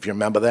 if you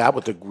remember that,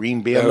 with the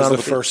green band. That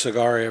was the first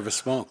cigar I ever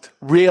smoked.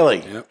 Really?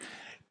 Yep.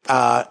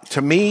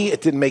 To me,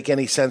 it didn't make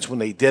any sense when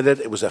they did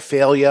it. It was a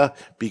failure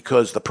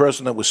because the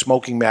person that was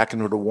smoking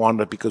Macanudo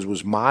wanted it because it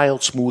was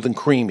mild, smooth, and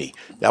creamy.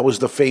 That was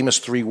the famous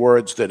 3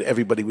 words that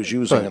everybody was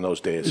using in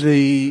those days.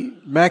 The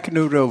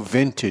Macanudo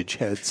Vintage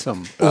had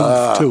some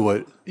oomph to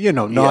it.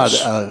 Not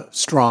a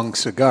strong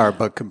cigar,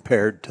 but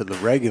compared to the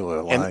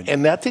regular line.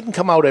 And that didn't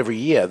come out every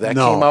year. That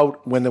came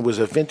out when there was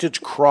a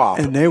vintage crop.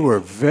 And they were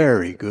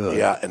very good.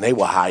 Yeah, and they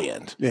were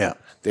high-end. Yeah.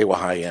 They were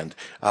high-end.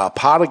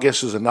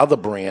 Partagas is another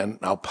brand.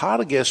 Now,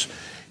 Partagas,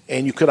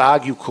 and you could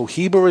argue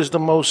Cohiba is the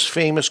most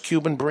famous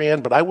Cuban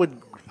brand, but I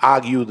would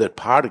argue that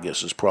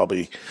Partagas is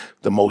probably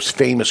the most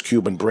famous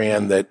Cuban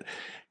brand that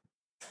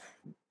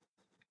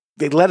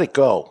they let it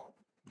go.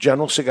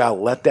 General Cigar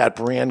let that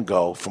brand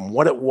go from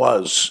what it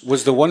was.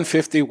 Was the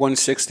 150,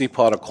 160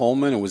 part of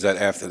Coleman, or was that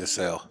after the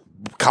sale?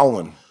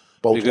 Coleman.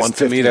 Both because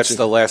 150 to me, that's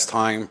the last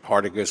time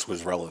Partagas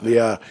was relevant.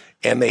 Yeah,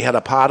 and they had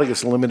a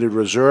Partagas Limited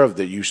Reserve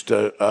that used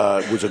to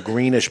was a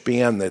greenish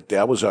band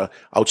that was a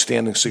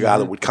outstanding cigar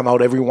that would come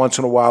out every once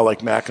in a while, like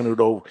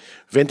Macanudo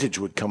Vintage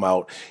would come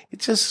out.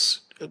 It's just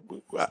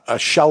a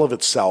shell of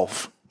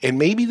itself, and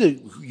maybe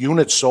the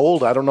units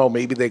sold. I don't know.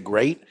 Maybe they're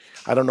great.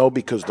 I don't know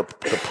because the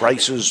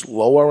price is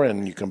lower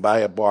and you can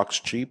buy a box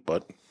cheap.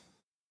 But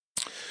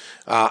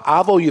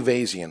Avo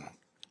Uvasian,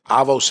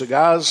 Avo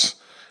Cigars.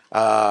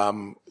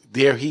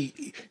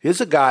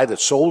 Here's a guy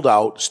that sold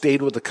out,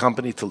 stayed with the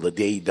company till the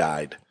day he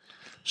died.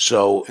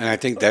 And I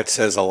think that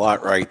says a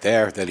lot right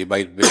there, that he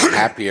might have been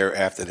happier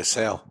after the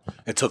sale.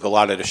 It took a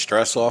lot of the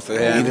stress off of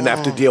him. He didn't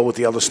have to deal with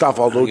the other stuff,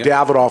 although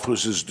Davidoff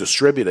was his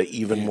distributor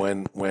even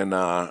when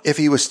if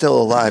he was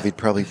still alive, he'd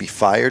probably be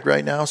fired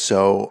right now.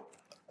 So,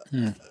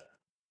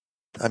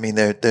 I mean,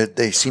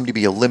 they seem to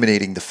be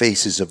eliminating the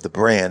faces of the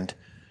brand,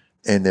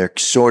 and they're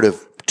sort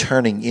of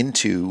turning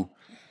into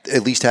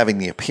at least having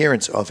the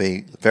appearance of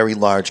a very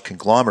large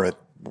conglomerate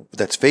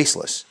that's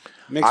faceless.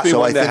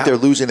 So I think they're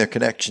losing their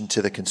connection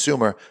to the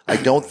consumer. I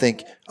don't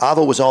think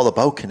Avo was all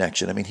about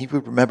connection. I mean, he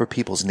would remember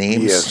people's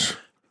names. Yes.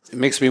 It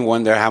makes me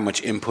wonder how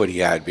much input he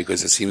had,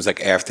 because it seems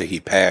like after he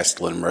passed,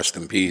 let him rest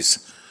in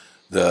peace,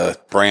 the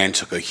brand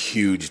took a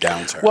huge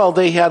downturn. Well,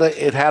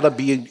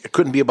 it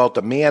couldn't be about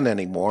the man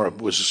anymore. It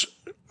was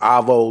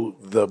Avo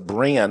the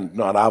brand,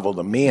 not Avo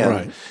the man.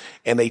 Right.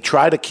 And they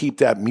try to keep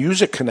that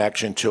music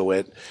connection to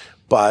it,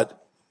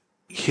 but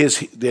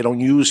they don't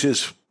use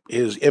his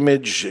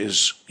image,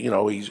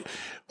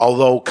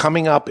 although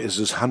coming up is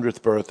his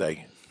 100th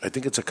birthday. I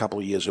think it's a couple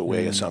of years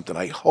away or something.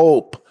 I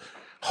hope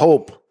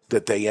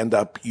that they end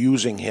up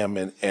using him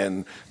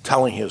and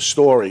telling his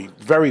story.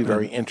 Very,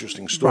 very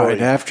interesting story.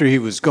 Right. After he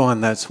was gone,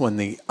 that's when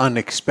the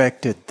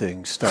unexpected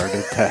things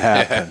started to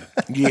happen.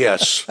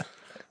 Yes.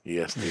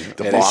 They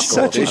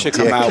should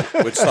come out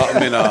with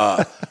something in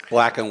a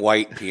black and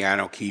white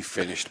piano key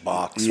finished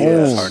box.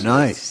 Yes. Oh,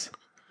 nice.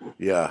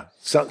 Yeah.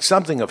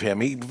 Something of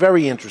him.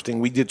 Very interesting.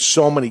 We did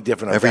so many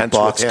different Every events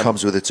box with him.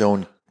 comes with its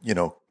own,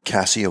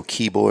 Casio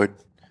keyboard.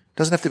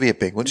 Doesn't have to be a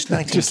big one, just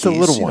 19 Just keys, a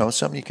little one.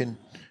 Something you can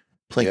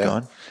plink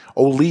on.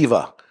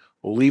 Oliva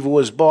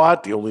was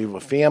bought, the Oliva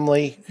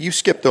family. You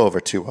skipped over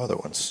 2 other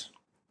ones.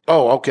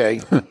 Oh, okay.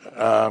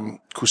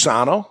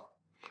 Cusano.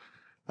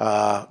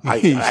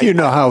 You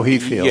know how he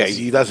feels. Yeah,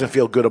 he doesn't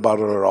feel good about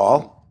it at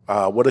all.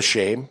 What a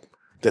shame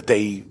that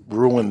they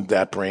ruined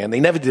that brand. They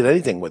never did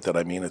anything with it.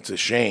 I mean, it's a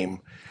shame.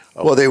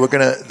 Well,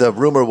 the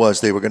rumor was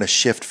they were going to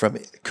shift from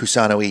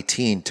Cusano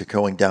 18 to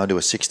going down to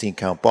a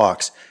 16-count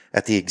box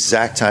at the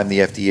exact time the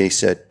FDA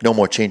said no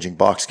more changing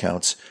box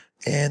counts,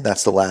 and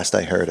that's the last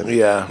I heard of it.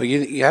 Yeah. But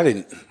you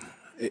hadn't.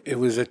 It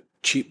was a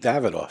cheap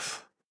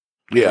Davidoff.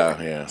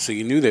 Yeah. So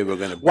you knew they were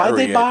going to Why'd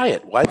they buy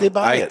it?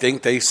 I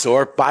think they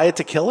saw it. Buy it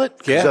to kill it?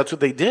 Yeah. That's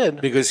what they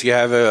did. Because you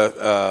have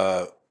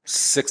a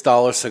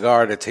 $6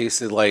 cigar that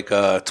tasted like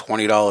a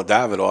 $20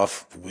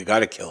 Davidoff. We got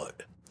to kill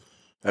it.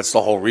 That's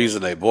the whole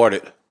reason they bought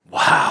it.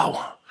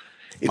 Wow.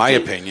 My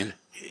opinion.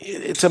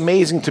 It's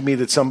amazing to me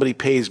that somebody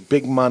pays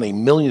big money,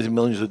 millions and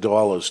millions of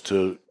dollars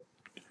to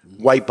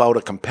wipe out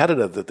a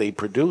competitor that they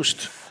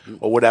produced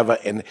or whatever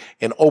and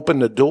open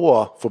the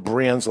door for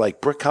brands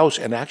like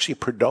Brickhouse and actually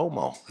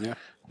Perdomo. Yeah.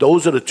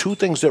 Those are the 2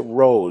 things that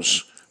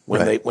rose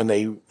when Right.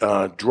 they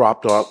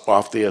dropped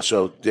off there,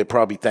 so they're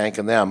probably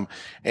thanking them.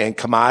 And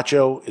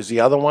Camacho is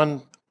the other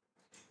one.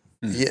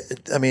 Yeah,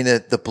 I mean,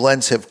 the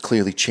blends have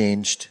clearly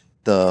changed.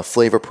 The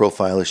flavor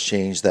profile has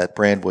changed. That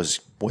brand was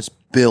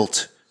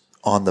built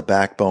on the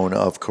backbone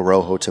of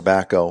Corojo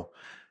tobacco,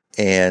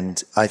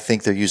 and I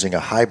think they're using a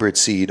hybrid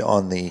seed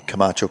on the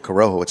Camacho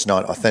Corojo. It's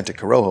not authentic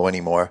Corojo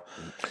anymore.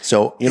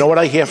 So you know what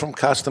I hear from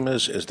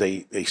customers is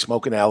they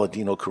smoke an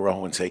Aladino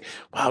Corojo and say,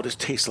 "Wow, this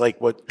tastes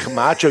like what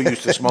Camacho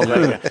used to smoke."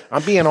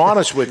 I'm being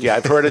honest with you.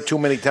 I've heard it too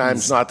many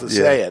times not to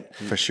say it.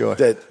 for sure.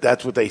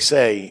 That's what they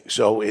say.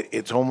 So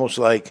it's almost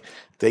like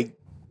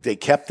they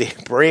kept their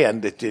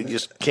brand. That you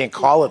just can't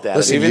call it that.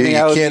 Listen, you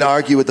can't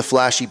argue with the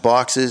flashy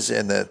boxes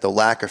and the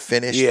lacquer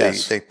finish.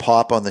 Yes. They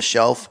pop on the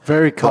shelf.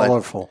 Very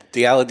colorful.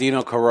 The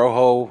Aladino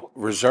Corojo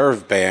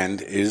Reserve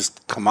band is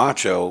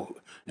Camacho.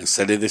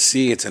 Instead of the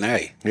C, it's an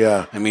A.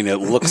 Yeah. I mean, it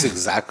looks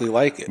exactly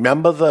like it.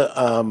 Remember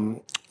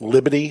the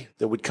Liberty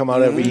that would come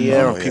out every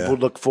year, and people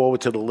look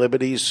forward to the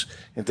Liberties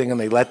and thinking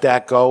they let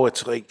that go.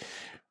 It's like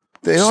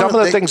some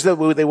of the things that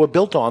they were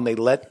built on,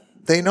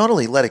 They not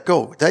only let it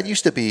go. That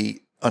used to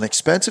be an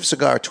expensive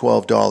cigar,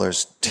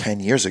 $12 10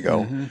 years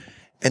ago,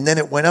 and then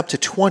it went up to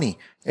 $20,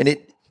 and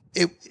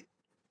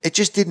it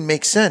just didn't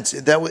make sense.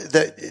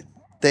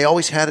 They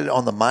always had it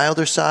on the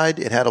milder side.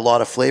 It had a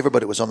lot of flavor,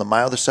 but it was on the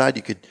milder side.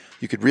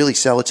 You could really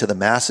sell it to the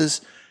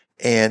masses,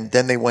 and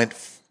then they went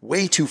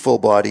way too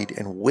full-bodied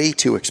and way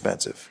too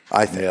expensive,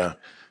 I think. Yeah.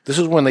 This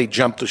is when they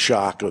jumped the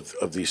shock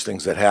of these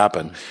things that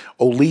happen.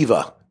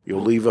 Oliva, the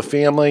Oliva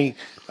family,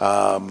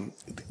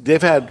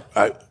 they've had,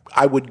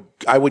 I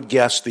would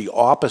guess the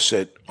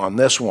opposite on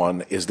this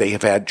one is they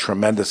have had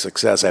tremendous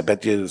success. I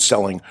bet they're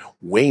selling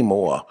way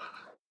more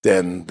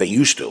than they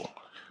used to.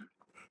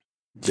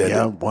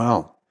 Yeah,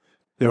 wow.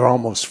 They're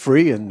almost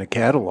free in the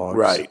catalogs.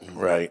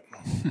 Right.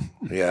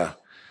 Yeah.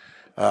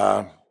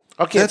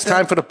 Okay, it's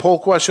time for the poll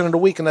question of the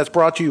week, and that's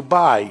brought to you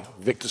by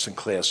Victor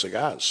Sinclair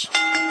Cigars.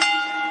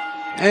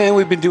 And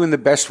we've been doing the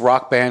best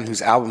rock band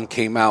whose album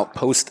came out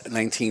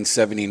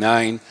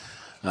post-1979.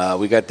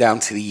 We got down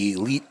to the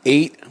Elite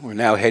 8. We're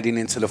now heading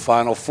into the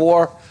Final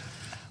 4.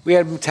 We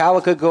had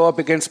Metallica go up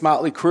against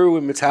Motley Crue,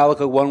 and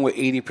Metallica won with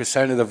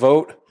 80% of the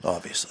vote.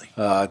 Obviously.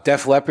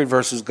 Def Leppard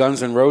versus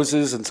Guns N'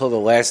 Roses. Until the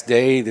last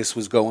day, this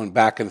was going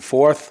back and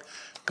forth.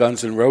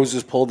 Guns N'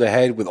 Roses pulled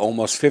ahead with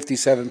almost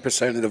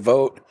 57% of the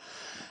vote.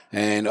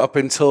 And up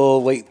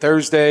until late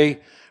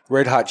Thursday,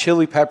 Red Hot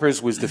Chili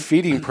Peppers was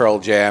defeating Pearl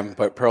Jam,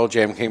 but Pearl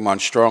Jam came on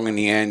strong in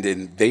the end,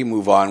 and they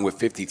move on with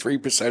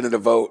 53% of the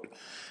vote.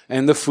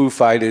 And the Foo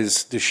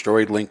Fighters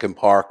destroyed Linkin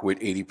Park with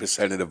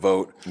 80% of the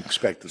vote.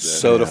 Expected that.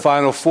 So the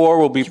Final 4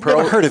 will be Pearl.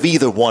 Never heard of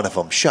either one of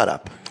them. Shut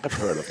up. I've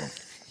heard of them.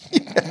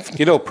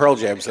 You know Pearl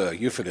Jam's a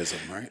euphemism,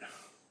 right?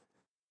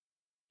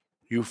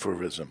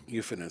 Euphemism.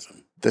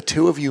 The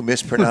two of you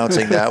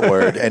mispronouncing that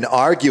word and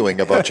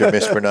arguing about your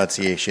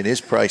mispronunciation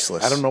is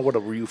priceless. I don't know what a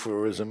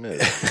euphemism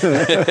is.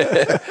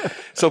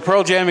 So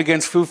Pearl Jam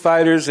against Foo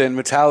Fighters and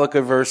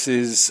Metallica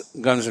versus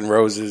Guns N'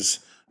 Roses.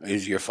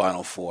 is your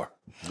final four.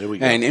 There we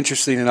go. And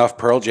interesting enough,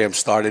 Pearl Jam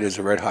started as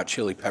a Red Hot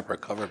Chili Pepper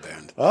cover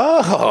band.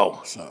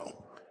 Oh. So.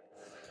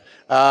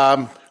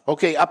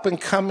 Okay,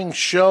 up-and-coming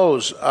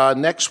shows.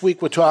 Next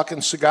week, we're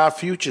talking cigar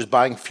futures,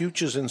 buying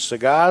futures in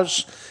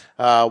cigars.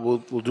 We'll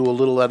do a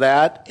little of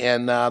that.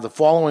 And the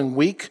following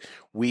week,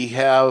 we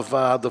have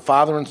the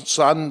father and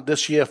son,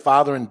 this year,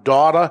 father and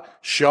daughter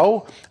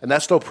show.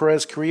 Ernesto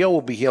Perez Carrillo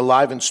will be here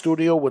live in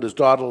studio with his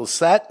daughter,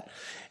 Lisette.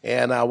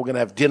 And we're going to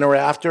have dinner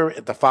after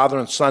at the father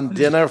and son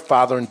dinner,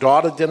 father and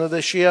daughter dinner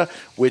this year,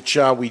 which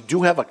we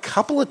do have a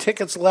couple of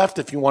tickets left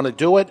if you want to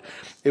do it.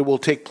 It will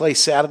take place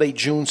Saturday,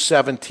 June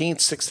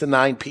 17th, 6 to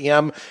 9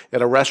 p.m.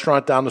 at a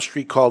restaurant down the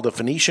street called the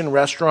Phoenician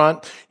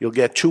Restaurant. You'll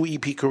get 2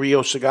 EP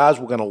Carrillo cigars.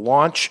 We're going to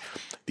launch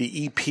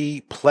the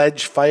EP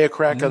Pledge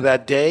Firecracker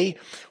that day.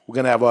 We're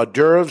going to have hors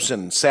d'oeuvres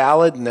and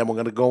salad, and then we're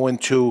going to go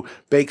into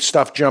baked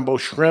stuffed jumbo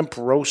shrimp,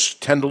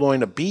 roast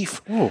tenderloin of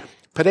beef. Ooh.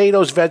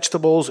 Potatoes,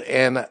 vegetables,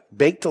 and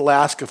baked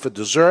Alaska for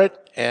dessert,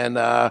 and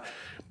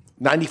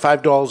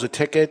 $95 a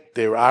ticket.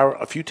 There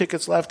are a few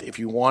tickets left. If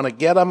you want to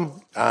get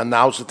them,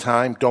 now's the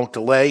time. Don't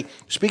delay.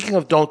 Speaking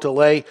of don't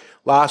delay,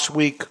 last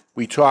week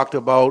we talked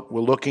about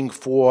we're looking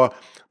for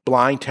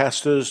blind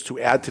testers to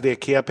add to their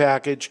care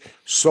package.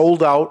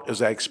 Sold out, as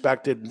I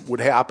expected would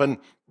happen.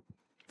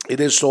 It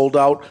is sold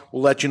out.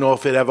 We'll let you know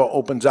if it ever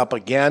opens up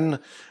again.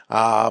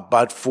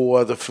 But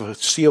for the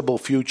foreseeable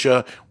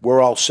future,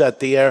 we're all set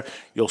there.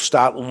 You'll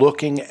start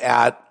looking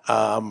at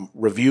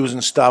reviews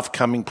and stuff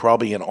coming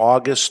probably in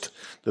August,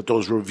 that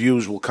those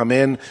reviews will come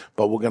in.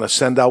 But we're going to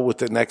send out with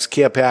the next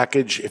care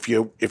package. If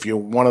you're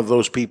one of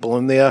those people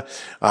in there,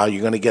 you're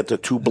going to get the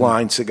 2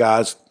 blind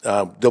cigars.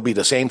 They'll be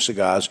the same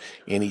cigars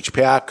in each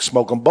pack.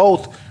 Smoke them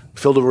both,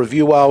 fill the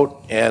review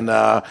out, and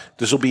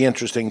this will be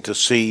interesting to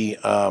see.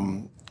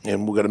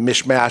 And we're going to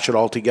mishmash it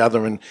all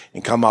together and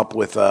come up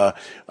with a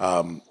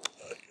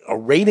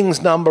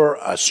ratings number,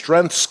 a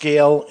strength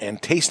scale,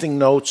 and tasting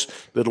notes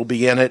that'll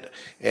be in it.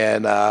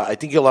 And I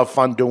think you'll have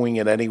fun doing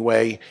it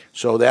anyway.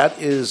 So that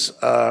is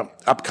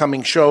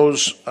upcoming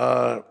shows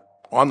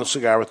on the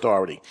Cigar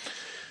Authority.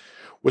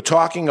 We're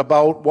talking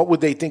about what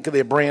would they think of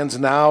their brands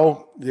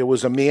now. There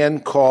was a man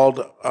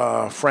called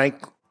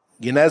Frank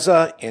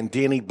Yaneza and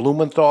Danny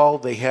Blumenthal.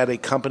 They had a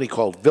company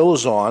called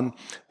Villazon.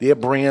 Their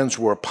brands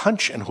were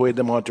Punch and Hoy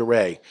de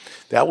Monterrey.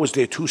 That was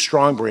their 2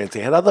 strong brands. They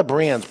had other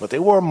brands, but they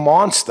were a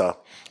monster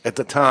at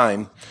the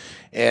time.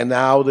 And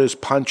now there's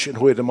Punch and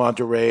Hoy de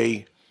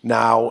Monterrey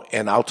now.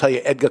 And I'll tell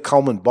you, Edgar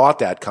Cullman bought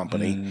that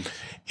company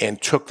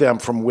and took them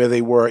from where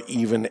they were,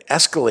 even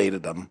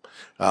escalated them.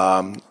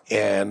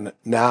 And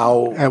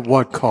now... At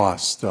what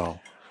cost, though?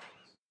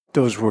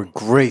 Those were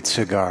great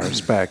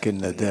cigars back in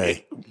the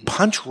day.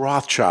 Punch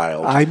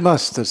Rothschild. I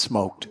must have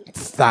smoked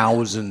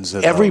thousands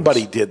of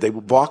Everybody did. They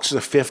were boxes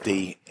of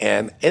 50.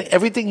 And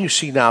everything you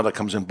see now that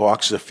comes in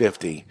boxes of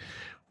 50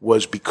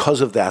 was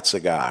because of that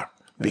cigar.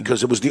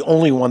 Because it was the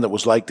only one that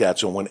was like that.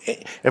 So when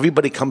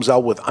everybody comes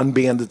out with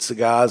unbanded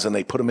cigars and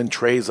they put them in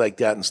trays like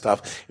that and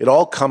stuff, it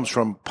all comes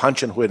from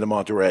Punch and Hoy de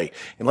Monterrey.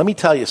 And let me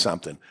tell you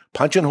something.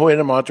 Punch and Hoy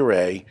de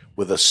Monterrey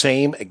were the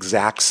same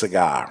exact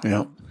cigar.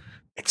 Yeah.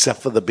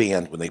 Except for the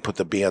band, when they put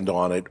the band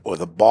on it, or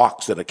the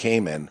box that it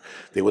came in.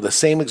 They were the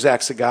same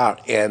exact cigar.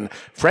 And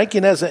Frank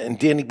Yaneza and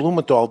Danny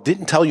Blumenthal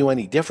didn't tell you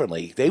any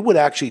differently. They would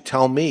actually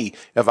tell me,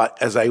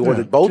 as I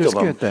ordered both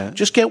of them,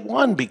 just get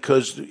one,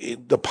 because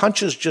the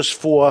Punch is just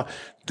for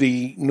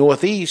the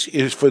Northeast,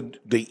 is for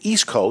the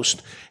East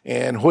Coast,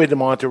 and Hoy de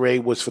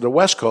Monterrey was for the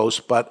West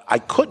Coast, but I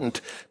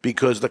couldn't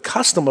because the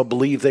customer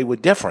believed they were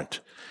different.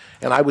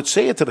 And I would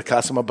say it to the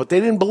customer, but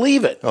they didn't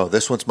believe it. Oh,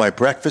 this one's my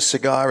breakfast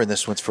cigar, and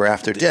this one's for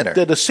after dinner.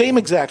 They're the same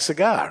exact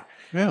cigar.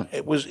 Yeah.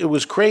 It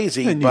was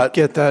crazy. And you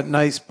get that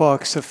nice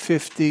box of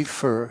 50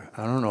 for,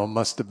 I don't know, it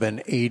must have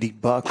been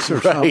 $80 or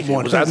right. something.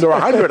 It was under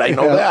 100, I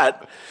know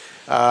that.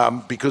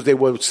 Because they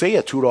would say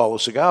a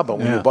 $2 cigar, but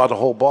when you bought a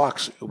whole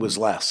box, it was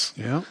less.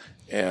 Yeah.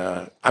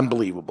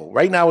 Unbelievable.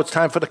 Right now, it's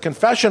time for the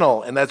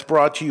confessional, and that's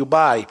brought to you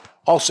by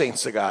All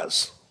Saints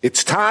Cigars.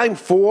 It's time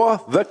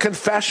for the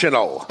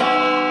confessional.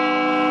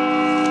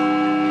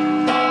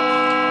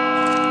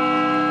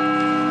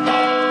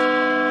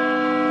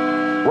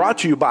 Brought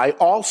to you by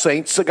All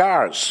Saints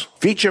Cigars,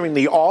 featuring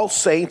the All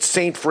Saints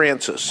St.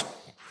 Francis,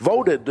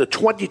 voted the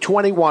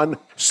 2021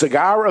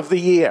 Cigar of the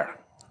Year.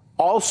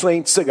 All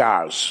Saints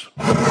Cigars.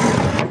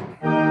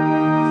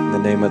 In the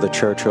name of the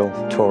Churchill,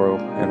 Toro,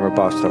 and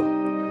Robusto.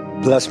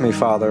 Bless me,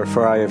 Father,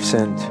 for I have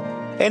sinned.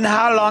 And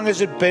how long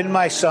has it been,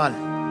 my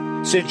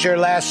son, since your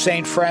last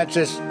St.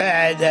 Francis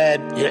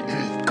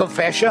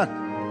confession?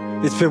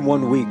 It's been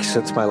 1 week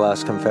since my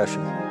last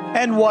confession.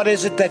 And what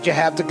is it that you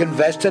have to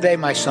confess today,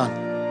 my son?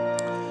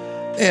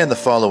 And the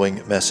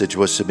following message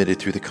was submitted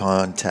through the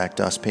Contact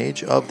Us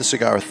page of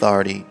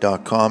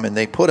thecigarauthority.com, and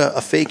they put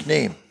a fake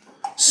name,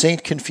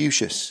 Saint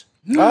Confucius.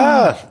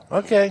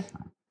 Okay.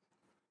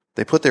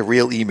 They put their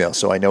real email,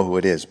 so I know who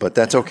it is, but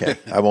that's okay.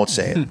 I won't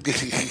say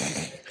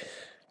it.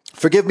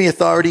 Forgive me,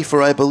 authority,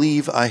 for I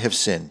believe I have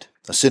sinned,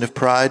 a sin of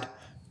pride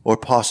or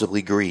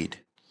possibly greed.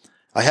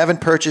 I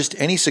haven't purchased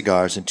any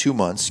cigars in 2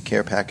 months,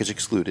 care package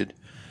excluded.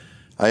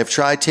 I have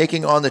tried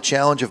taking on the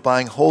challenge of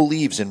buying whole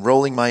leaves and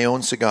rolling my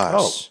own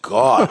cigars. Oh,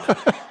 God.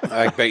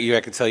 I bet you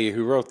I can tell you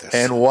who wrote this.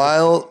 And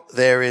while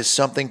there is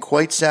something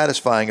quite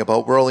satisfying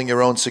about rolling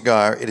your own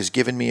cigar, it has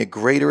given me a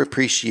greater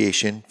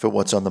appreciation for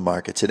what's on the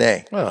market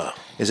today. Oh.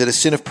 Is it a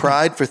sin of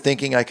pride for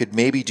thinking I could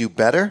maybe do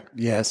better?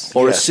 Yes.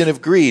 Or Yes. a sin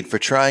of greed for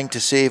trying to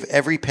save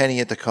every penny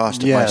at the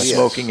cost of my Yes.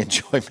 smoking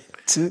enjoyment?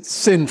 It's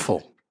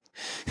sinful.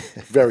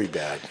 Very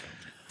bad.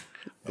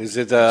 Is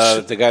it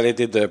the guy that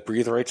did the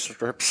breathe right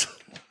strips?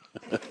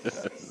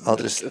 I'll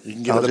just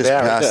give I'll it to just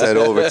Barry. pass that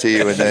over to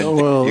you, and then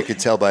Well- you can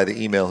tell by the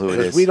email who it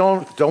Because is. we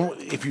don't.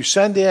 If you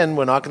send in,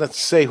 we're not going to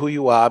say who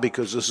you are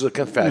because this is a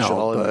confessional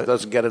No, and it but-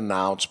 doesn't get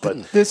announced.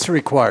 But This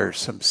requires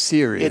some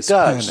serious it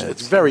does. penance.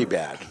 It's very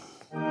bad.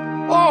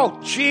 Oh,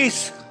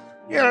 jeez.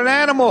 You're an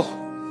animal.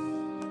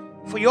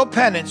 For your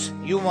penance,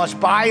 you must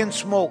buy and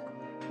smoke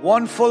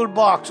one full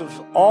box of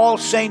All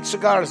Saint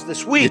cigars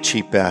this You week.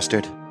 cheap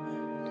bastard.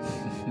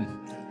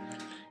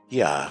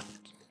 Yeah.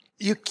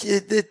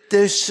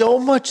 There's so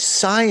much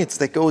science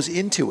that goes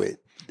into it.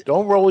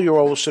 Don't roll your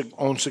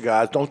own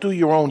cigars. Don't do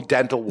your own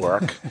dental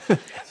work.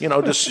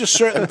 There's just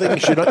certain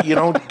things you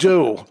don't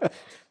do.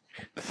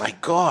 My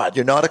God.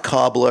 You're not a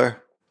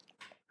cobbler.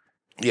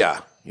 Yeah.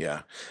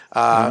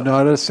 I'm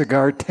not a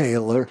cigar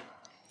tailor.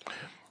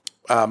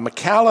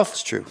 Micallef.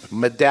 It's true.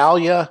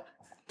 Medallia.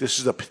 This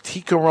is a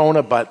Petit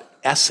Corona, but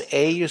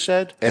SA, you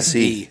said?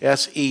 SE.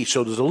 SE.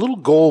 So there's a little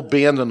gold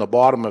band on the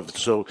bottom of it,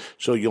 so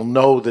you'll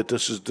know that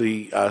this is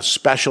the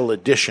special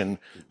edition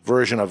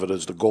version of it,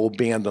 is the gold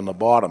band on the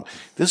bottom.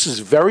 This is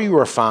very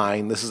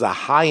refined. This is a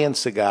high-end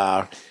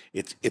cigar.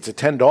 It's a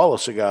 $10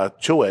 cigar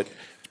to it.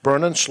 It's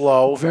burning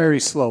slow. Very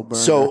slow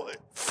burner. So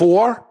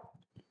 4?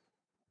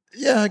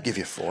 Yeah, I'll give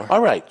you 4.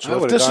 All right. I So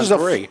if would've this gone is a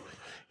 3.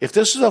 if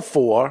this is a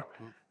 4,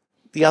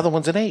 the other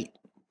one's an 8.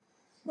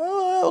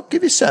 I'll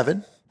give you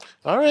 7.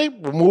 All right,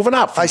 we're moving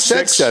up. From I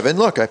said 6. 7.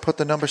 Look, I put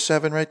the number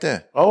 7 right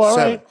there. Oh, all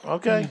 7. right.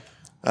 Okay.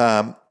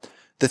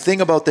 The thing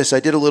about this, I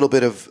did a little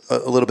bit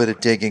of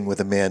digging with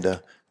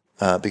Amanda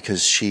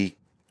because she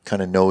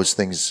kind of knows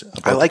things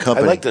about the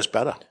company. I like this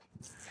better.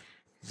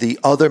 The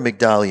other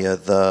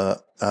Migdalia,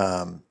 the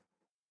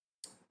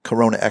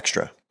Corona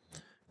Extra,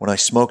 when I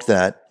smoked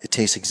that, it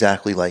tastes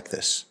exactly like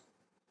this.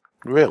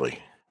 Really?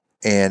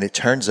 And it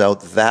turns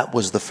out that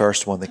was the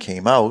first one that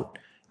came out.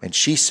 And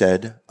she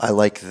said, I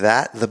like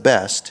that the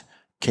best.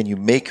 Can you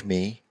make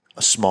me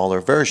a smaller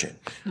version?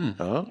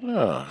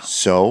 Oh.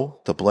 So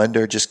the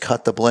blender just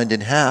cut the blend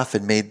in half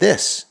and made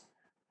this.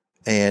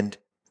 And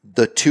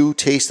the two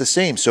taste the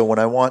same. So when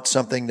I want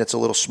something that's a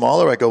little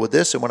smaller, I go with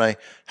this. And when I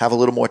have a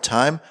little more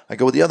time, I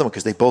go with the other one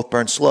because they both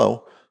burn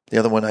slow. The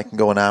other one I can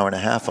go an hour and a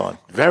half on.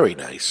 Very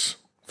nice.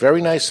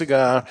 Very nice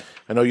cigar.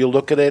 I know you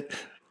look at it.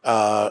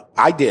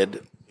 I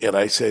did. And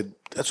I said,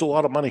 that's a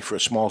lot of money for a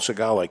small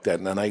cigar like that.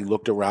 And then I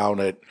looked around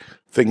at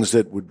things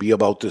that would be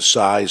about the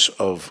size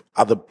of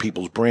other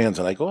people's brands.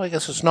 And I go, I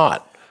guess it's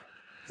not.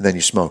 And then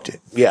you smoked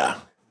it. Yeah.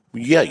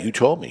 Yeah, you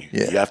told me.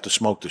 Yeah. You have to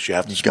smoke this. You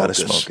have to smoke this.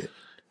 Gotta smoke it.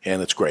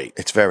 And it's great.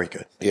 It's very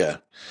good. Yeah.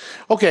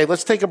 Okay,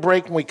 let's take a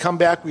break. When we come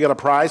back, we got a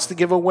prize to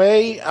give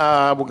away.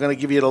 We're going to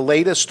give you the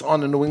latest on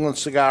the New England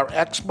Cigar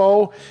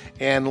Expo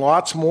and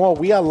lots more.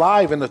 We are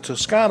live in the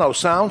Toscano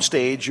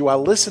soundstage. You are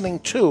listening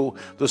to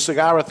The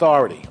Cigar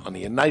Authority on the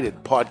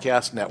United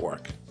Podcast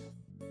Network.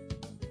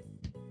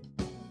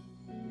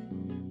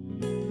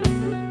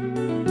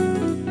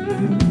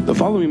 The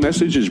following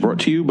message is brought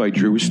to you by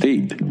Drew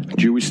Estate.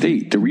 Drew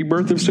Estate, the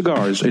rebirth of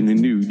cigars in the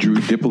new Drew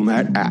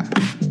Diplomat app.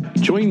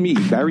 Join me,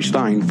 Barry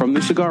Stein, from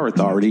the Cigar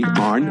Authority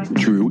on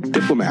Drew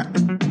Diplomat.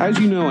 As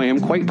you know, I am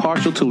quite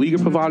partial to Liga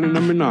Privada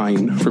number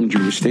 9 from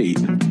Drew Estate.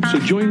 So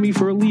join me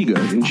for a Liga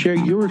and share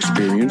your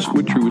experience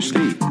with Drew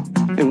Estate.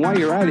 And while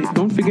you're at it,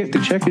 don't forget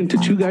to check into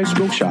Two Guys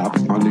Smoke Shop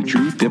on the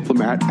Drew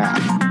Diplomat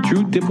app.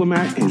 Drew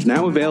Diplomat is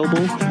now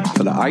available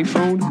for the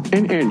iPhone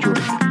and Android.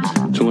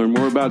 To learn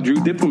more about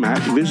Drew Diplomat,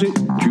 visit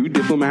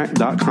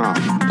drewdiplomat.com.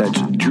 That's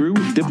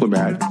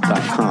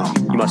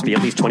drewdiplomat.com. You must be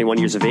at least 21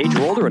 years of age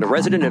or older and a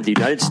resident of the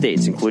United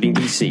States, including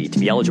D.C. To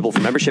be eligible for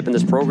membership in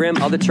this program,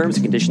 other terms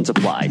and conditions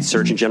apply.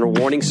 Surgeon General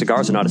warning,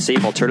 cigars are not a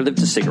safe alternative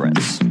to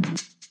cigarettes.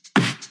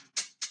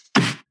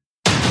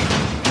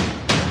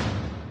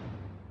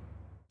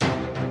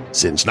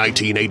 Since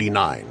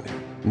 1989,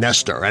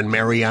 Nestor and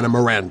Mariana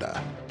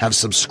Miranda have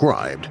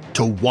subscribed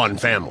to one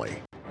family,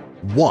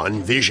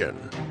 one vision,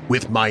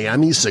 with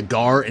Miami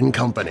Cigar and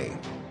Company.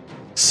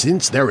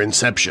 Since their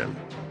inception,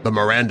 the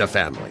Miranda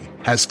family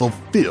has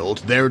fulfilled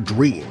their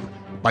dream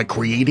by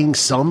creating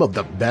some of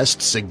the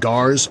best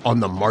cigars on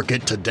the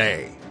market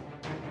today.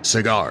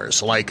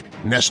 Cigars like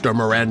Nestor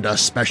Miranda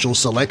Special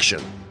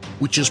Selection,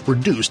 which is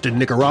produced in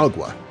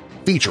Nicaragua,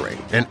 featuring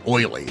an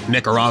oily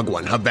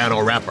Nicaraguan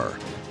Habano wrapper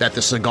that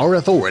the Cigar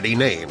Authority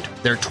named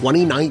their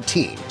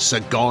 2019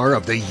 Cigar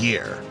of the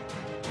Year,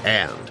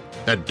 and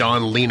the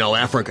Don Lino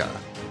Africa,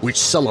 which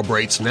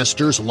celebrates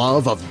Nestor's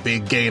love of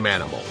big game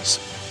animals.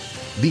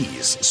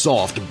 These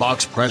soft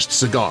box-pressed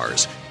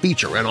cigars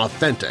feature an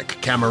authentic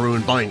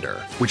Cameroon binder,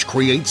 which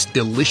creates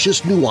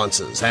delicious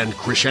nuances and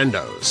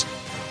crescendos.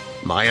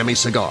 Miami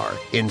Cigar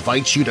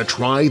invites you to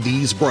try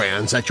these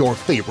brands at your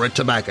favorite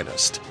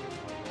tobacconist.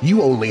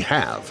 You only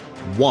have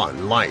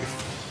one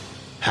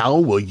life. How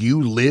will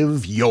you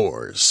live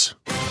yours?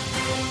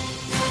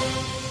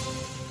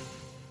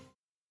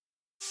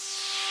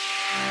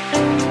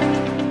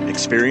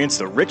 Experience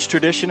the rich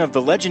tradition of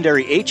the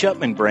legendary H.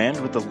 Upmann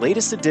brand with the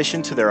latest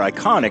addition to their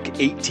iconic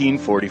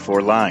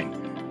 1844 line.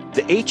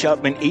 The H.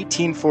 Upmann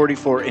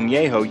 1844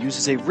 Añejo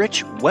uses a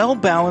rich,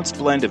 well-balanced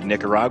blend of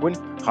Nicaraguan,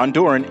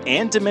 Honduran,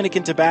 and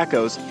Dominican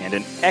tobaccos and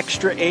an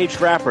extra-aged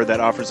wrapper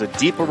that offers a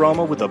deep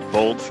aroma with a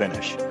bold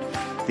finish.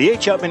 The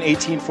H. Upmann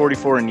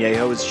 1844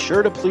 Añejo is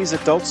sure to please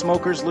adult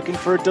smokers looking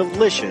for a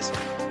delicious,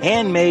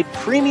 handmade,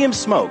 premium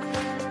smoke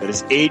that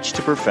is aged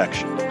to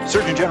perfection.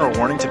 Surgeon General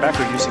warning: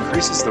 tobacco use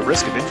increases the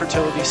risk of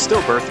infertility,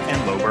 stillbirth,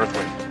 and low birth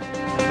weight.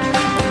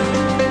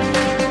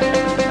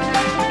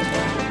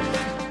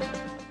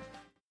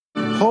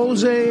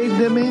 Jose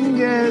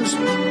Dominguez,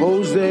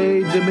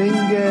 Jose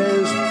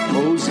Dominguez,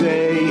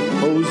 Jose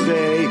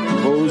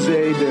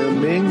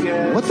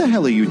Dominguez. What the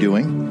hell are you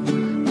doing?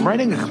 I'm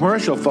writing a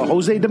commercial for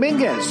Jose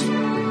Dominguez.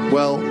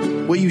 Well,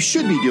 what you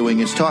should be doing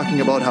is talking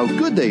about how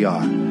good they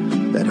are.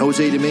 That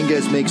Jose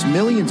Dominguez makes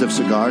millions of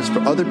cigars for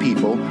other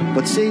people,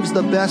 but saves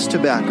the best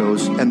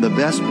tobaccos and the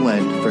best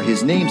blend for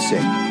his namesake,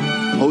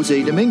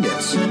 Jose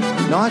Dominguez.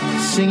 Not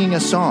singing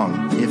a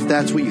song, if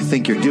that's what you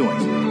think you're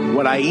doing.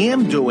 What I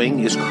am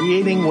doing is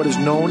creating what is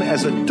known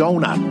as a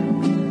donut.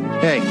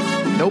 Hey,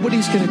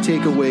 nobody's going to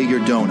take away your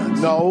donuts.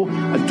 No,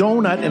 a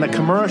donut in a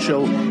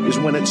commercial is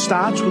when it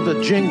starts with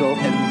a jingle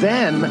and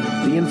then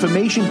the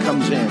information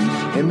comes in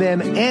and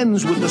then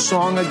ends with the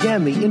song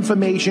again. The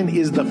information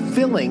is the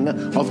filling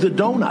of the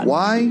donut.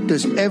 Why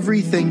does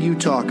everything you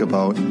talk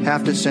about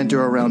have to center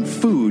around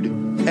food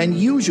and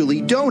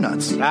usually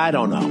donuts? I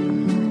don't know.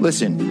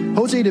 Listen,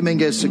 Jose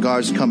Dominguez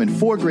cigars come in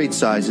 4 great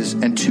sizes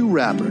and 2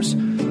 wrappers.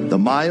 The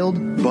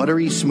mild,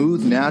 buttery,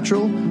 smooth,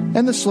 natural,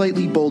 and the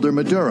slightly bolder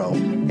Maduro.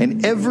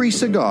 And every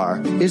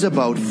cigar is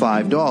about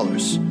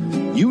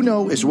 $5. You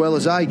know as well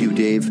as I do,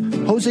 Dave,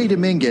 Jose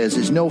Dominguez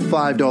is no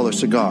 $5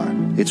 cigar.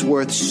 It's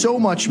worth so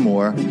much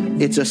more,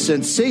 it's a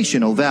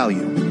sensational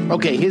value.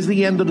 Okay, here's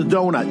the end of the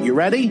donut. You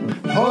ready?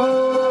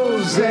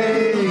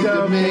 Jose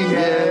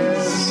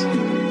Dominguez.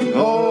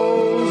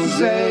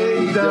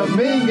 Jose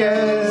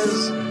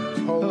Dominguez.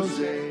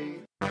 Jose.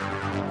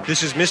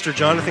 This is Mr.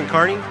 Jonathan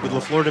Carney with La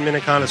Flor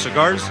Dominicana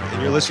Cigars,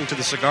 and you're listening to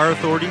the Cigar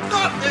Authority.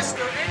 Not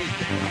Mr.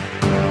 Anything.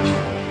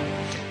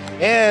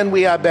 And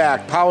we are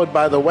back, powered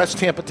by the West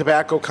Tampa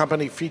Tobacco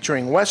Company,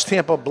 featuring West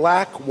Tampa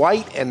Black,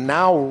 White, and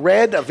now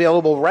Red,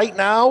 available right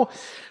now.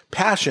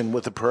 Passion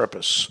with a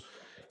purpose.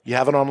 You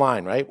have it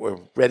online, right? We're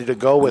ready to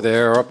go with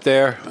They're up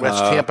there. West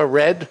Tampa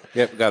Red.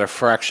 Yep, got a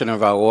fraction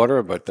of our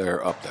order, but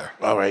they're up there.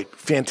 All right.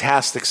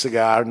 Fantastic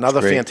cigar.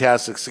 Another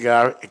fantastic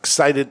cigar.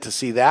 Excited to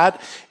see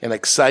that, and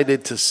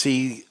excited to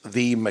see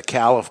the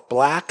Micallef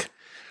Black,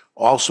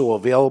 also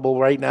available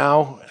right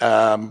now.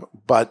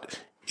 But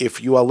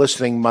if you are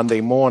listening Monday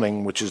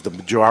morning, which is the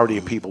majority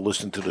of people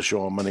listen to the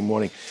show on Monday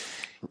morning,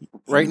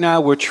 right now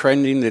we're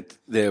trending that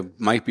there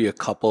might be a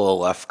couple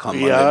left come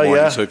Monday morning.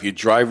 Yeah. So if you're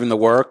driving to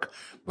work,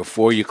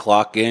 before you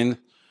clock in,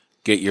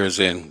 get yours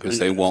in because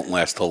they won't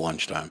last till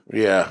lunchtime.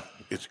 Yeah,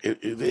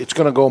 it's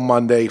going to go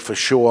Monday for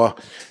sure.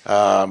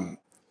 $8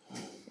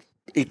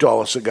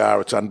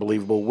 cigar, it's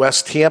unbelievable.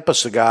 West Tampa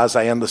cigars,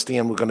 I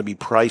understand, we're going to be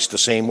priced the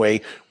same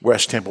way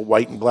West Tampa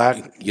White and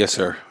Black? Yes,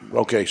 sir.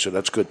 Okay, so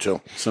that's good too.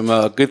 Some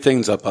good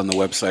things up on the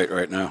website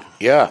right now.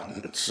 Yeah,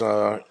 it's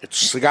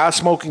cigar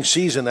smoking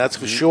season, that's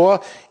for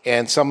sure.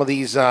 And some of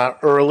these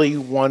early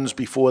ones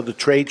before the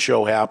trade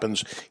show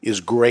happens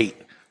is great.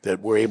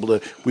 That we're able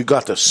to, we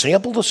got to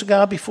sample the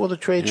cigar before the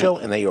trade show,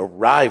 and they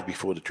arrived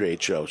before the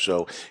trade show.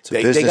 So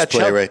they got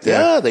play right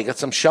there. Yeah, they got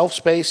some shelf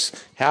space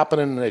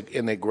happening,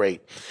 and they're great.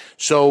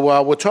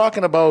 So we're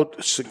talking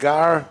about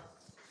cigar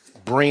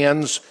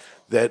brands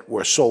that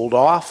were sold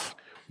off.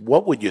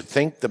 What would you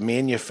think the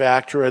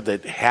manufacturer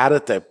that had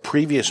it, the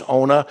previous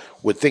owner,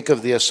 would think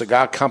of their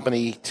cigar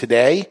company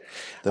today?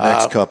 The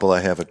next couple I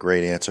have a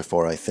great answer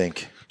for, I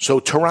think. So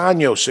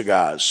Tarano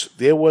cigars,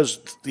 there was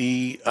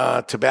the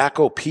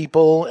tobacco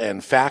people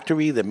and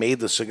factory that made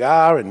the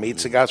cigar and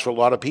made cigars for a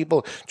lot of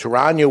people.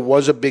 Tarano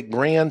was a big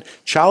brand.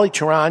 Charlie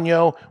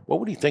Tarano, what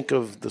would you think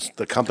of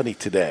the company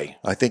today?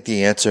 I think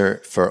the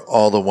answer for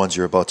all the ones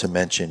you're about to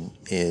mention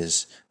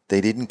is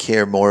they didn't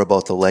care more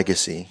about the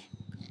legacy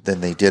than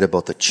they did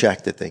about the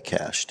check that they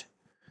cashed.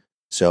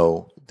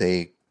 So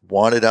they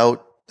wanted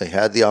out. They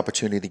had the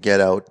opportunity to get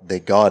out. They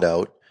got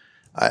out.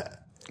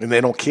 And they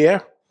don't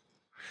care?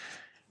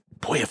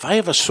 Boy, if I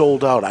ever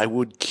sold out, I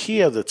would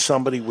care that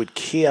somebody would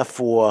care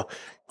for,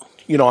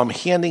 I'm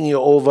handing you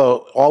over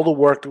all the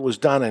work that was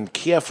done and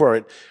care for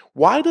it.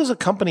 Why does a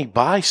company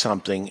buy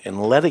something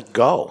and let it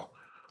go?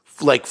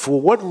 Like, for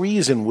what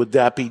reason would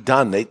that be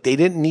done? They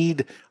didn't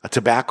need a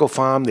tobacco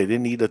farm. They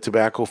didn't need a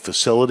tobacco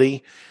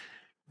facility.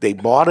 They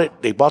bought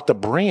it. They bought the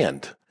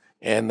brand,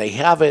 and they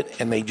have it,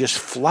 and they just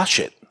flush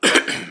it.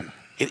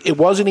 It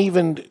wasn't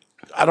even,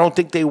 I don't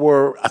think they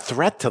were a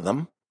threat to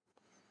them.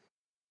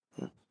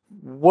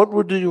 what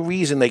would the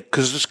reason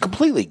because it's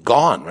completely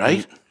gone,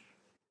 right?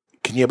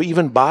 Can you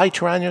even buy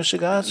Tarano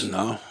cigars?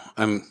 No.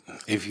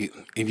 If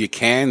you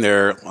can,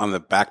 they're on the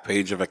back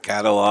page of a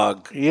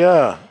catalog.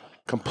 Yeah,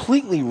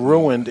 completely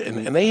ruined,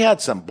 and they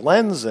had some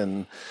blends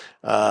and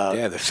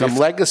some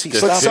legacy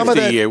stuff. Some of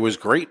that, it was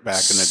great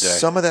back in the day.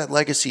 Some of that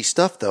legacy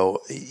stuff, though,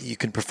 you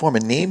can perform a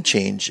name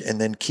change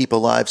and then keep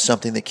alive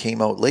something that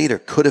came out later.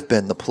 Could have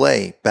been the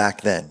play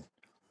back then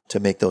to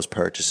make those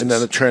purchases. And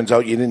then it turns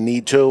out you didn't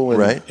need to. And,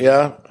 right?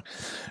 Yeah.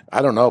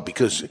 I don't know,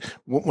 because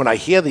when I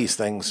hear these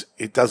things,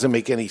 it doesn't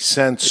make any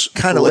sense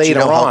kind of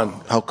later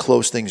on. How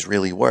close things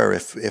really were.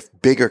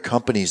 If bigger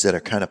companies that are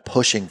kind of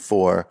pushing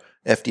for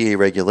FDA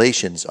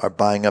regulations are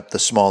buying up the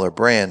smaller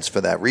brands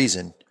for that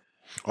reason.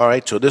 All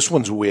right, so this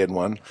one's a weird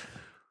one.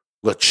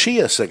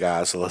 Lucia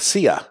Cigars,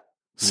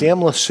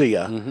 Sam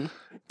Lucia,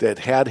 that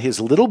had his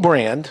little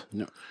brand,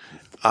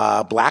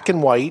 black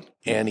and white,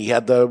 and he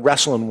had the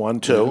wrestling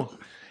one too.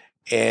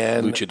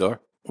 And Luchador.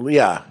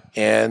 Yeah,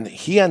 and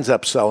he ends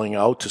up selling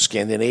out to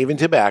Scandinavian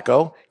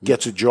Tobacco,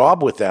 gets a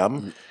job with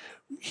them.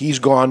 He's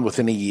gone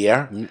within a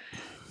year,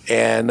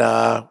 and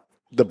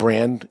the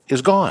brand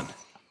is gone.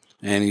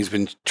 And he's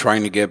been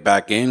trying to get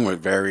back in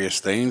with various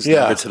things,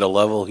 Yeah. to the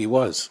level he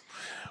was.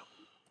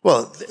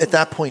 Well, at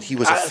that point, he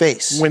was a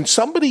face. When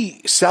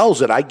somebody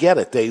sells it, I get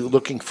it. They're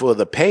looking for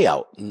the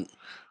payout.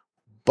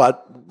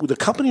 But the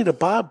company that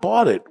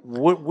bought it,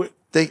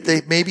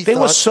 they maybe they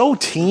thought, were so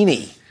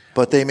teeny.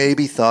 But they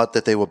maybe thought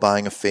that they were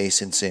buying a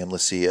face in Sam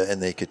Lucia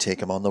and they could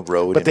take him on the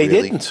road. But they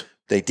didn't.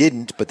 They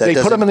didn't. But that they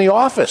put doesn't- him in the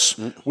office,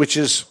 which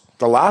is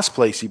the last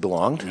place he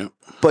belonged.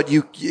 But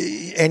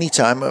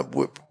anytime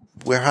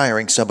we're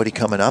hiring somebody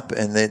coming up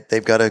and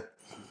they've got to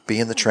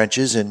be in the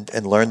trenches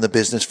and learn the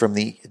business from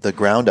the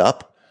ground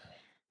up.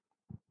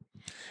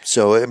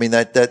 So, I mean,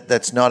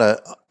 that's not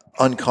a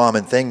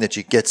uncommon thing that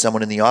you get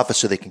someone in the office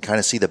so they can kind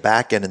of see the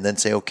back end and then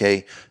say,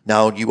 okay,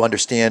 now you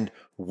understand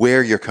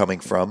where you're coming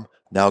from.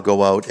 Now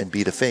go out and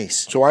be the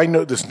face. So I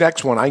know this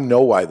next one, I know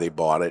why they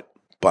bought it,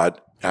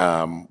 but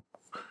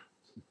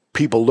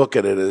people look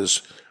at it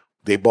as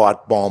they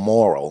bought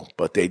Balmoral,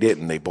 but they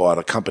didn't. They bought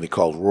a company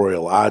called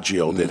Royal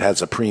Agio that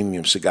has a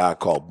premium cigar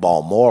called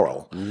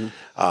Balmoral.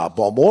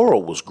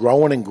 Balmoral was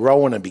growing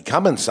and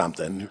becoming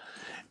something.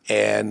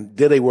 And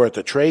there they were at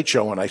the trade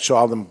show, and I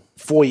saw them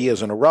 4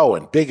 years in a row,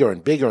 and bigger,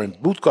 and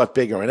booth got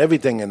bigger and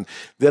everything. And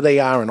there they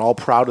are, and all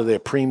proud of their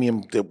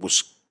premium that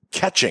was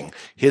catching.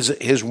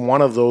 Here's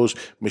one of those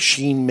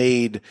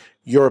machine-made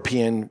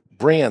European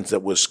brands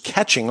that was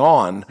catching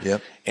on,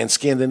 and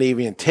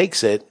Scandinavian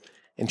takes it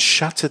and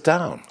shuts it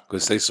down.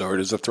 Because they saw it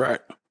as a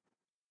threat.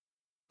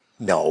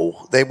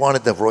 No, they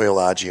wanted the Royal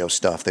Agio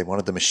stuff. They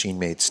wanted the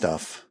machine-made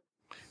stuff.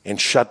 And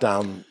shut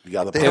down the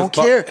other. They don't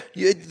care.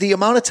 The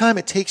amount of time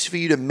it takes for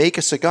you to make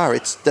a cigar,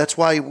 that's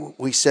why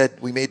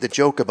we made the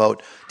joke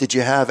about, did you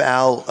have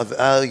Al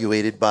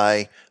evaluated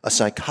by a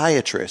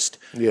psychiatrist?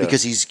 Yeah.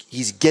 Because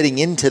he's getting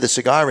into the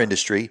cigar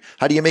industry.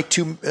 How do you make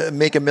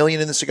 $1 million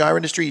in the cigar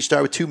industry? You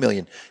start with $2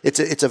 million.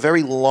 It's a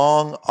very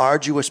long,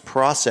 arduous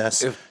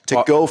process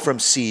to go from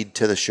seed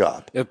to the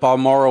shop. If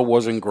Balmoral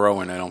wasn't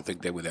growing, I don't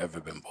think they would have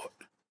ever been bought.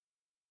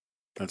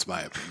 That's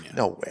my opinion.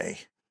 No way.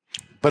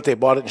 But they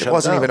bought it and shut it down. It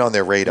wasn't even on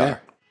their radar. Yeah.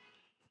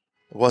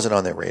 It wasn't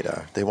on their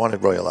radar. They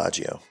wanted Royal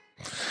Agio.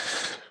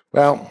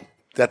 Well,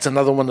 that's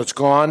another one that's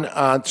gone.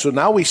 So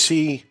now we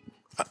see,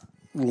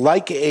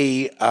 like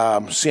a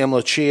Sam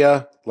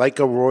Lucia, like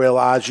a Royal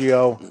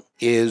Agio,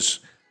 is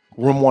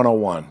Room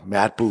 101.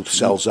 Matt Booth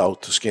sells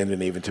out to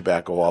Scandinavian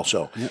Tobacco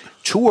also.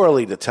 Too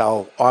early to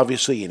tell,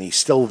 obviously, and he's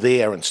still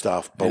there and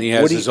stuff. But and he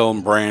has his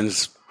own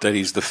brands that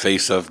he's the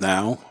face of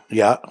now.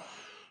 Yeah.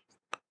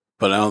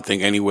 But I don't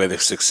think anywhere the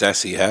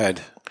success he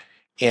had.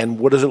 And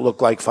what does it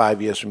look like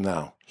 5 years from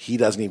now? He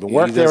doesn't even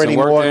work there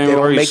anymore. They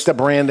don't make the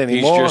brand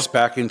anymore. He's just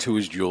back into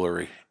his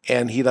jewelry.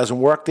 And he doesn't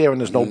work there, and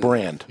there's no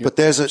brand. But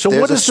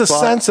what is the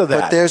sense of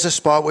that? But there's a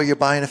spot where you're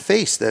buying a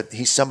face, that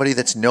he's somebody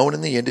that's known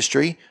in the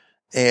industry,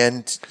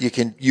 and you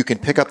can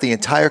pick up the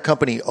entire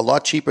company a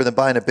lot cheaper than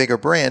buying a bigger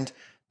brand,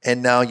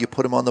 and now you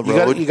put him on the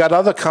road. You got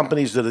other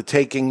companies that are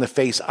taking the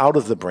face out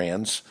of the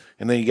brands,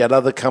 and then you got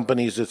other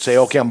companies that say,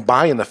 okay, I'm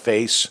buying the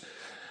face.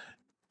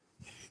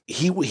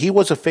 He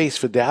was a face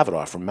for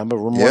Davidoff. Remember,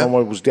 Room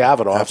 101 was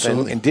Davidoff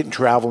and didn't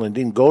travel and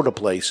didn't go to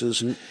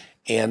places.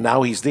 And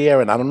now he's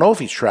there, and I don't know if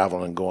he's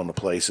traveling and going to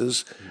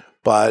places,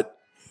 but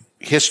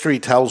history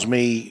tells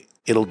me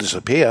it'll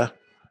disappear,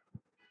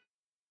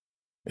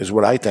 is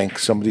what I think.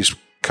 Somebody's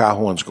car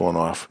horn's going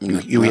off.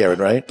 You hear it,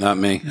 right? Not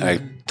me.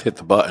 I hit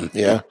the button.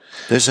 Yeah.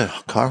 There's a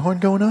car horn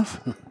going off?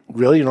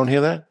 Really? You don't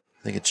hear that?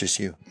 I think it's just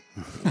you.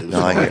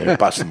 No, I hear it.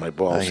 Busting my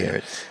balls. I hear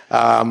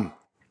it.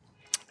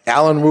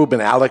 Alan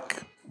Rubin,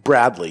 Alec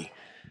Bradley,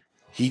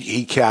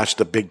 he cashed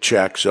a big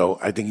check, so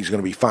I think he's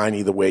going to be fine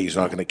either way. He's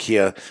not going to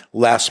care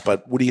less.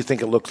 But what do you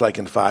think it looks like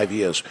in 5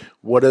 years?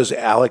 What does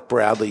Alec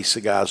Bradley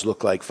cigars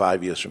look like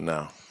 5 years from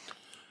now?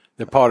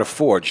 They're part of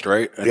Forged,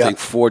 right? I think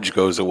Forged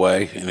goes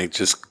away, and it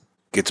just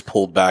gets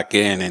pulled back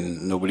in,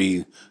 and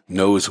nobody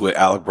knows what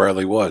Alec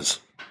Bradley was.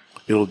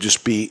 It'll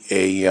just be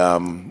a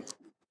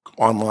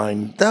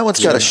online. That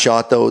one's got a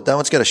shot, though. That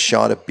one's got a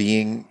shot of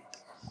being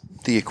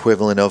the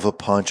equivalent of a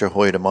Punch or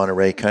Hoyo de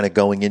Monterey, kind of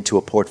going into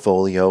a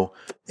portfolio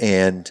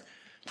and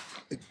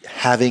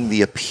having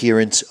the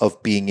appearance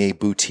of being a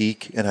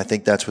boutique. And I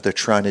think that's what they're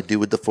trying to do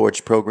with the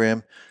Forged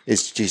program,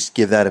 is just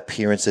give that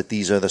appearance that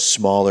these are the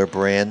smaller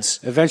brands.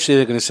 Eventually,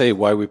 they're going to say,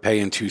 why are we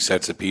paying two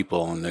sets of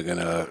people? And they're going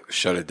to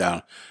shut it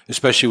down,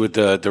 especially with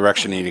the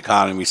direction in the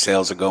economy.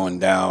 Sales are going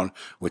down,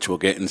 which we'll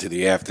get into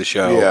the after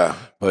show. Yeah.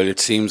 But it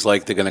seems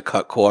like they're going to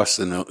cut costs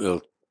and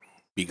it'll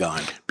be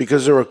gone.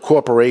 Because they're a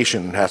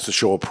corporation, it has to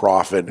show a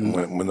profit.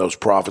 And when those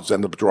profits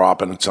end up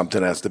dropping,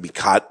 something has to be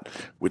cut,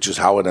 which is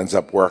how it ends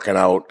up working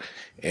out.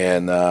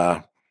 And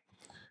I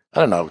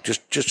don't know,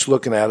 just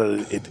looking at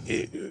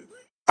it,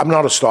 I'm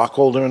not a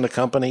stockholder in the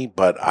company,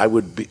 but I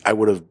would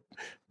have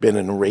been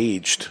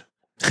enraged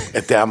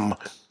at them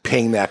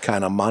paying that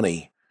kind of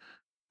money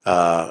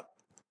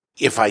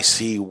if I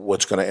see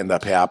what's going to end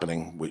up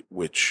happening,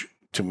 which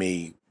to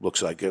me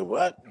looks like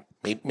what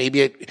maybe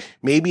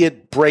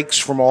it breaks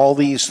from all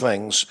these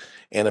things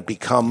and it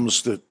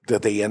becomes that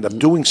they end up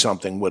doing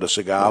something with a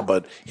cigar.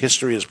 But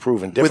history has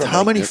proven different. With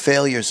how many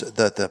failures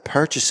that the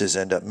purchases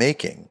end up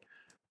making,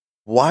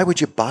 why would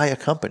you buy a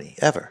company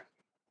ever?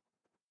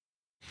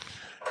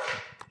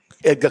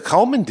 Edgar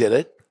Coleman did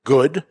it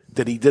good,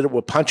 that he did it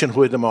with Punch and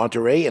Hoyo de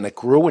Monterey, and it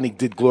grew, and he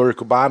did Gloria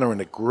Cabana,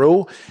 and it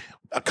grew.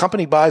 A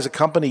company buys a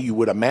company, you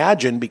would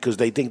imagine, because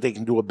they think they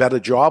can do a better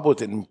job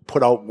with it and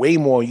put out way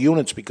more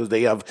units because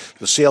they have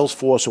the sales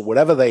force or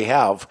whatever they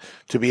have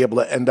to be able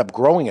to end up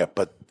growing it.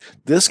 But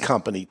this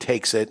company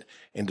takes it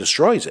and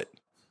destroys it,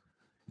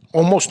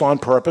 almost on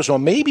purpose, or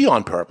maybe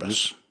on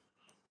purpose.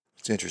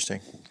 It's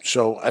interesting.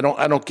 So I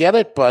don't get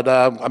it, but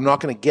I'm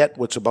not going to get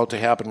what's about to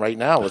happen right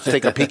now. Let's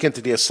take a peek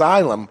into the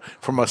asylum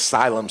from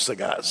Asylum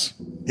Cigars.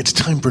 It's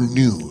time for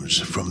news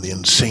from the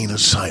Insane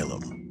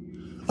Asylum.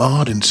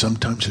 Odd and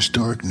sometimes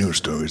historic news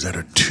stories that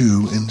are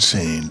too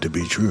insane to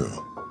be true.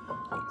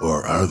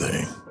 Or are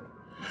they?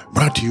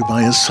 Brought to you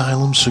by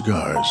Asylum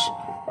Cigars.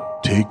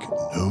 Take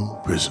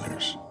no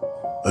prisoners.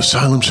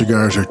 Asylum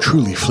Cigars are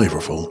truly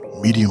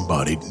flavorful,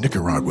 medium-bodied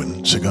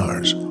Nicaraguan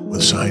cigars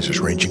with sizes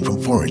ranging from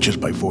 4 inches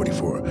by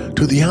 44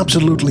 to the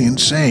absolutely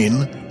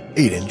insane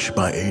 8 inch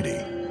by 80.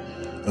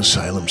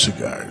 Asylum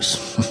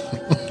Cigars.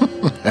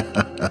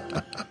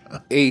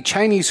 A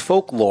Chinese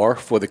folklore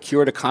for the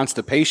cure to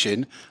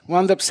constipation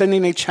wound up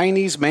sending a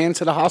Chinese man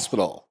to the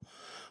hospital.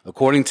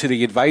 According to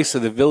the advice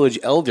of the village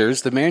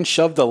elders, the man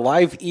shoved a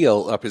live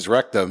eel up his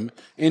rectum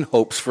in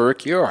hopes for a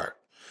cure.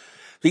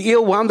 The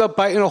eel wound up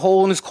biting a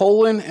hole in his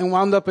colon and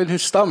wound up in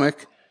his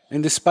stomach,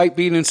 and despite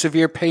being in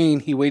severe pain,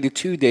 he waited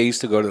 2 days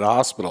to go to the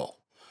hospital.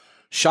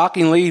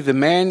 Shockingly, the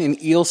man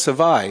and eel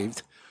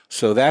survived,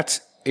 so that's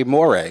a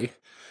moray,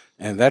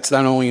 and that's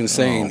not only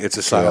insane, it's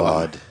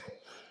asylum.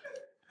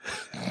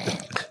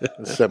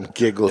 Some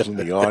giggles in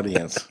the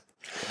audience.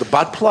 The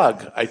butt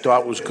plug, I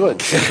thought, was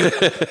good.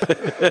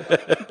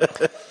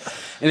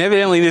 And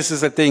evidently this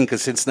is a thing,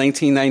 because since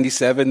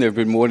 1997, there have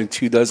been more than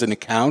 24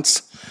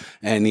 accounts,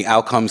 and the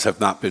outcomes have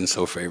not been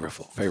so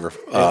favorable.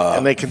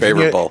 And they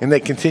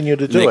continue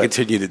to do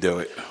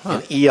it.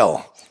 An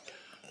eel.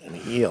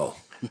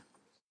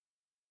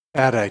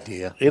 Bad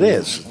idea. It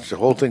is. The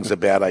whole thing's a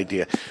bad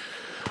idea.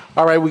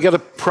 All right, we got a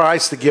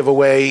prize to give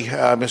away,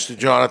 Mr.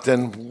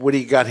 Jonathan. What do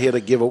you got here to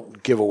give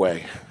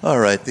away? All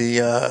right,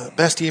 the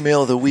Best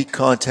Email of the Week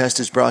contest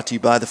is brought to you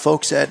by the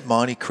folks at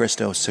Monte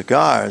Cristo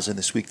Cigars, and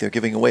this week they're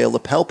giving away a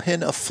lapel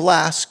pin, a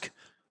flask,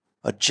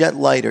 a jet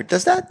lighter.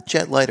 Does that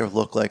jet lighter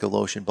look like a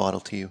lotion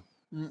bottle to you?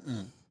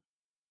 Mm-mm.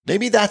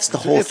 Maybe that's the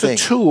whole thing.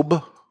 It's a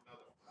tube.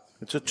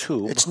 It's a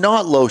tube. It's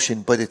not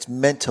lotion, but it's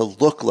meant to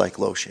look like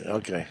lotion.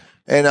 Okay.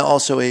 And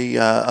also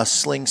a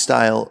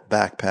sling-style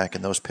backpack,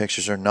 and those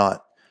pictures are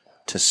not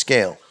to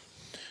scale.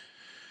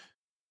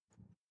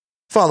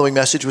 Following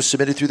message was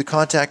submitted through the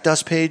Contact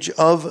Us page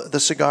of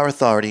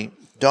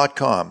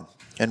thecigarauthority.com.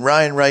 And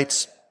Ryan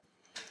writes,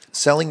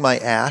 selling my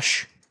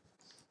ash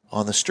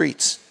on the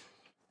streets.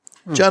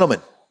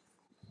 Gentlemen,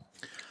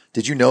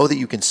 did you know that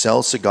you can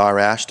sell cigar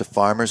ash to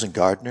farmers and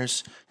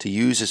gardeners to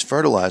use as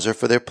fertilizer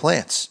for their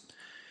plants?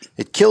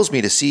 It kills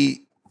me to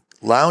see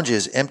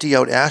lounges empty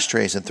out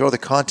ashtrays and throw the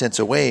contents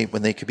away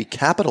when they could be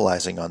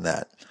capitalizing on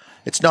that.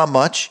 It's not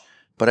much,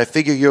 but I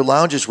figure your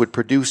lounges would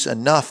produce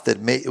enough that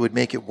it would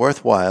make it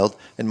worthwhile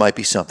and might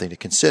be something to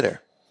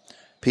consider.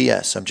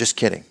 P.S. I'm just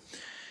kidding.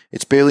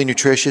 It's barely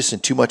nutritious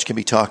and too much can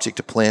be toxic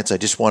to plants. I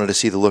just wanted to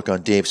see the look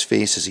on Dave's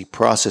face as he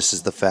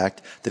processes the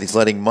fact that he's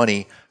letting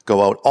money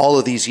go out all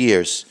of these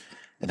years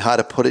and how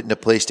to put it in a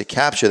place to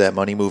capture that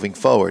money moving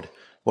forward.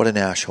 What an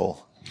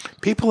ashhole.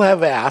 People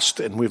have asked,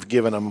 and we've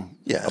given them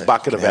a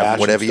bucket of ash.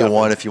 Whatever you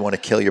want if you want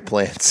to kill your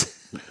plants.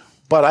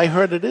 But I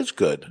heard it is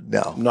good.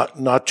 No.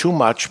 Not too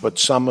much, but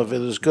some of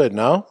it is good,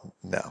 no?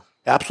 No.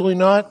 Absolutely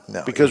not?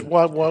 No. Because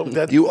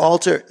what you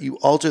alter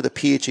the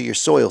pH of your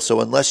soil. So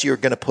unless you're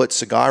going to put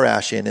cigar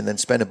ash in and then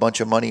spend a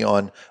bunch of money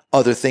on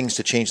other things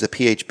to change the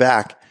pH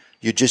back,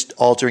 you're just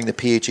altering the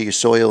pH of your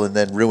soil and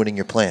then ruining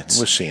your plants.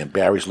 We're seeing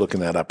Barry's looking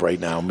that up right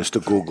now.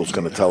 Mr. Google's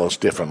going to tell us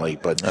differently,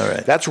 but all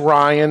right. That's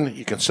Ryan.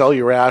 You can sell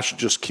your ash.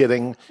 Just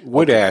kidding.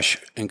 Wood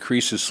ash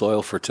increases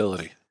soil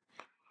fertility.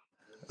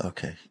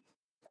 Okay,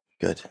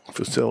 good.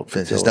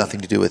 Fertility. It has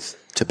nothing to do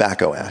with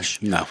tobacco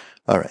ash. No.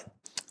 All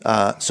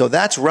right. So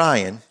that's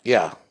Ryan.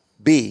 Yeah.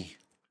 B.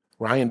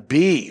 Ryan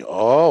B.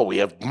 Oh, we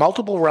have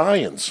multiple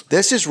Ryans.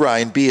 This is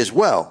Ryan B as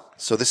well.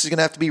 So this is going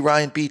to have to be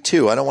Ryan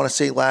B2. I don't want to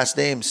say last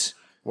names.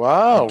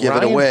 Wow. Give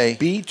Ryan it away.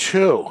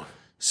 B2.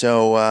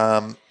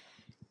 So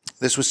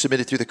this was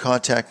submitted through the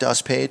Contact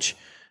Us page.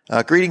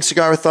 Greetings,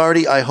 Cigar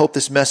Authority. I hope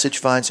this message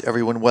finds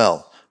everyone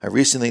well. I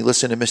recently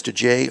listened to Mr.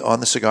 J on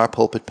the Cigar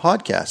Pulpit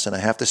podcast, and I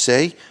have to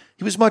say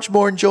he was much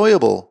more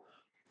enjoyable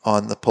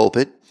on the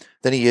pulpit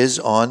than he is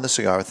on the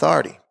Cigar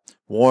Authority.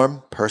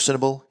 Warm,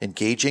 personable,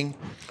 engaging,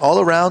 all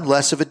around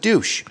less of a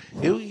douche.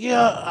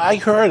 Yeah, I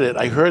heard it.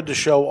 I heard the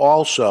show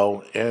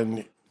also,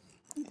 and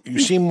you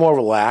seem more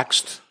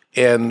relaxed.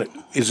 And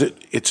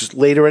it's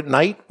later at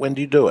night? When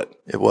do you do it?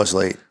 It was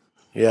late.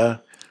 Yeah.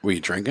 Were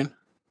you drinking?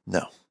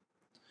 No.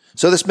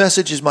 So this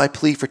message is my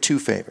plea for two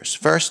favors.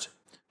 First,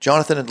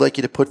 Jonathan, I'd like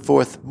you to put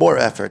forth more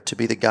effort to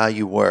be the guy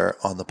you were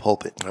on the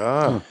pulpit.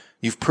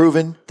 You've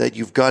proven that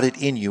you've got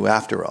it in you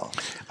after all.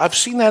 I've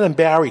seen that in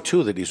Barry,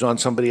 too, that he's on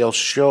somebody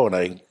else's show, and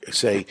I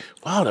say,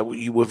 wow,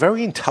 you were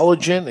very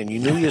intelligent, and you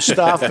knew your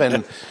stuff,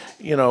 and,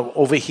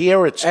 over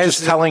here it's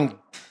just telling...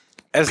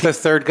 As the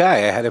third guy,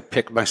 I had to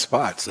pick my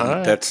spots,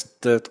 and that's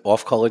the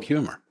off-colored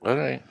humor. All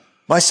right.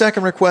 My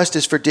second request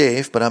is for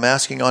Dave, but I'm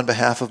asking on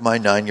behalf of my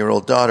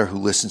 9-year-old daughter who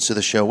listens to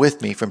the show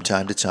with me from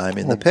time to time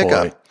in the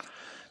pickup. Boy.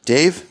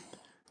 Dave,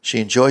 she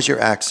enjoys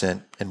your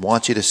accent and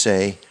wants you to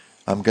say,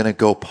 I'm going to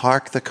go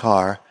park the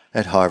car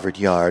at Harvard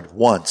Yard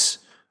once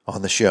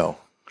on the show.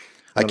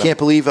 I can't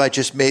believe I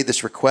just made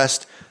this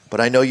request, but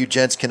I know you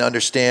gents can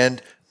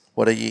understand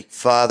what a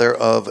father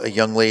of a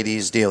young lady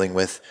is dealing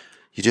with.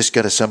 You just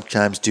got to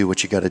sometimes do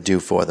what you got to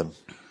do for them.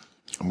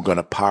 I'm going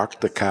to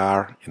park the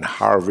car in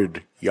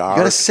Harvard Yard.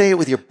 You got to say it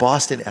with your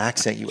Boston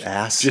accent, you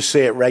ass. Just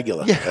say it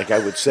regular, like I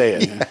would say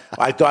it. Yeah.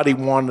 I thought he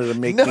wanted to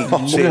make me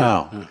say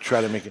it. Try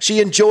to make it.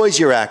 She enjoys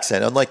your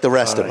accent, unlike the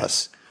rest of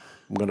us.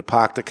 I'm going to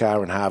park the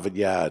car in Harvard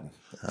Yard.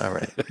 All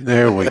right.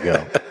 There we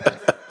go.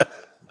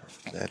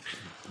 That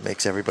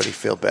makes everybody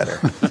feel better.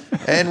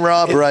 And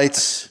Rob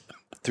writes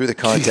through the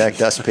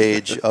Contact Us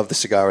page of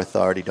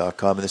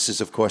thecigarauthority.com, and this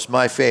is, of course,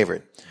 my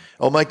favorite.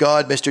 Oh, my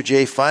God, Mr.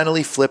 J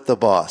finally flipped the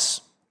boss.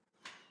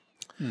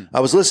 I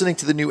was listening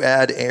to the new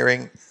ad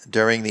airing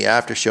during the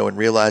after show and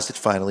realized it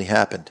finally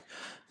happened.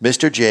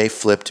 Mr. J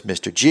flipped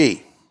Mr.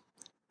 G.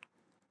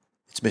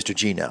 It's Mr.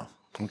 G now.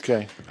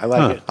 Okay. I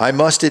like it. I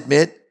must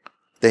admit,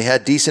 they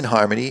had decent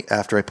harmony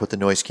after I put the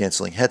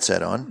noise-canceling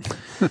headset on.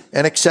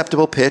 An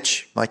acceptable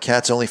pitch. My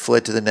cats only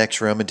fled to the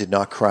next room and did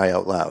not cry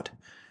out loud.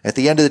 At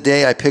the end of the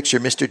day, I picture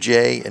Mr.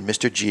 J and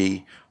Mr.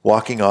 G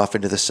walking off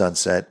into the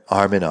sunset,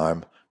 arm in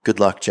arm. Good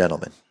luck,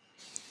 gentlemen.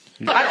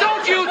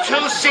 Don't you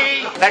two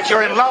see that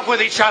you're in love with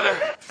each other?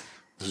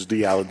 This is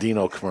the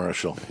Aladino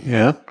commercial.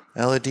 Yeah.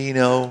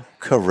 Aladino,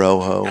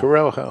 Corojo.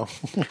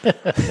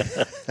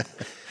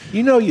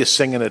 You're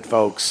singing it,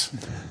 folks.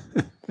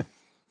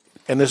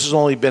 And this has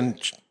only been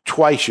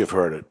twice you've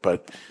heard it,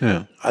 but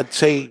I'd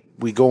say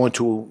we go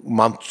into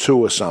month 2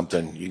 or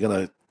something. You're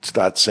going to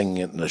start singing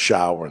it in the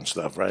shower and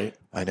stuff, right?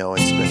 I know,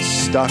 it's been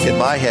stuck in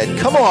my head.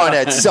 Come on,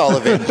 Ed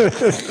Sullivan.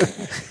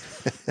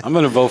 I'm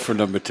going to vote for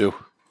number 2.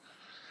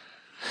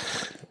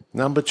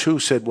 Number 2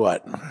 said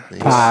what?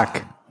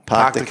 Park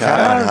the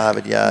car in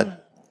Harvard Yard.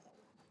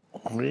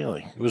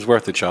 Really? It was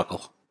worth a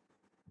chuckle.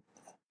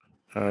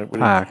 All right.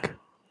 Park.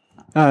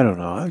 I don't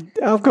know.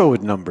 I'll go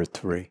with number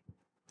 3.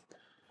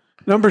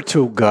 Number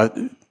 2 got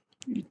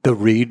the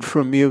read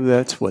from you.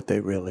 That's what they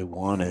really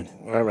wanted.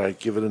 All right.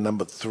 Give it a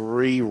number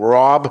 3,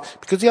 Rob,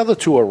 because the other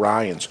 2 are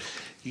Ryans.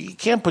 You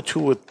can't put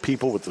 2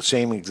 people with the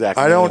same exact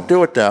name. I don't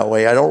do it that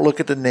way. I don't look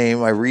at the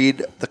name. I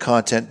read the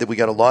content. That we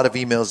got a lot of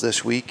emails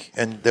this week,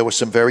 and there were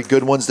some very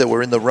good ones that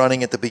were in the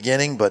running at the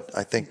beginning, but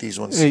I think these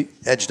ones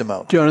edged them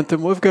out.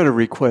 Jonathan, we've got a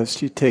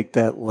request. You take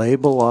that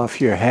label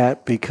off your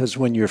hat because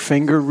when you're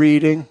finger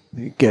reading,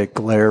 you get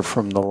glare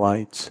from the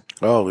lights.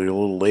 Oh, the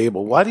little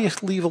label. Why do you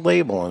leave a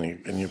label on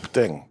your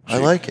thing? I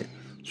like it.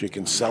 So you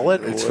can sell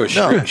it? It's for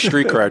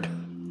street cred.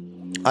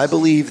 I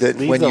believe that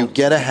when you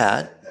get a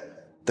hat,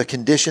 the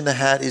condition the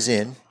hat is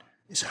in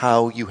is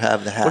how you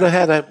have the hat. But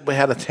it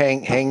had a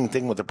hanging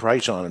thing with the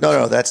price on it.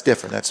 No, that's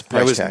different. That's a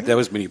price tag. That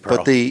was Mini Pearl.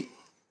 But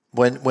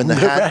when the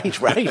hat,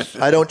 right.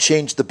 I don't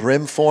change the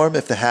brim form.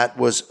 If the hat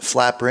was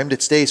flat brimmed,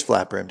 it stays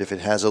flat brimmed. If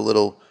it has a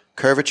little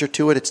curvature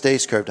to it, it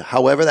stays curved.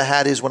 However the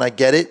hat is when I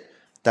get it,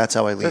 that's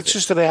how I leave it. That's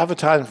just an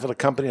advertisement for the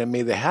company that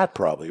made the hat,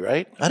 probably,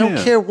 right? I don't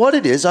care what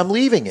it is. I'm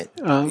leaving it.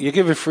 You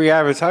give a free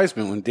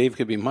advertisement when Dave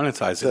could be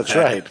monetizing. That's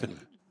right.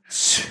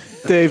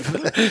 Dave,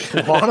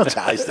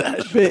 monetize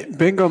that.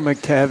 Bingo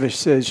McTavish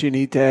says you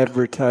need to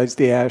advertise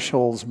the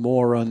Ashholes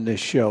more on this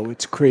show.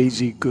 It's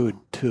crazy good,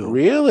 too.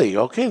 Really?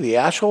 Okay, the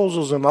Ashholes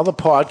is another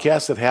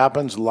podcast that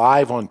happens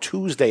live on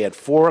Tuesday at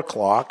 4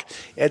 o'clock.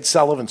 Ed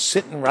Sullivan's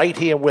sitting right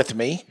here with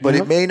me. But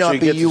it may not So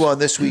be get you to- on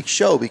this week's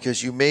show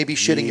because you may be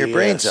shitting your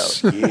brains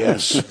out.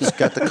 Yes. He's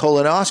got the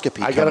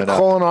colonoscopy I got a coming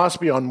up.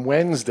 colonoscopy on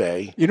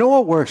Wednesday. You know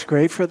what works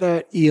great for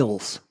that?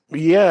 Eels.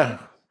 Yeah.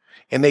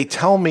 And they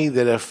tell me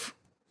that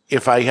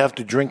if I have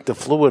to drink the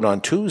fluid on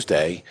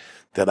Tuesday,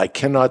 that I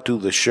cannot do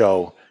the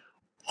show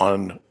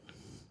on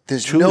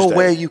There's Tuesday. no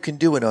way you can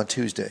do it on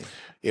Tuesday.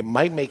 It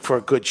might make for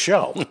a good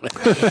show.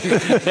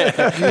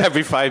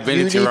 Every 5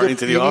 minutes you're running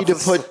to the you office. need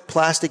to put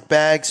plastic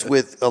bags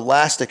with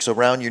elastics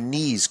around your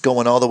knees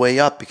going all the way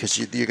up because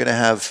you're going to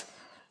have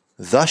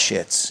the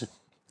shits.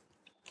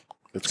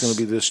 It's going to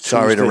be this Tuesday.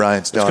 Sorry to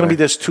Ryan's It's going daughter. to be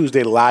this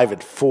Tuesday live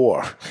at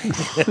 4.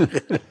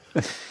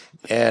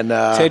 And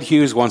Ted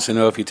Hughes wants to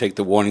know if you take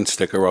the warning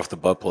sticker off the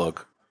butt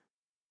plug.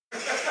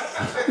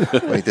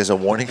 Wait, there's a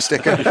warning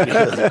sticker?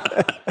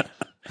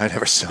 I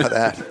never saw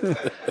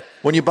that.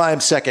 When you buy them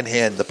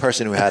secondhand, the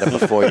person who had them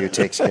before you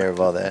takes care of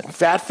all that.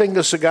 Fat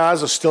Finger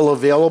cigars are still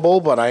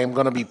available, but I am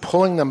going to be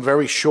pulling them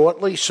very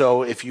shortly.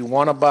 So if you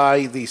want to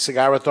buy the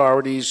Cigar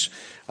Authority's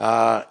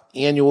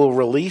annual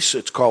release,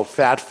 it's called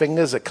Fat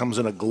Fingers. It comes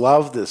in a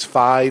glove. There's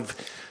 5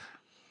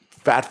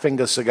 Fat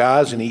Finger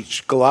cigars in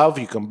each glove.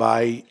 You can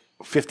buy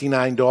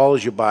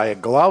 $59. You buy a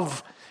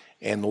glove,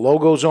 and the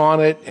logo's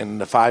on it,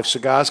 and the 5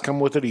 cigars come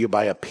with it. Or you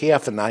buy a pair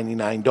for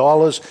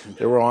 $99.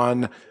 They're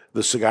on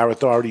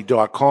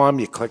thecigarauthority.com.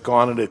 You click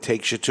on it, it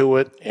takes you to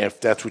it,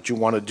 if that's what you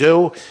want to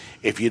do.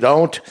 If you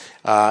don't,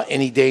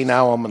 any day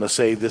now I'm going to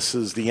say this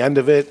is the end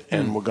of it,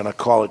 and we're going to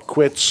call it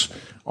quits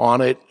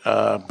on it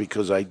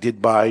because I did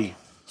buy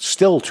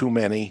still too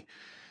many,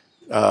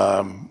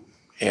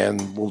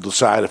 and we'll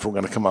decide if we're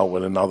going to come out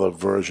with another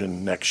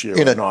version next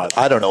year or not.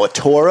 I don't know, a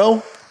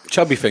Toro?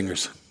 Chubby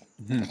fingers.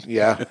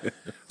 Yeah.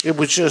 It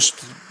was just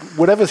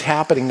whatever's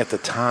happening at the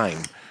time,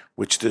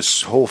 which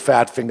this whole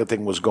Fat Finger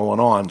thing was going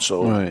on.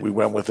 So Right. we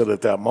went with it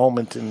at that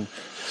moment and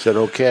said,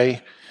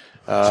 okay.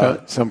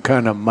 Some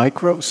kind of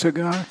micro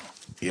cigar?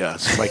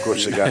 Yes, micro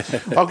cigar.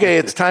 Okay,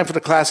 it's time for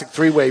the Classic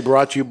Three-Way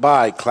brought to you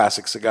by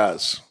Classic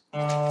Cigars.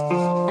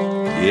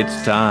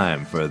 It's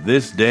time for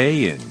This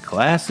Day in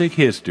Classic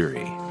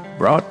History,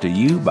 brought to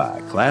you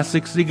by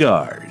Classic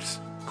Cigars.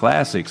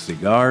 Classic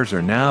Cigars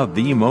are now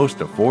the most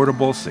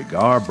affordable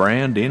cigar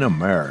brand in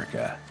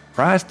America.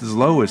 Priced as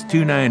low as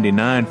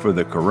 $2.99 for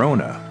the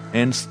Corona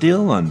and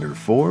still under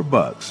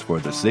 $4 for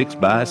the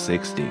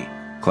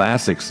 6x60.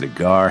 Classic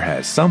Cigar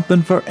has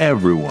something for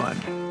everyone.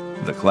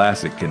 The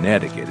Classic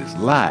Connecticut is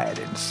light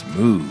and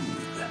smooth.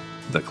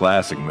 The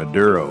Classic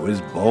Maduro is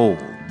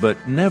bold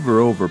but never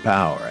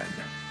overpowering.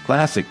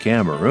 Classic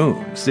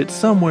Cameroon sits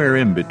somewhere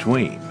in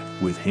between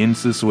with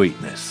hints of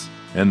sweetness.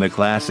 And the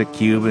Classic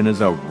Cuban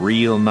is a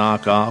real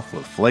knockoff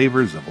with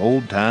flavors of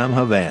old-time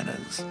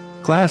Havanas.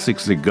 Classic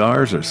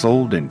Cigars are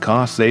sold in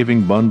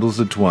cost-saving bundles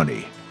of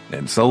 20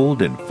 and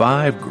sold in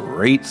 5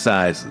 great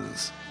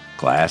sizes.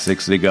 Classic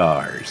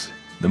Cigars,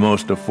 the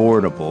most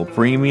affordable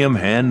premium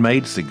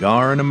handmade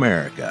cigar in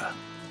America.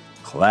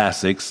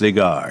 Classic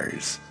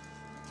Cigars.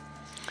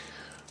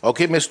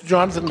 Okay, Mr.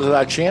 Jonathan is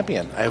our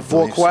champion. I have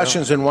 4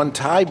 questions and 1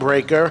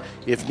 tiebreaker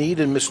if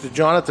needed. Mr.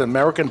 Jonathan,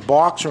 American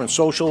boxer and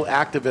social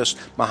activist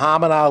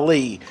Muhammad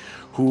Ali,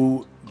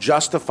 who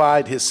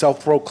justified his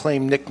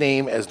self-proclaimed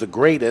nickname as the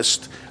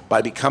greatest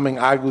by becoming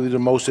arguably the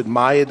most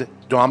admired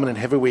dominant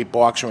heavyweight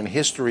boxer in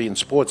history in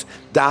sports,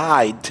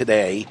 died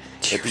today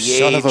at the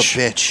Son of a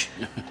bitch.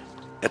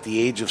 At the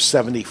age of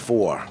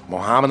 74.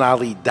 Muhammad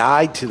Ali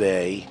died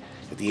today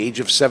at the age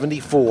of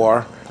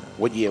 74.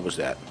 What year was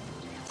that?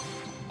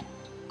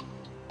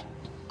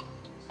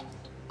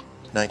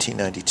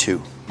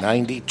 1992.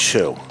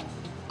 92.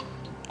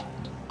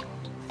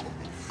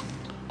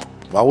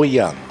 While we're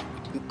young.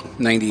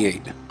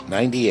 98.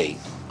 98.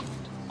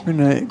 We're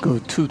going to go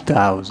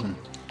 2000.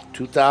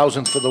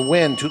 2000 for the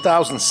win.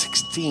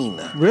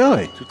 2016.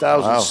 Really?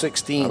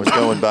 2016. Wow. I was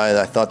going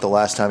by, I thought the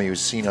last time he was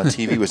seen on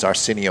TV was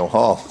Arsenio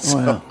Hall.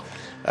 So.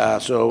 Wow.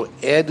 So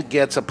Ed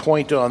gets a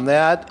point on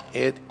that.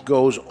 It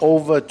goes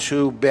over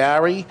to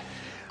Barry.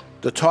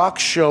 The talk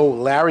show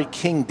Larry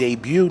King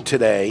debuted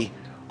today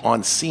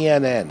on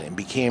CNN and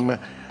became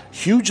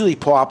hugely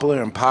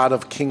popular and part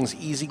of King's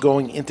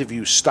easygoing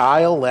interview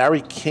style.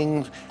 Larry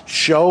King's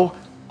show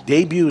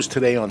debuts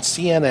today on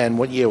CNN.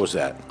 What year was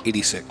that?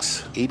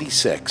 86.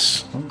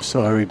 86. I'm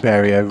sorry,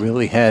 Barry. I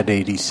really had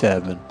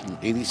 87.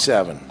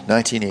 87.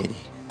 1980.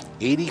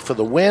 80 for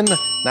the win.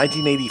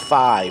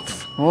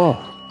 1985.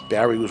 Oh.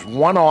 Barry was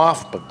 1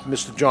 off, but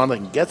Mr.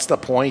 Jonathan gets the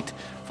point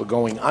for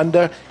going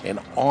under. And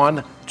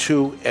on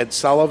to Ed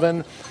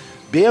Sullivan.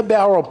 Beer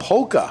Barrel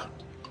Polka.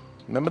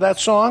 Remember that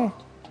song?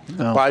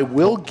 No. By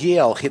Will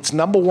Gale. Hits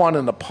 #1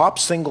 in the pop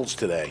singles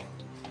today.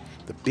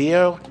 The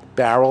Beer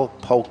Barrel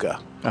Polka.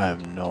 I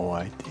have no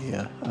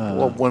idea.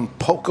 Well, when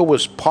polka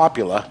was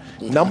popular,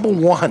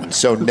 #1.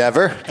 So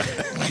never?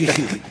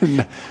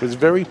 It was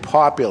very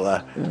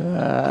popular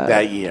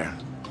that year.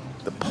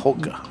 The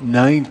polka.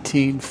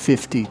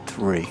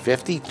 1953.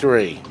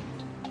 53.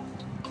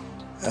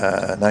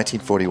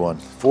 1941.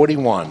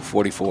 41.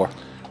 44.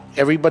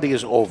 Everybody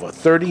is over.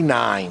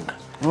 39.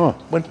 Oh.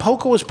 When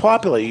polka was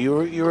popular,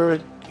 you're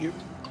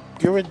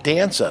a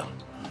dancer.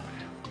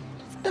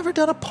 Never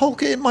done a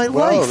polka in my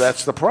Well, life.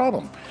 that's the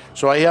problem.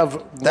 So I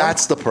have...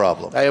 That's the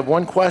problem. I have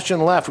one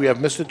question left. We have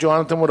Mr.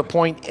 Jonathan with a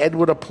point, Ed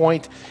with a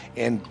point,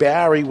 and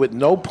Barry with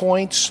no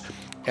points.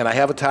 And I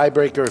have a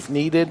tiebreaker if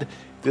needed.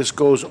 This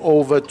goes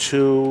over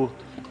to...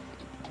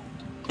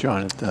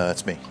 Jonathan.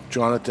 That's me.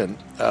 Jonathan.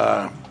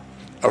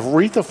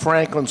 Aretha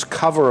Franklin's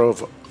cover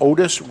of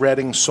Otis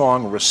Redding's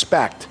song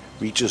Respect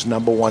reaches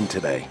number 1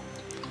 today.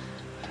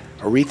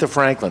 Aretha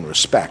Franklin,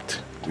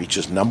 Respect,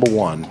 reaches number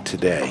 1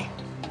 today.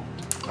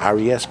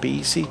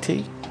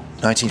 R-E-S-P-E-C-T?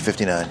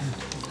 1959.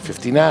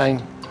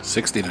 59.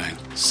 69.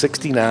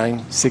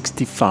 69.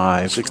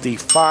 65.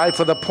 65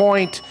 for the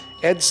point.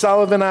 Ed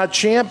Sullivan, our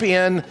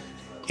champion.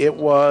 It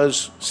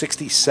was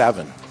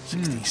 67.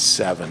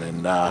 67.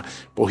 And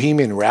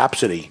Bohemian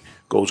Rhapsody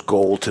goes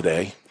gold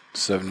today.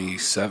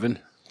 77.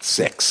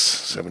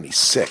 76.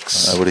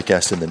 I would have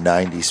guessed in the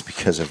 90s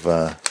because of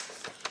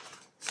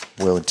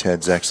Will and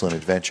Ted's Excellent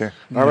Adventure.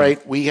 All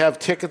right, we have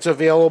tickets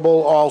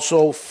available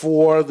also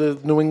for the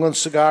New England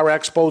Cigar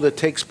Expo that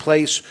takes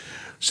place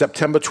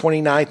September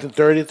 29th and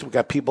 30th. We've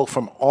got people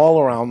from all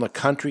around the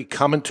country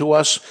coming to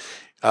us.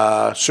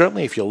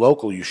 Certainly, if you're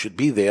local, you should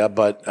be there.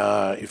 But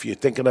if you're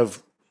thinking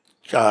of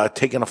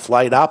taking a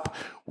flight up,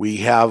 we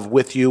have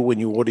with you, when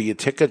you order your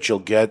tickets, you'll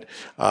get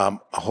a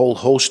whole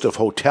host of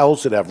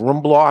hotels that have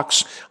room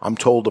blocks. I'm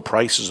told the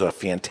prices are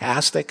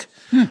fantastic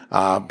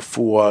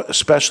for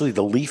especially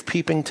the leaf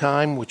peeping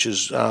time, which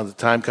is the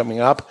time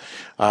coming up.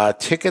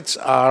 Tickets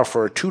are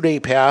for a 2-day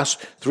pass,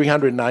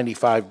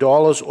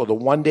 $395, or the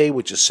 1 day,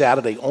 which is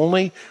Saturday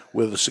only,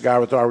 where the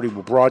Cigar Authority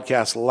will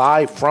broadcast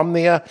live from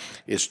there,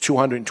 is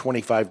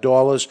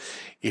 $225.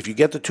 If you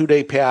get the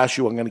 2-day pass,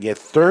 you are going to get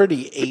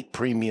 38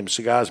 premium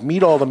cigars,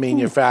 meet all the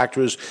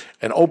manufacturers,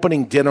 an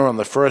opening dinner on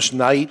the first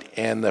night,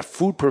 and the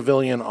food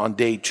pavilion on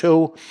day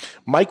 2.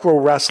 Micro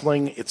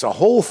wrestling, it's a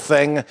whole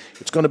thing.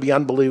 It's going to be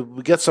unbelievable.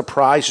 We get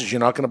surprises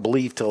you're not going to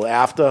believe till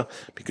after,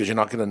 because you're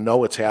not going to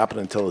know it's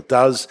happening until it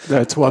does.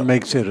 That's what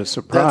makes it a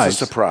surprise.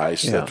 That's a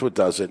surprise. Yeah. That's what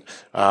does it.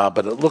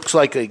 But it looks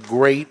like a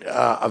great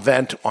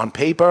event on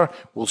paper.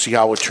 We'll see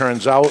how it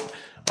turns out.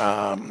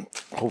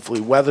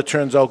 Hopefully weather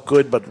turns out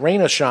good, but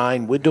rain or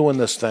shine, we're doing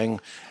this thing.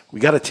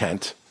 We got a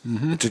tent.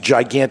 Mm-hmm. It's a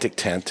gigantic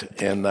tent,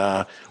 and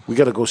we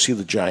got to go see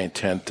the giant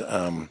tent.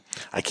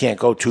 I can't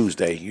go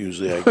Tuesday.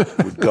 Usually I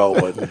would go,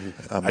 but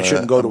I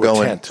shouldn't go to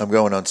a tent. I'm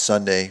going on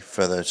Sunday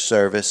for the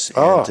service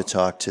and to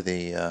talk to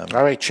the...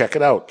 All right, check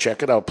it out.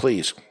 Check it out,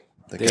 please.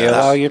 They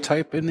allow your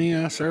type in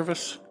the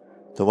service?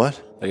 The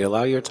what? They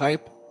allow your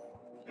type?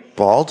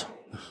 Bald?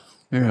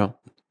 Yeah.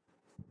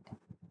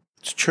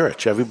 It's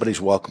church. Everybody's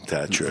welcome to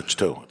that church,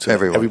 too.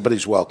 Everyone.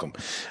 Everybody's welcome.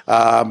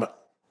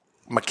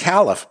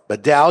 Micallef,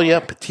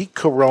 Medallia, Petite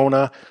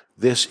Corona.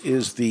 This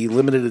is the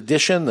limited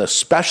edition, the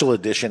special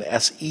edition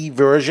SE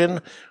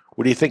version.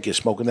 What do you think? You're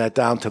smoking that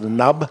down to the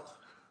nub?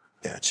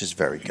 Yeah, it's just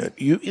very good.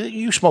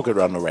 You smoke it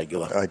on the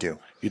regular. I do.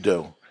 You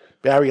do.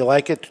 Barry, you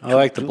like it? I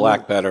like the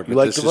black better,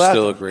 but this is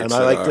still a great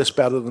cigar. I like this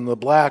better than the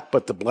black,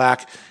 but the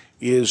black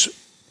is,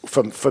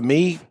 for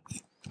me,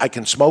 I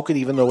can smoke it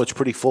even though it's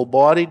pretty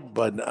full-bodied,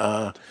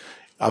 but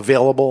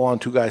available on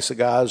Two Guys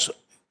Cigars.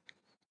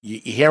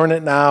 You're hearing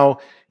it now.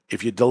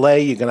 If you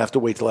delay, you're going to have to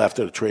wait till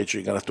after the trade show.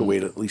 You're going to have to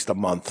wait at least a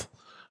month,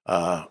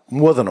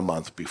 more than a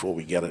month before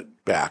we get it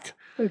back.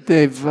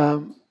 Dave,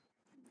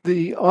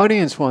 the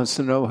audience wants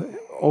to know,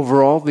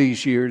 over all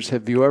these years,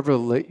 have you ever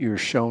lit your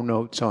show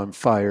notes on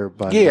fire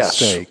by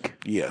mistake?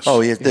 Yes.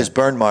 Oh, yeah, there's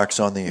burn marks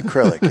on the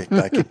acrylic.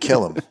 I could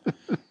kill him.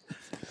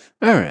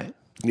 All right.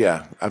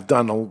 Yeah, I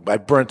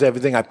burnt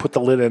everything. I put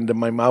the lid into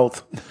my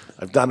mouth.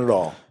 I've done it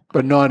all.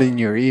 But not in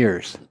your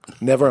ears.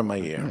 Never in my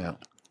ear. Yeah.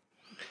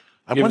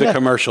 Give the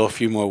commercial a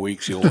few more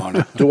weeks, you'll want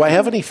to. Do I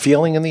have any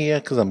feeling in the ear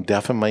because I'm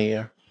deaf in my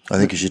ear? I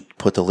think you should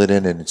put the lid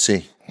in and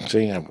see.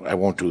 See, I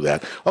won't do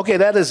that. Okay,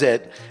 that is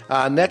it.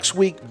 Next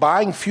week,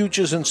 buying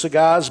futures and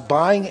cigars,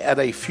 buying at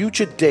a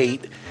future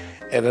date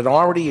at an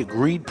already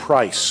agreed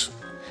price.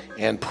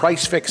 And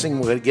price fixing,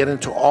 we're going to get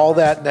into all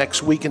that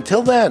next week.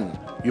 Until then,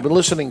 you've been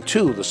listening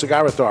to The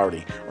Cigar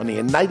Authority on the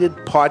United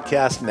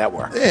Podcast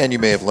Network. And you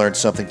may have learned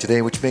something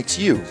today which makes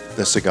you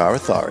the Cigar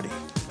Authority.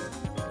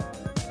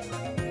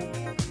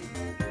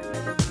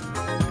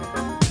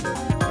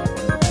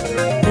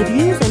 The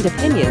views and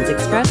opinions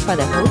expressed by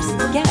the hosts,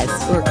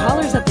 guests, or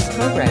callers of this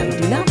program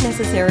do not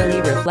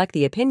necessarily reflect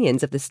the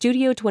opinions of the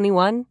Studio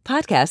 21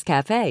 Podcast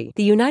Cafe,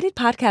 the United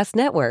Podcast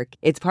Network,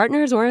 its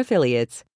partners, or affiliates.